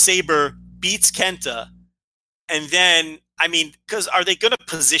 where Sabre beats Kenta, and then, I mean, because are they going to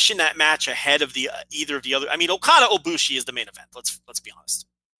position that match ahead of either of the other? I mean, Okada Ibushi is the main event. Let's be honest.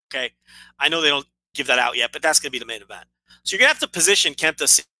 Okay, I know they don't give that out yet, but that's going to be the main event. So you're going to have to position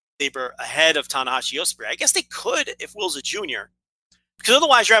Kenta Sabre ahead of Tanahashi Ospreay. I guess they could if Will's a junior, because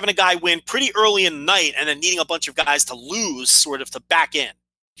otherwise you're having a guy win pretty early in the night and then needing a bunch of guys to lose, sort of to back in.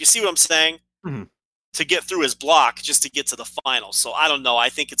 You see what I'm saying? Mm-hmm. To get through his block just to get to the final. So I don't know. I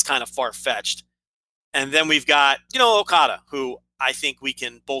think it's kind of far fetched. And then we've got, Okada, who I think we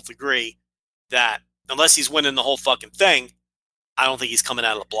can both agree that unless he's winning the whole fucking thing, I don't think he's coming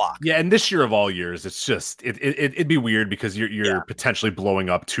out of the block. Yeah, and this year of all years, it's just it'd be weird because you're potentially blowing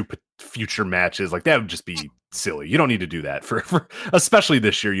up 2 future matches. Like that would just be silly. You don't need to do that for especially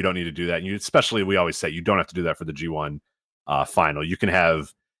this year. You don't need to do that. And especially we always say you don't have to do that for the G1 final. You can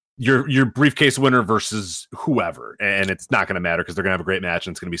have your briefcase winner versus whoever, and it's not going to matter because they're going to have a great match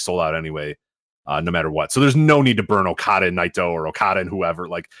and it's going to be sold out anyway. No matter what. So there's no need to burn Okada and Naito or Okada and whoever.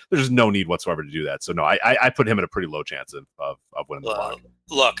 Like there's no need whatsoever to do that. So no, I put him at a pretty low chance of winning the block.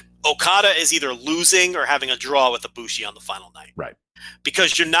 Look, Okada is either losing or having a draw with Ibushi on the final night. Right.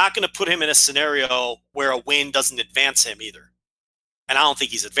 Because you're not going to put him in a scenario where a win doesn't advance him either. And I don't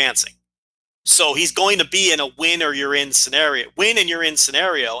think he's advancing. So he's going to be in a win and you're in scenario,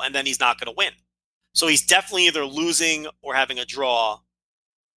 and then he's not going to win. So he's definitely either losing or having a draw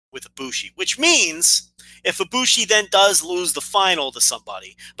with Ibushi, which means if Ibushi then does lose the final to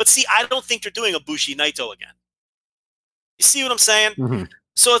somebody, but see, I don't think they're doing Ibushi Naito again. You see what I'm saying? Mm-hmm.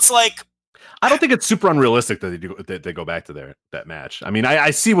 So it's like, I don't think it's super unrealistic that they go back to that match. I mean,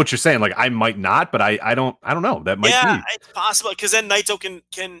 I see what you're saying. Like I might not, but I don't know. That might be. It's possible because then Naito can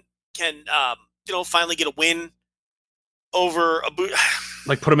finally get a win over Ibushi.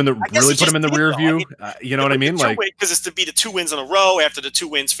 Like put him in the rear view. You know what I mean? Like because it's to be the 2 wins in a row after the 2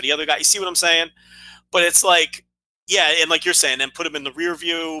 wins for the other guy. You see what I'm saying? But it's like, yeah, and like you're saying, then put him in the rear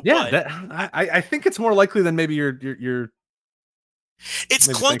view. Yeah, I think it's more likely than maybe you're. It's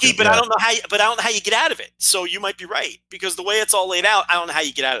clunky, but I don't know how. But I don't know how you get out of it. So you might be right because the way it's all laid out, I don't know how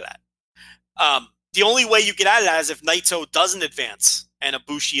you get out of that. The only way you get out of that is if Naito doesn't advance and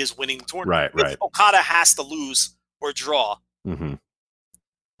Ibushi is winning the tournament. Right. Okada has to lose or draw. Mm-hmm.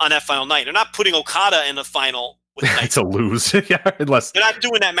 on that final night. They're not putting Okada in the final with Naito. To lose. Yeah, unless they're not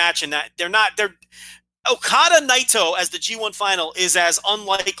doing that match in that. They're Okada Naito as the G1 final is as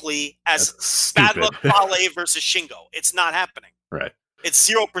unlikely as Bad Luck Fale versus Shingo. It's not happening. Right. It's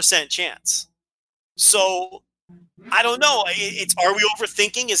 0% chance. So I don't know. Are we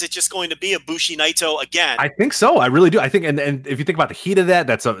overthinking? Is it just going to be a Bushi Naito again? I think so. I really do. I think, and if you think about the heat of that,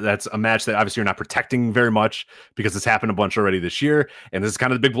 that's a match that obviously you're not protecting very much because it's happened a bunch already this year, and this is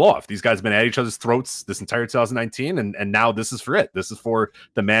kind of the big blow off. These guys have been at each other's throats this entire 2019, and now this is for it. This is for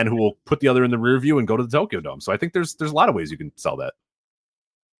the man who will put the other in the rear view and go to the Tokyo Dome. So I think there's a lot of ways you can sell that.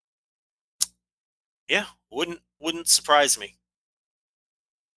 Yeah, wouldn't surprise me.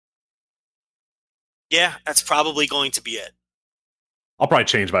 Yeah, that's probably going to be it. I'll probably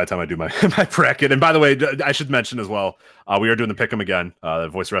change by the time I do my bracket. And by the way, I should mention as well, we are doing the pick'em again.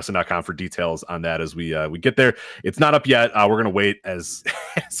 VoiceWrestling.com for details on that as we get there. It's not up yet. We're gonna wait as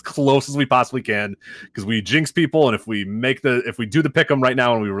close as we possibly can because we jinx people. And if we do the pick'em right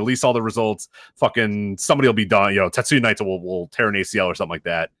now and we release all the results, fucking somebody will be done. Tetsuya Naito will tear an ACL or something like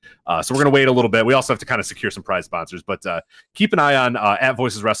that. So we're gonna wait a little bit. We also have to kind of secure some prize sponsors, but keep an eye on at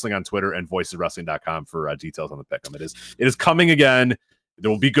Voices Wrestling on Twitter and VoicesWrestling.com for details on the pick'em. It is coming again. There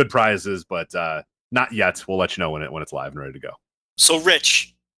will be good prizes, but not yet. We'll let you know when it's live and ready to go. So,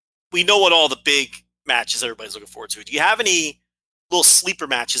 Rich, we know what all the big matches everybody's looking forward to. Do you have any little sleeper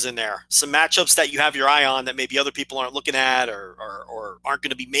matches in there? Some matchups that you have your eye on that maybe other people aren't looking at or aren't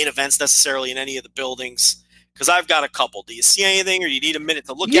going to be main events necessarily in any of the buildings? Because I've got a couple. Do you see anything, or do you need a minute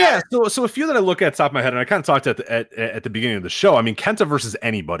to look at? Yeah, so a few that I look at top of my head, and I kind of talked at the beginning of the show. I mean, Kenta versus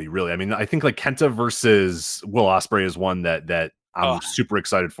anybody, really. I mean, I think like Kenta versus Will Ospreay is one that I'm super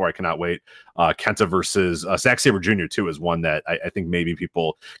excited for. I cannot wait. Kenta versus Zack Sabre Jr. too is one that I think maybe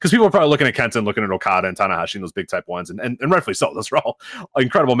because people are probably looking at Kenta and looking at Okada and Tanahashi and those big type ones, and rightfully so. Those are all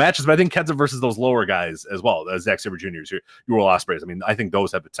incredible matches. But I think Kenta versus those lower guys as well, Zack Sabre Jr.'s, your Will Ospreays. I mean, I think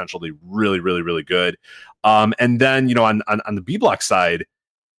those have potential to be really, really, really good. And then on the B block side,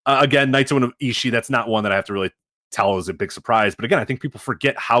 again, Naito and Ishii. That's not one that I have to really tell is a big surprise. But again, I think people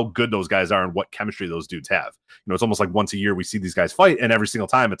forget how good those guys are and what chemistry those dudes have. It's almost like once a year we see these guys fight, and every single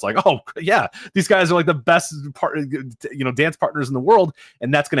time it's like, oh yeah, these guys are like the best dance partners in the world,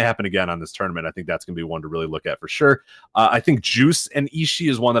 and that's going to happen again on this tournament. I think that's going to be one to really look at for sure. I think Juice and Ishii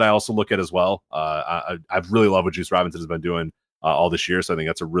is one that I also look at as well. I really love what Juice Robinson has been doing all this year, so I think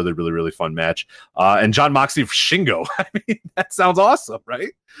that's a really, really, really fun match. And John Moxley for Shingo. I mean, that sounds awesome,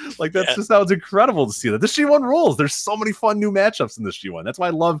 right? Like that just sounds incredible to see that. This G1 rules. There's so many fun new matchups in this G1. That's why I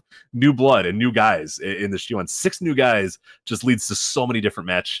love new blood and new guys in this G1. 6 new guys just leads to so many different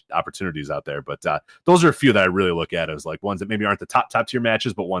match opportunities out there. But those are a few that I really look at as like ones that maybe aren't the top tier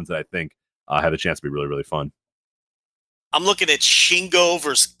matches, but ones that I think have a chance to be really, really fun. I'm looking at Shingo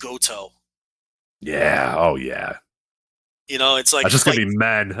versus Goto. Yeah. Oh yeah. It's like that's just gonna be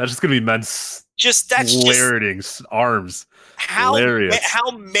men. That's just gonna be men's arms. How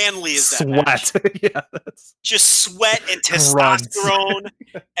manly is that? Sweat. Yeah, just sweat and testosterone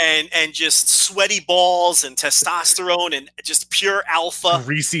and just sweaty balls and testosterone and just pure alpha.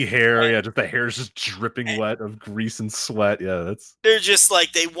 Greasy hair, just the hair's just dripping wet of grease and sweat. Yeah, they're just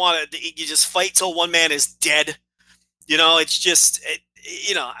like you just fight till one man is dead. It's just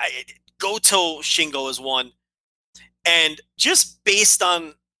Goto Shingo is one. And just based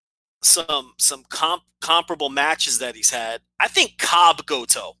on some comparable matches that he's had, I think Cobb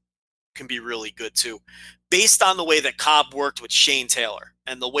Goto can be really good too. Based on the way that Cobb worked with Shane Taylor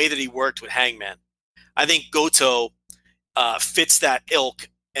and the way that he worked with Hangman, I think Goto fits that ilk.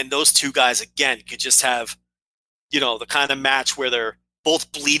 And those two guys, again, could just have, the kind of match where they're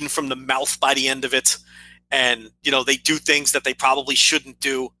both bleeding from the mouth by the end of it. And, they do things that they probably shouldn't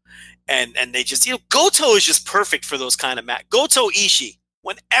do. And they just, Goto is just perfect for those kind of match. Goto Ishii,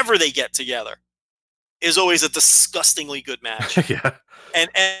 whenever they get together, is always a disgustingly good match. Yeah. And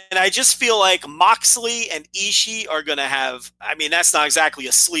I just feel like Moxley and Ishii are going to have, I mean, that's not exactly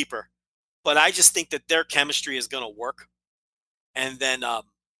a sleeper, but I just think that their chemistry is going to work. And then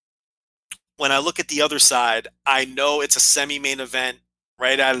when I look at the other side, I know it's a semi-main event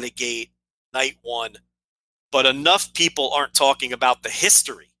right out of the gate, night one, but enough people aren't talking about the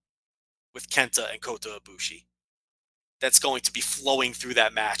history with Kenta and Kota Ibushi that's going to be flowing through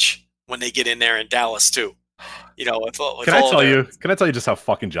that match when they get in there in Dallas too. Can I tell you just how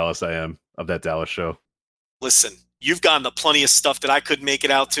fucking jealous I am of that Dallas show? Listen, you've gone to plenty of stuff that I couldn't make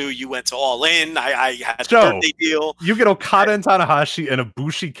it out to. You went to All In. I had a birthday deal. You get Okada and Tanahashi and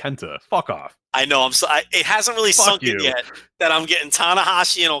Ibushi Kenta. Fuck off. I know. It hasn't really sunk in yet that I'm getting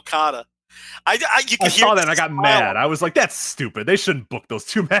Tanahashi and Okada. I saw that and I got mad. I was like, that's stupid. They shouldn't book those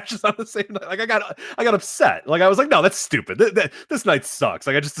two matches on the same night. Like I got upset. Like I was like, no, that's stupid. This night sucks.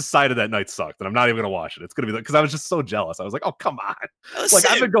 Like I just decided that night sucked and I'm not even gonna watch it. It's gonna be because I was just so jealous. I was like, oh come on. Like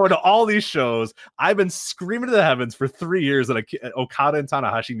I've been going to all these shows. I've been screaming to the heavens for 3 years that Okada and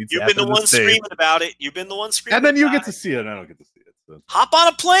Tanahashi need to. You've been the one screaming about it. You've been the one screaming. And then you get to see it and I don't get to see it. So. Hop on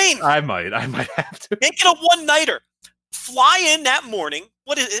a plane. I might have to. Make it a one-nighter. Fly in that morning.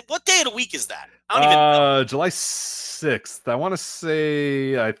 What day of the week is that? I don't even know. July 6th. I want to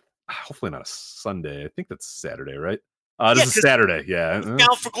say hopefully not a Sunday. I think that's Saturday, right? This is Saturday, yeah.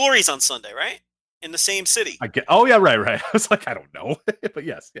 Bound for Glory's on Sunday, right? In the same city. Oh yeah, right. I was like, I don't know. But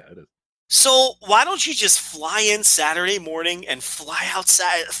yes, yeah, it is. So why don't you just fly in Saturday morning and fly out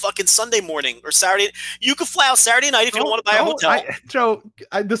fucking Sunday morning or Saturday? You could fly out Saturday night if you don't want to buy a hotel. Joe,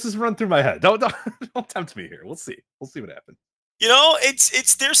 this has run through my head. Don't tempt me here. We'll see. We'll see what happens. You know,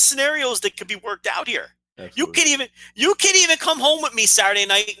 there's scenarios that could be worked out here. Absolutely. You can even come home with me Saturday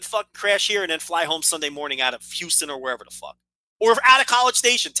night and fucking crash here and then fly home Sunday morning out of Houston or wherever the fuck. Or out of College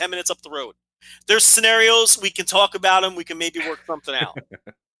Station, 10 minutes up the road. There's scenarios, we can talk about them, we can maybe work something out.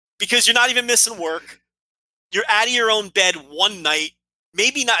 Because you're not even missing work. You're out of your own bed one night.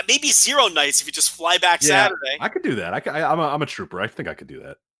 Maybe 0 nights if you just fly back Saturday. I could do that. I'm a trooper. I think I could do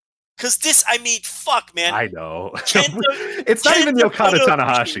that. Because fuck, man. I know. It's not even the Okada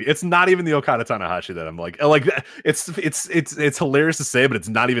Tanahashi. It's not even the Okada Tanahashi that I'm like. It's hilarious to say, but it's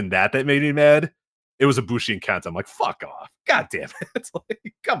not even that made me mad. It was Ibushi and Kenta. I'm like, fuck off. God damn it. It's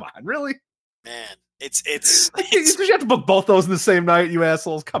like, come on, really? Man, you have to book both those in the same night, you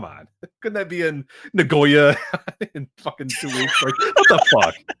assholes. Come on. Couldn't that be in Nagoya in fucking 2 weeks? Like, what the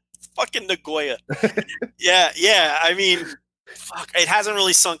fuck? Fucking Nagoya. Yeah. I mean, fuck. It hasn't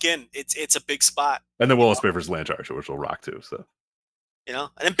really sunk in. It's a big spot. And then Willis Bay versus Lanchar, which will rock too. So, you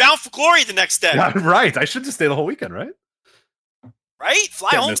know, and then Bound for Glory the next day. Yeah, right. I should just stay the whole weekend, right? Right?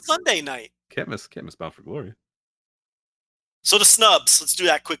 Fly home Sunday night. Can't miss Bound for Glory. So the snubs, let's do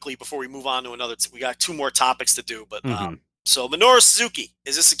that quickly before we move on to another. We got 2 more topics to do, but so Minoru Suzuki,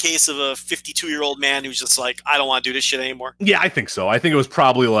 is this a case of a 52-year-old man who's just like, I don't want to do this shit anymore? Yeah, I think so. I think it was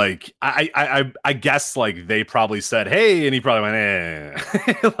probably like, I guess like they probably said, hey, and he probably went,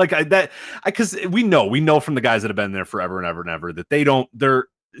 because we know from the guys that have been there forever and ever and ever that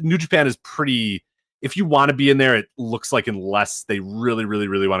New Japan is pretty. If you want to be in there, it looks like unless they really, really,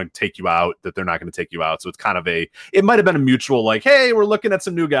 really want to take you out, that they're not going to take you out. So it's kind of it might have been a mutual like, hey, we're looking at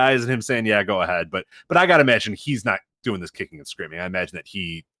some new guys, and him saying, yeah, go ahead. But I got to imagine he's not doing this kicking and screaming. I imagine that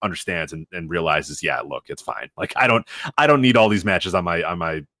he understands and realizes, yeah, look, it's fine. Like I don't need all these matches on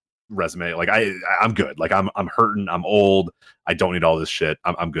my resume. Like I'm good. Like I'm hurting. I'm old. I don't need all this shit.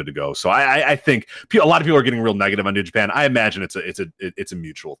 I'm good to go. So I think a lot of people are getting real negative on New Japan. I imagine it's a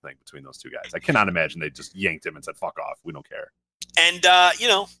mutual thing between those two guys. I cannot imagine they just yanked him and said, fuck off. We don't care. And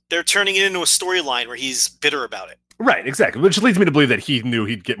they're turning it into a storyline where he's bitter about it. Right. Exactly. Which leads me to believe that he knew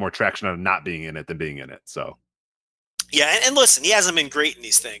he'd get more traction on not being in it than being in it. So. Yeah. And listen, he hasn't been great in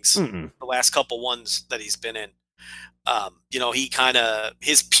these things. The last couple ones that he's been in. He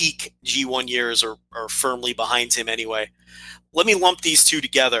his peak G1 years are firmly behind him anyway. Let me lump these two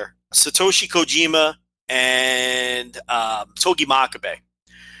together. Satoshi Kojima and Togi Makabe.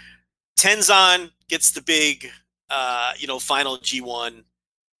 Tenzan gets the big, final G1.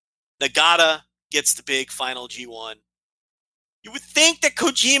 Nagata gets the big final G1. You would think that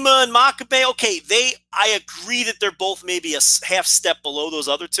Kojima and Makabe, I agree that they're both maybe a half step below those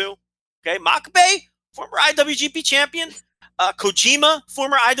other two. Okay, Makabe, former IWGP champion. Kojima,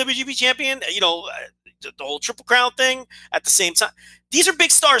 former IWGP champion. The whole Triple Crown thing at the same time. These are big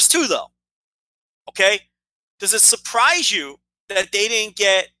stars too, though. Okay? Does it surprise you that they didn't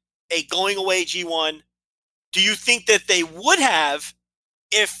get a going away G1? Do you think that they would have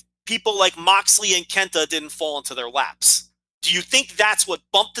if people like Moxley and Kenta didn't fall into their laps? Do you think that's what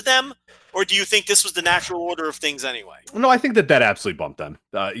bumped them? Or do you think this was the natural order of things anyway? No, I think that absolutely bumped them.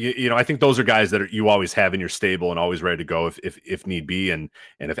 I think those are guys that you always have in your stable and always ready to go if need be. And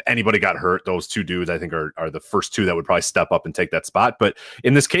if anybody got hurt, those two dudes I think are the first two that would probably step up and take that spot. But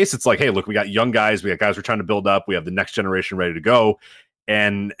in this case, it's like, hey, look, we got young guys, we got guys we're trying to build up, we have the next generation ready to go.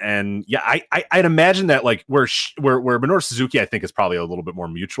 And yeah, I'd imagine that like where Minoru Suzuki I think is probably a little bit more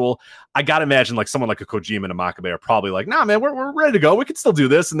mutual. I gotta imagine like someone like a Kojima and a Makabe are probably like, nah, man, we're ready to go. We can still do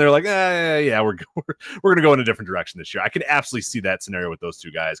this. And they're like, yeah, we're gonna go in a different direction this year. I can absolutely see that scenario with those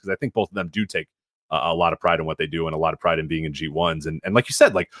two guys because I think both of them do take a lot of pride in what they do and a lot of pride in being in G1s. And like you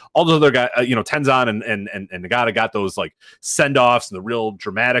said, like all those other guys, Tenzan and Nagata got those like send offs and the real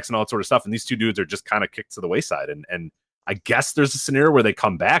dramatics and all that sort of stuff. And these two dudes are just kind of kicked to the wayside and I guess there's a scenario where they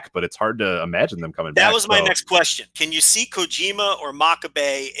come back, but it's hard to imagine them coming back. That was my next question. Can you see Kojima or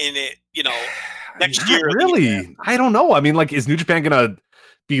Makabe in it, next year? Really? I don't know. I mean, like, is New Japan going to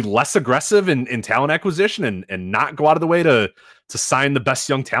be less aggressive in talent acquisition and not go out of the way to sign the best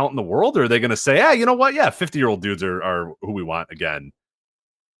young talent in the world? Or are they going to say, you know what? Yeah, 50-year-old dudes are who we want again.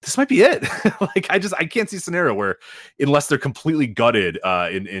 This might be it. Like, I can't see a scenario where, unless they're completely gutted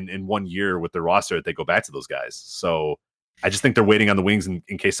in 1 year with their roster, that they go back to those guys. So I just think they're waiting on the wings in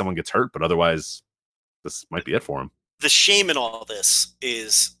case someone gets hurt, but otherwise this might be it for them. The shame in all this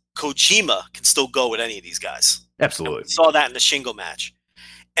is Kojima can still go with any of these guys. Absolutely. We saw that in the Shingo match.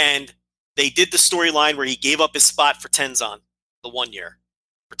 And they did the storyline where he gave up his spot for Tenzan the 1 year,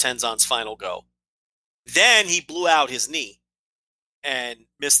 for Tenzan's final go. Then he blew out his knee and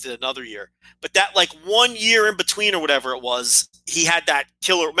missed it another year. But that 1 year in between or whatever it was, he had that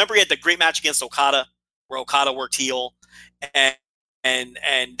killer. Remember, he had the great match against Okada where Okada worked heel, and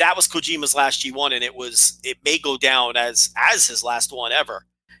that was Kojima's last G1, and it may go down as his last one ever.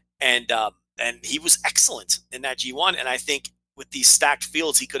 And he was excellent in that G1, and I think with these stacked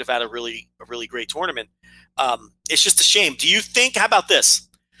fields, he could have had a really great tournament. It's just a shame. How about this?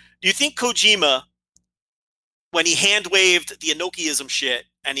 Do you think Kojima, when he hand-waved the Inokiism shit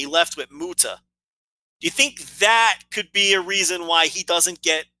and he left with Muta, do you think that could be a reason why he doesn't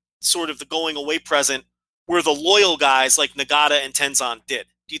get sort of the going away present where the loyal guys like Nagata and Tenzan did?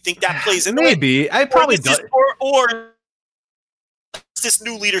 Do you think that plays into Maybe. it? I probably do. Or this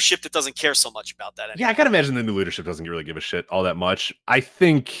new leadership that doesn't care so much about that anymore? Yeah, I gotta imagine the new leadership doesn't really give a shit all that much. I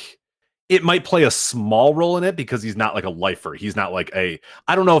think it might play a small role in it because he's not like a lifer. He's not like I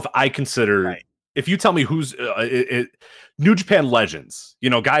don't know if I consider... Right. If you tell me who's New Japan legends,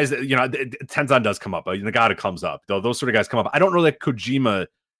 guys, Tenzan does come up, Nagata comes up, those sort of guys come up. I don't know that Kojima,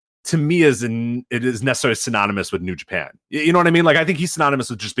 to me, it is necessarily synonymous with New Japan. You know what I mean? Like, I think he's synonymous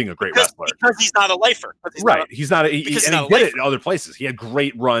with just being a great wrestler. Because he's not a lifer. Right. He's not he did it in other places. He had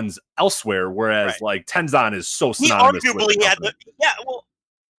great runs elsewhere, whereas like Tenzan is so synonymous. He arguably had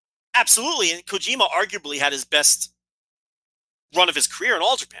absolutely. And Kojima arguably had his best run of his career in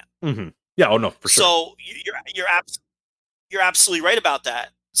All Japan. Mm-hmm. Yeah, oh no, for sure. So you're absolutely right about that.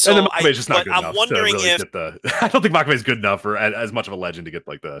 So and Makabe's just not good enough. I'm wondering if I don't think Makabe's good enough for as much of a legend to get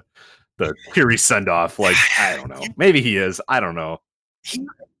like the Kiri send off. Like, I don't know. Maybe he is. I don't know.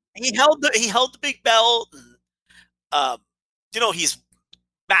 He held the big belt. And, he's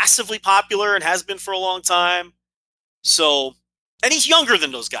massively popular and has been for a long time. So, and he's younger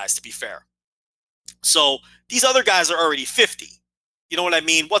than those guys, to be fair. So these other guys are already 50. You know what I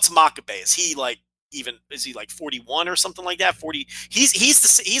mean? What's Makabe? Is he like 41 or something like that? 40.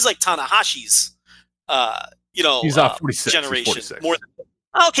 He's like Tanahashi's he's 46 generation. 46. More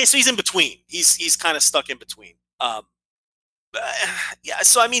than, okay, so he's in between. He's kind of stuck in between. Yeah,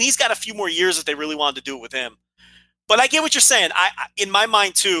 so I mean, he's got a few more years if they really wanted to do it with him. But I get what you're saying. I in my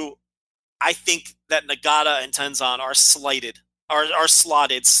mind too, I think that Nagata and Tenzan are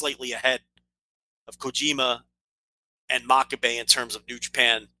slotted slightly ahead of Kojima and Makabe in terms of New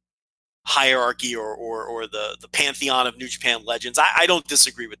Japan hierarchy or the pantheon of New Japan legends. I don't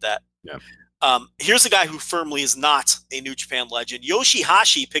disagree with that. Yeah. Here's a guy who firmly is not a New Japan legend.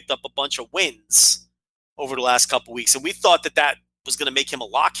 Yoshihashi picked up a bunch of wins over the last couple weeks, and we thought that was going to make him a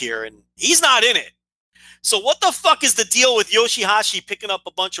lock here, and he's not in it. So what the fuck is the deal with Yoshihashi picking up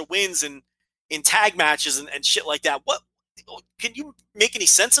a bunch of wins in tag matches and shit like that? What can you make any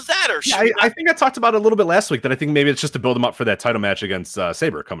sense of that? Or I think I talked about it a little bit last week that I think maybe it's just to build him up for that title match against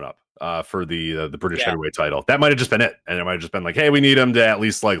Sabre coming up for the British heavyweight title. That might have just been it, and it might have just been like, hey, we need him to at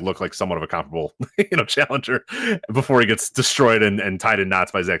least like look like somewhat of a comparable challenger before he gets destroyed and tied in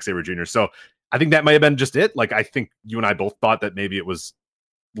knots by Zack Sabre Jr. So I think that might have been just it. Like, I think you and I both thought that maybe it was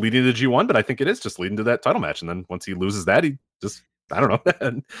leading to G1, but I think it is just leading to that title match. And then once he loses that, he just, I don't know,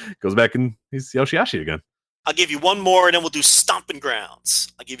 and goes back and he's Yoshihashi again. I'll give you one more, and then we'll do Stomping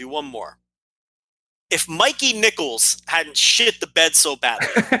Grounds. I'll give you one more. If Mikey Nichols hadn't shit the bed so badly,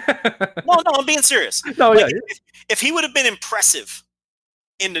 no, I'm being serious. No, like, if he would have been impressive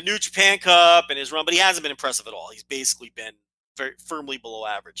in the New Japan Cup and his run, but he hasn't been impressive at all. He's basically been very firmly below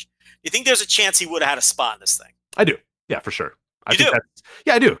average. You think there's a chance he would have had a spot in this thing? I do. Yeah, for sure. I do.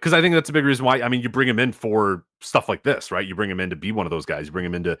 Yeah, I do. Because I think that's a big reason why. I mean, you bring him in for stuff like this, right? You bring him in to be one of those guys. You bring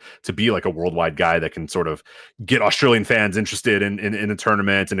him in to be like a worldwide guy that can sort of get Australian fans interested in a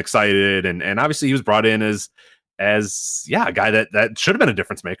tournament and excited. And obviously he was brought in as a guy that should have been a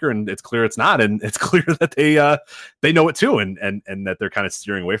difference maker. And it's clear it's not. And it's clear that they know it too. And that they're kind of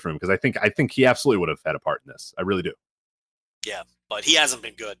steering away from him. Because I think he absolutely would have had a part in this. I really do. Yeah, but he hasn't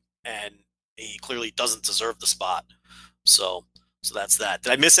been good. And he clearly doesn't deserve the spot. So that's that.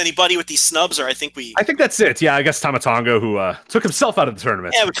 Did I miss anybody with these snubs, or I think that's it. Yeah, I guess Tamatonga, who took himself out of the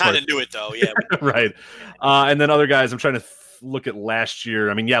tournament. Yeah, we kind of knew it though. Yeah, right. And then other guys. I'm trying to look at last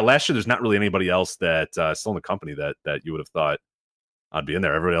year. I mean, yeah, last year there's not really anybody else that still in the company that you would have thought I'd be in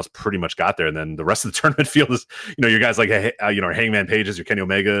there. Everybody else pretty much got there, and then the rest of the tournament field is, your guys like Hangman Pages, your Kenny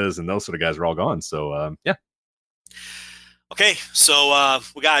Omegas, and those sort of guys are all gone. So yeah. Okay, so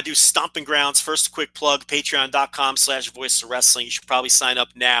we got to do Stomping Grounds. First, a quick plug, patreon.com/Voice of Wrestling. You should probably sign up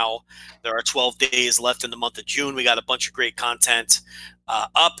now. There are 12 days left in the month of June. We got a bunch of great content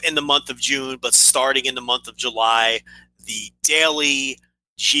up in the month of June, but starting in the month of July, the daily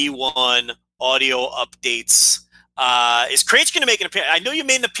G1 audio updates. Is Craig going to make an appearance? I know you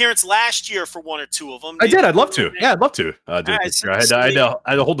made an appearance last year for one or two of them. I did. I'd love to. Yeah, I'd love to. I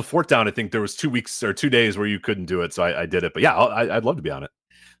had to hold the fort down. I think there was 2 weeks or 2 days where you couldn't do it, so I did it. But yeah, I'd love to be on it.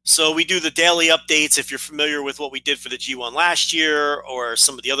 So we do the daily updates. If you're familiar with what we did for the G1 last year or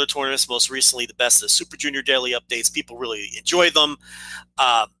some of the other tournaments, most recently the Best of the Super Junior daily updates, people really enjoy them.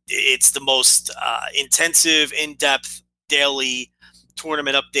 It's the most intensive, in-depth daily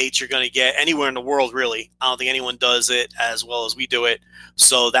tournament updates you're going to get anywhere in the world, really. I don't think anyone does it as well as we do it.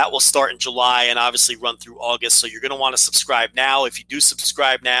 So that will start in July and obviously run through August. So you're going to want to subscribe now. If you do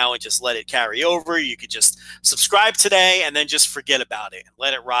subscribe now and just let it carry over, you could just subscribe today and then just forget about it and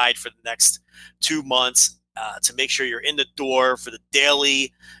let it ride for the next 2 months to make sure you're in the door for the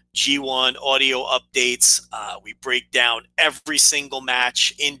daily G1 audio updates. We break down every single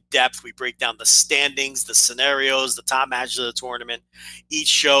match in depth. We break down the standings, the scenarios, the top matches of the tournament. Each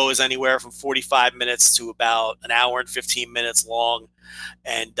show is anywhere from 45 minutes to about an hour and 15 minutes long.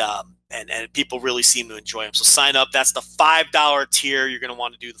 And people really seem to enjoy them. So sign up. That's the $5 tier. You're going to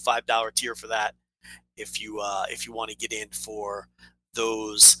want to do the $5 tier for that if you want to get in for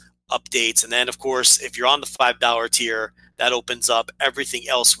those updates. And then, of course, if you're on the $5 tier, that opens up everything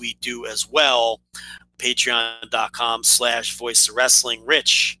else we do as well. Patreon.com/Voice of Wrestling.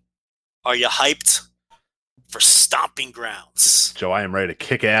 Rich, are you hyped for Stomping Grounds? Joe, I am ready to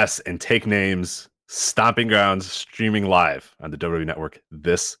kick ass and take names. Stomping Grounds streaming live on the WWE Network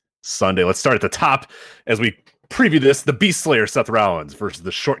this Sunday. Let's start at the top as we preview this. The Beast Slayer Seth Rollins versus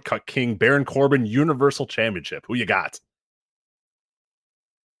the Shortcut King Baron Corbin Universal Championship. Who you got?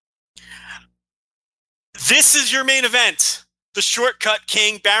 This is your main event. The Shortcut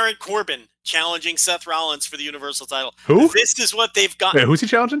King Baron Corbin challenging Seth Rollins for the Universal title. Who? This is what they've got. Wait, who's he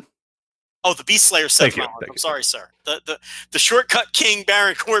challenging? Oh, the Beast Slayer Seth Rollins. I'm sorry, sir. The Shortcut King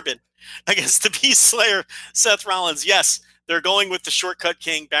Baron Corbin against the Beast Slayer Seth Rollins. Yes, they're going with the Shortcut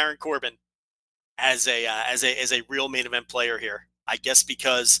King Baron Corbin as a real main event player here. I guess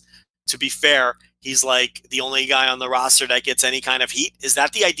because, to be fair, he's like the only guy on the roster that gets any kind of heat. Is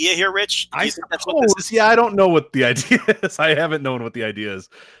that the idea here, Rich? That's what this is? Yeah, I don't know what the idea is. I haven't known what the idea is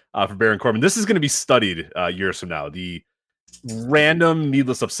for Baron Corbin. This is going to be studied years from now. The random,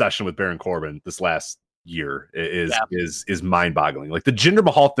 needless obsession with Baron Corbin this last year is mind-boggling. Like the Jinder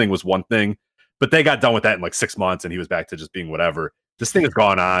Mahal thing was one thing, but they got done with that in like 6 months, and he was back to just being whatever. This thing has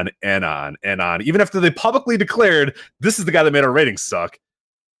gone on and on and on. Even after they publicly declared this is the guy that made our ratings suck,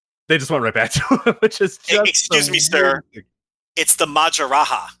 they just went right back to him, which is just excuse me, sir. It's the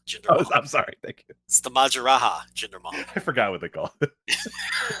Majaraha Jinder Mahal. I'm sorry, thank you. It's the Majaraha Jinder Mahal. I forgot what they called it.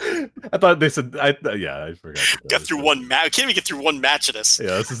 I thought they said, I forgot. Got through one match. I can't even get through one match of this.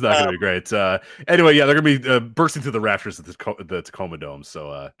 Yeah, this is not going to be great. Anyway, yeah, they're going to be bursting through the rafters at the Tacoma Dome.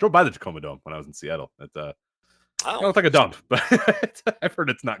 So drove by the Tacoma Dome when I was in Seattle. It looked like a dump, but I've heard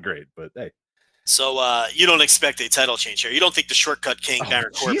it's not great. But hey. So you don't expect a title change here. You don't think the Shortcut King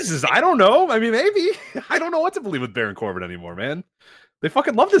Baron Corbin? Jesus, I don't know. I mean, maybe. I don't know what to believe with Baron Corbin anymore, man. They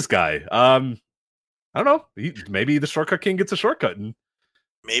fucking love this guy. I don't know. Maybe the Shortcut King gets a shortcut and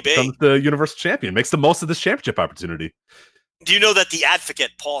maybe becomes the Universal Champion. Makes the most of this championship opportunity. Do you know that the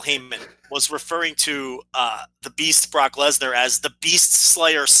Advocate, Paul Heyman, was referring to the Beast Brock Lesnar as the Beast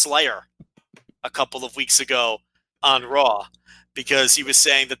Slayer a couple of weeks ago on Raw? Because he was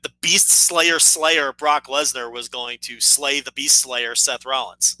saying that the Beast Slayer Brock Lesnar was going to slay the Beast Slayer Seth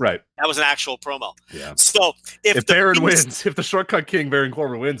Rollins. Right. That was an actual promo. Yeah. So if Baron wins, if the Shortcut King Baron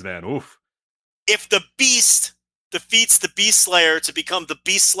Corbin wins, man, oof. If the Beast defeats the Beast Slayer to become the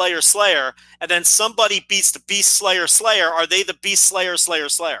Beast Slayer, and then somebody beats the Beast Slayer, are they the Beast Slayer? I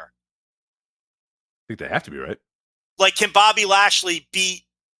think they have to be, right? Like, can Bobby Lashley beat?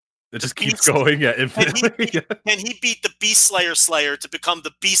 It just keeps going, yeah, infinitely. Can he beat the Beast Slayer to become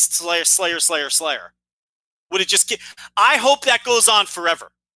the Beast Slayer? Would it just get... I hope that goes on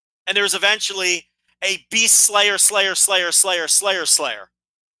forever. And there's eventually a Beast Slayer.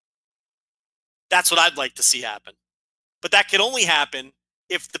 That's what I'd like to see happen. but that can only happen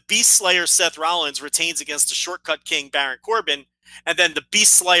if the Beast Slayer Seth Rollins retains against the Shortcut King Baron Corbin, and then the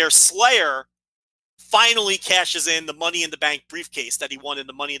Beast Slayer finally cashes in the Money in the Bank briefcase that he won in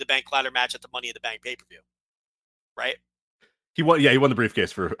the Money in the Bank ladder match at the Money in the Bank pay-per-view. Right? He won the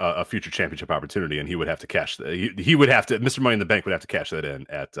briefcase for a future championship opportunity, and he would have to cash that. He would have to, Mr. Money in the Bank would have to cash that in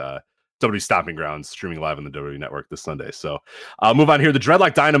at WWE Stomping Grounds, streaming live on the WWE Network this Sunday. So move on here. The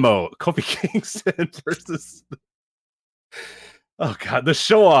Dreadlock Dynamo, Kofi Kingston versus... Oh, God, the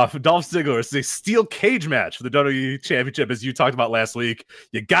show-off, Dolph Ziggler. It's a steel cage match for the WWE Championship, as you talked about last week.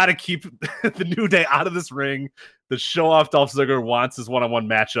 You got to keep the New Day out of this ring. The show-off Dolph Ziggler wants his one-on-one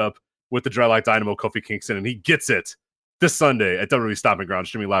matchup with the Dreadlock Dynamo, Kofi Kingston, and he gets it this Sunday at WWE Stomping Ground,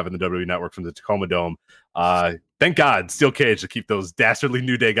 streaming live on the WWE Network from the Tacoma Dome. Thank God, steel cage to keep those dastardly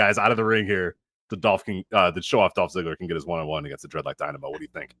New Day guys out of the ring here. The show-off Dolph Ziggler can get his one-on-one against the Dreadlock Dynamo. What do you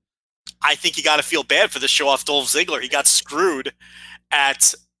think? I think you got to feel bad for the show-off Dolph Ziggler. He got screwed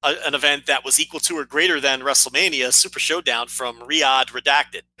at an event that was equal to or greater than WrestleMania, Super Showdown from Riyadh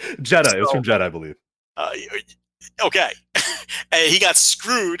Redacted. Jeddah. It was from Jeddah, I believe. Okay. He got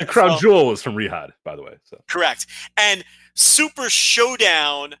screwed. The Crown Jewel was from Riyadh, by the way. So correct. And Super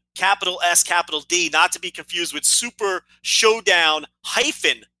Showdown, capital S, capital D, not to be confused with Super Showdown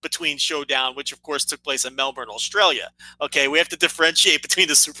hyphen between Showdown, which of course took place in Melbourne, Australia. Okay, we have to differentiate between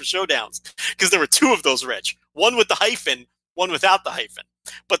the Super Showdowns because there were two of those, Rich. One with the hyphen, one without the hyphen.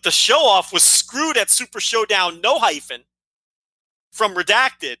 But the show-off was screwed at Super Showdown, no hyphen, from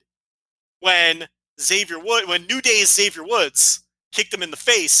Redacted when New Day's Xavier Woods kicked him in the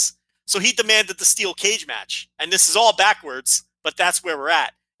face. So he demanded the steel cage match. And this is all backwards, but that's where we're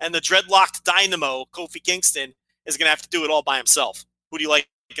at. And the dreadlocked dynamo, Kofi Kingston, is going to have to do it all by himself. Who do you like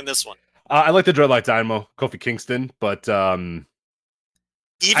in this one? I like the dreadlocked dynamo, Kofi Kingston, but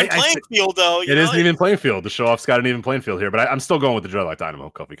even playing field, though. It is an even playing field. The show-off's got an even playing field here, but I'm still going with the dreadlocked dynamo,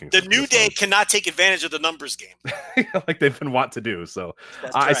 Kofi Kingston. The New Day cannot take advantage of the numbers game. like they've been wont to do. So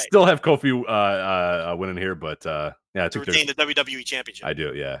I right. still have Kofi winning here, but yeah, I think retain the WWE Championship. I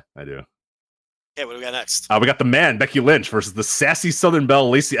do, yeah, I do. Okay, what do we got next? We got the man, Becky Lynch, versus the sassy Southern Belle,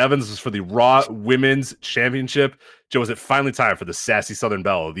 Lacey Evans. This is for the Raw Women's Championship. Joe, is it finally time for the sassy Southern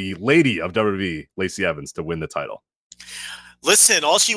Belle, the lady of WWE, Lacey Evans, to win the title? Listen, all she